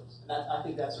costly choice. And that, I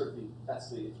think that's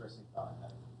the interesting thought.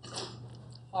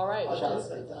 All right. I've got to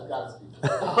speak.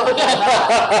 Okay.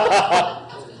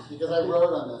 Because I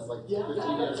wrote on this like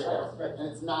 15 years ago, and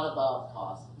it's not about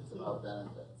cost, it's about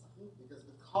benefits. Because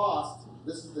the cost,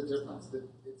 this is the difference.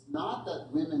 It's not that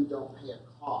women don't pay a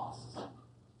cost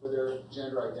for their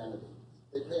gender identity.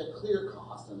 They pay a clear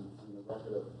cost in the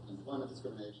record of employment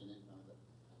discrimination, income.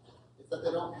 It's that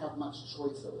they don't have much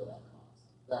choice over that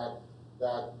cost.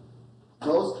 That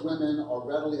most women are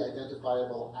readily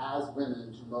identifiable as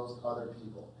women to most other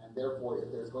people. And therefore,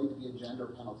 if there's going to be a gender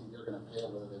penalty, they're going to pay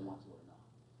it whether they want to or not.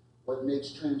 What makes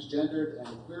transgendered and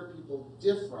queer people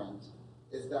different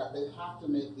is that they have to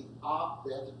make they have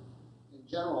to, in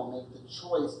general, make the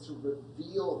choice to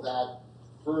reveal that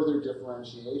further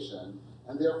differentiation,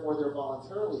 and therefore they're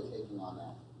voluntarily taking on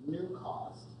that new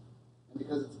cost. And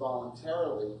because it's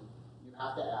voluntarily, you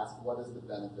have to ask, what is the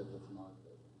benefit that's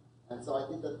motivated? And so I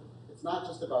think that it's not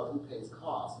just about who pays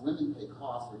cost. Women pay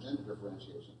cost for gender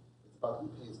differentiation. It's about who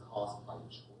pays cost by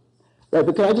choice. Right,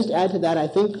 but can I just add to that? I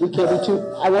think we can't be too.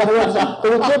 But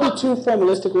we can't be too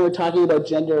formalistic when we're talking about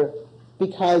gender,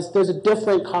 because there's a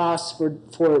different cost for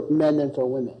men than for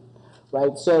women,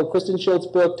 right? So Kristen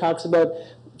Schultz's book talks about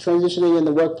transitioning in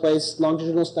the workplace,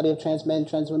 longitudinal study of trans men,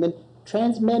 trans women.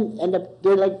 Trans men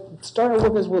they're like start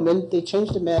work as women, they change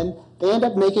to men, they end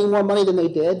up making more money than they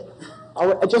did.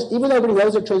 Just even though everybody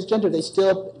knows they're transgender, they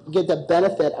still get the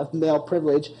benefit of male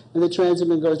privilege, and the trans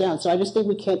woman goes down. So I just think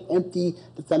we can't empty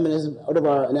the feminism out of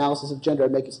our analysis of gender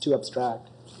and make it too abstract.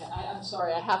 Okay, I'm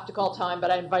sorry, I have to call time, but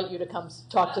I invite you to come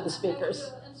talk to the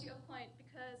speakers. And to your point,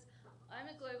 because I'm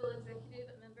a global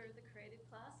executive, a member of the creative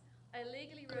class, I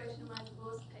legally wrote in my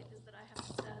divorce papers that I have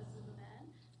the status of a man,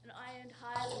 and I earned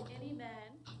higher than any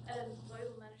man at a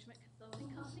global management consulting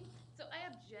company. So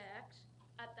I object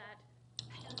at that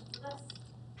less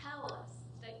powerless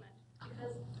statement,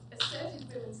 because assertive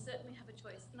women certainly have a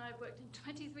choice. And I've worked in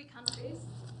 23 countries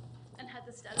and had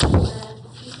the status of a man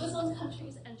in Muslim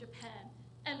countries and Japan.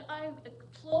 And I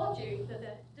applaud you for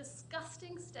the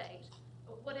disgusting state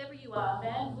of whatever you are,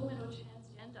 man, woman, or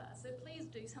transgender. So please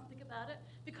do something about it,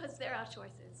 because there are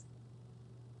choices.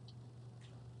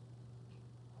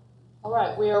 All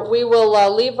right, we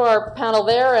will leave our panel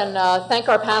there and thank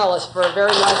our panelists for a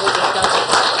very lively discussion.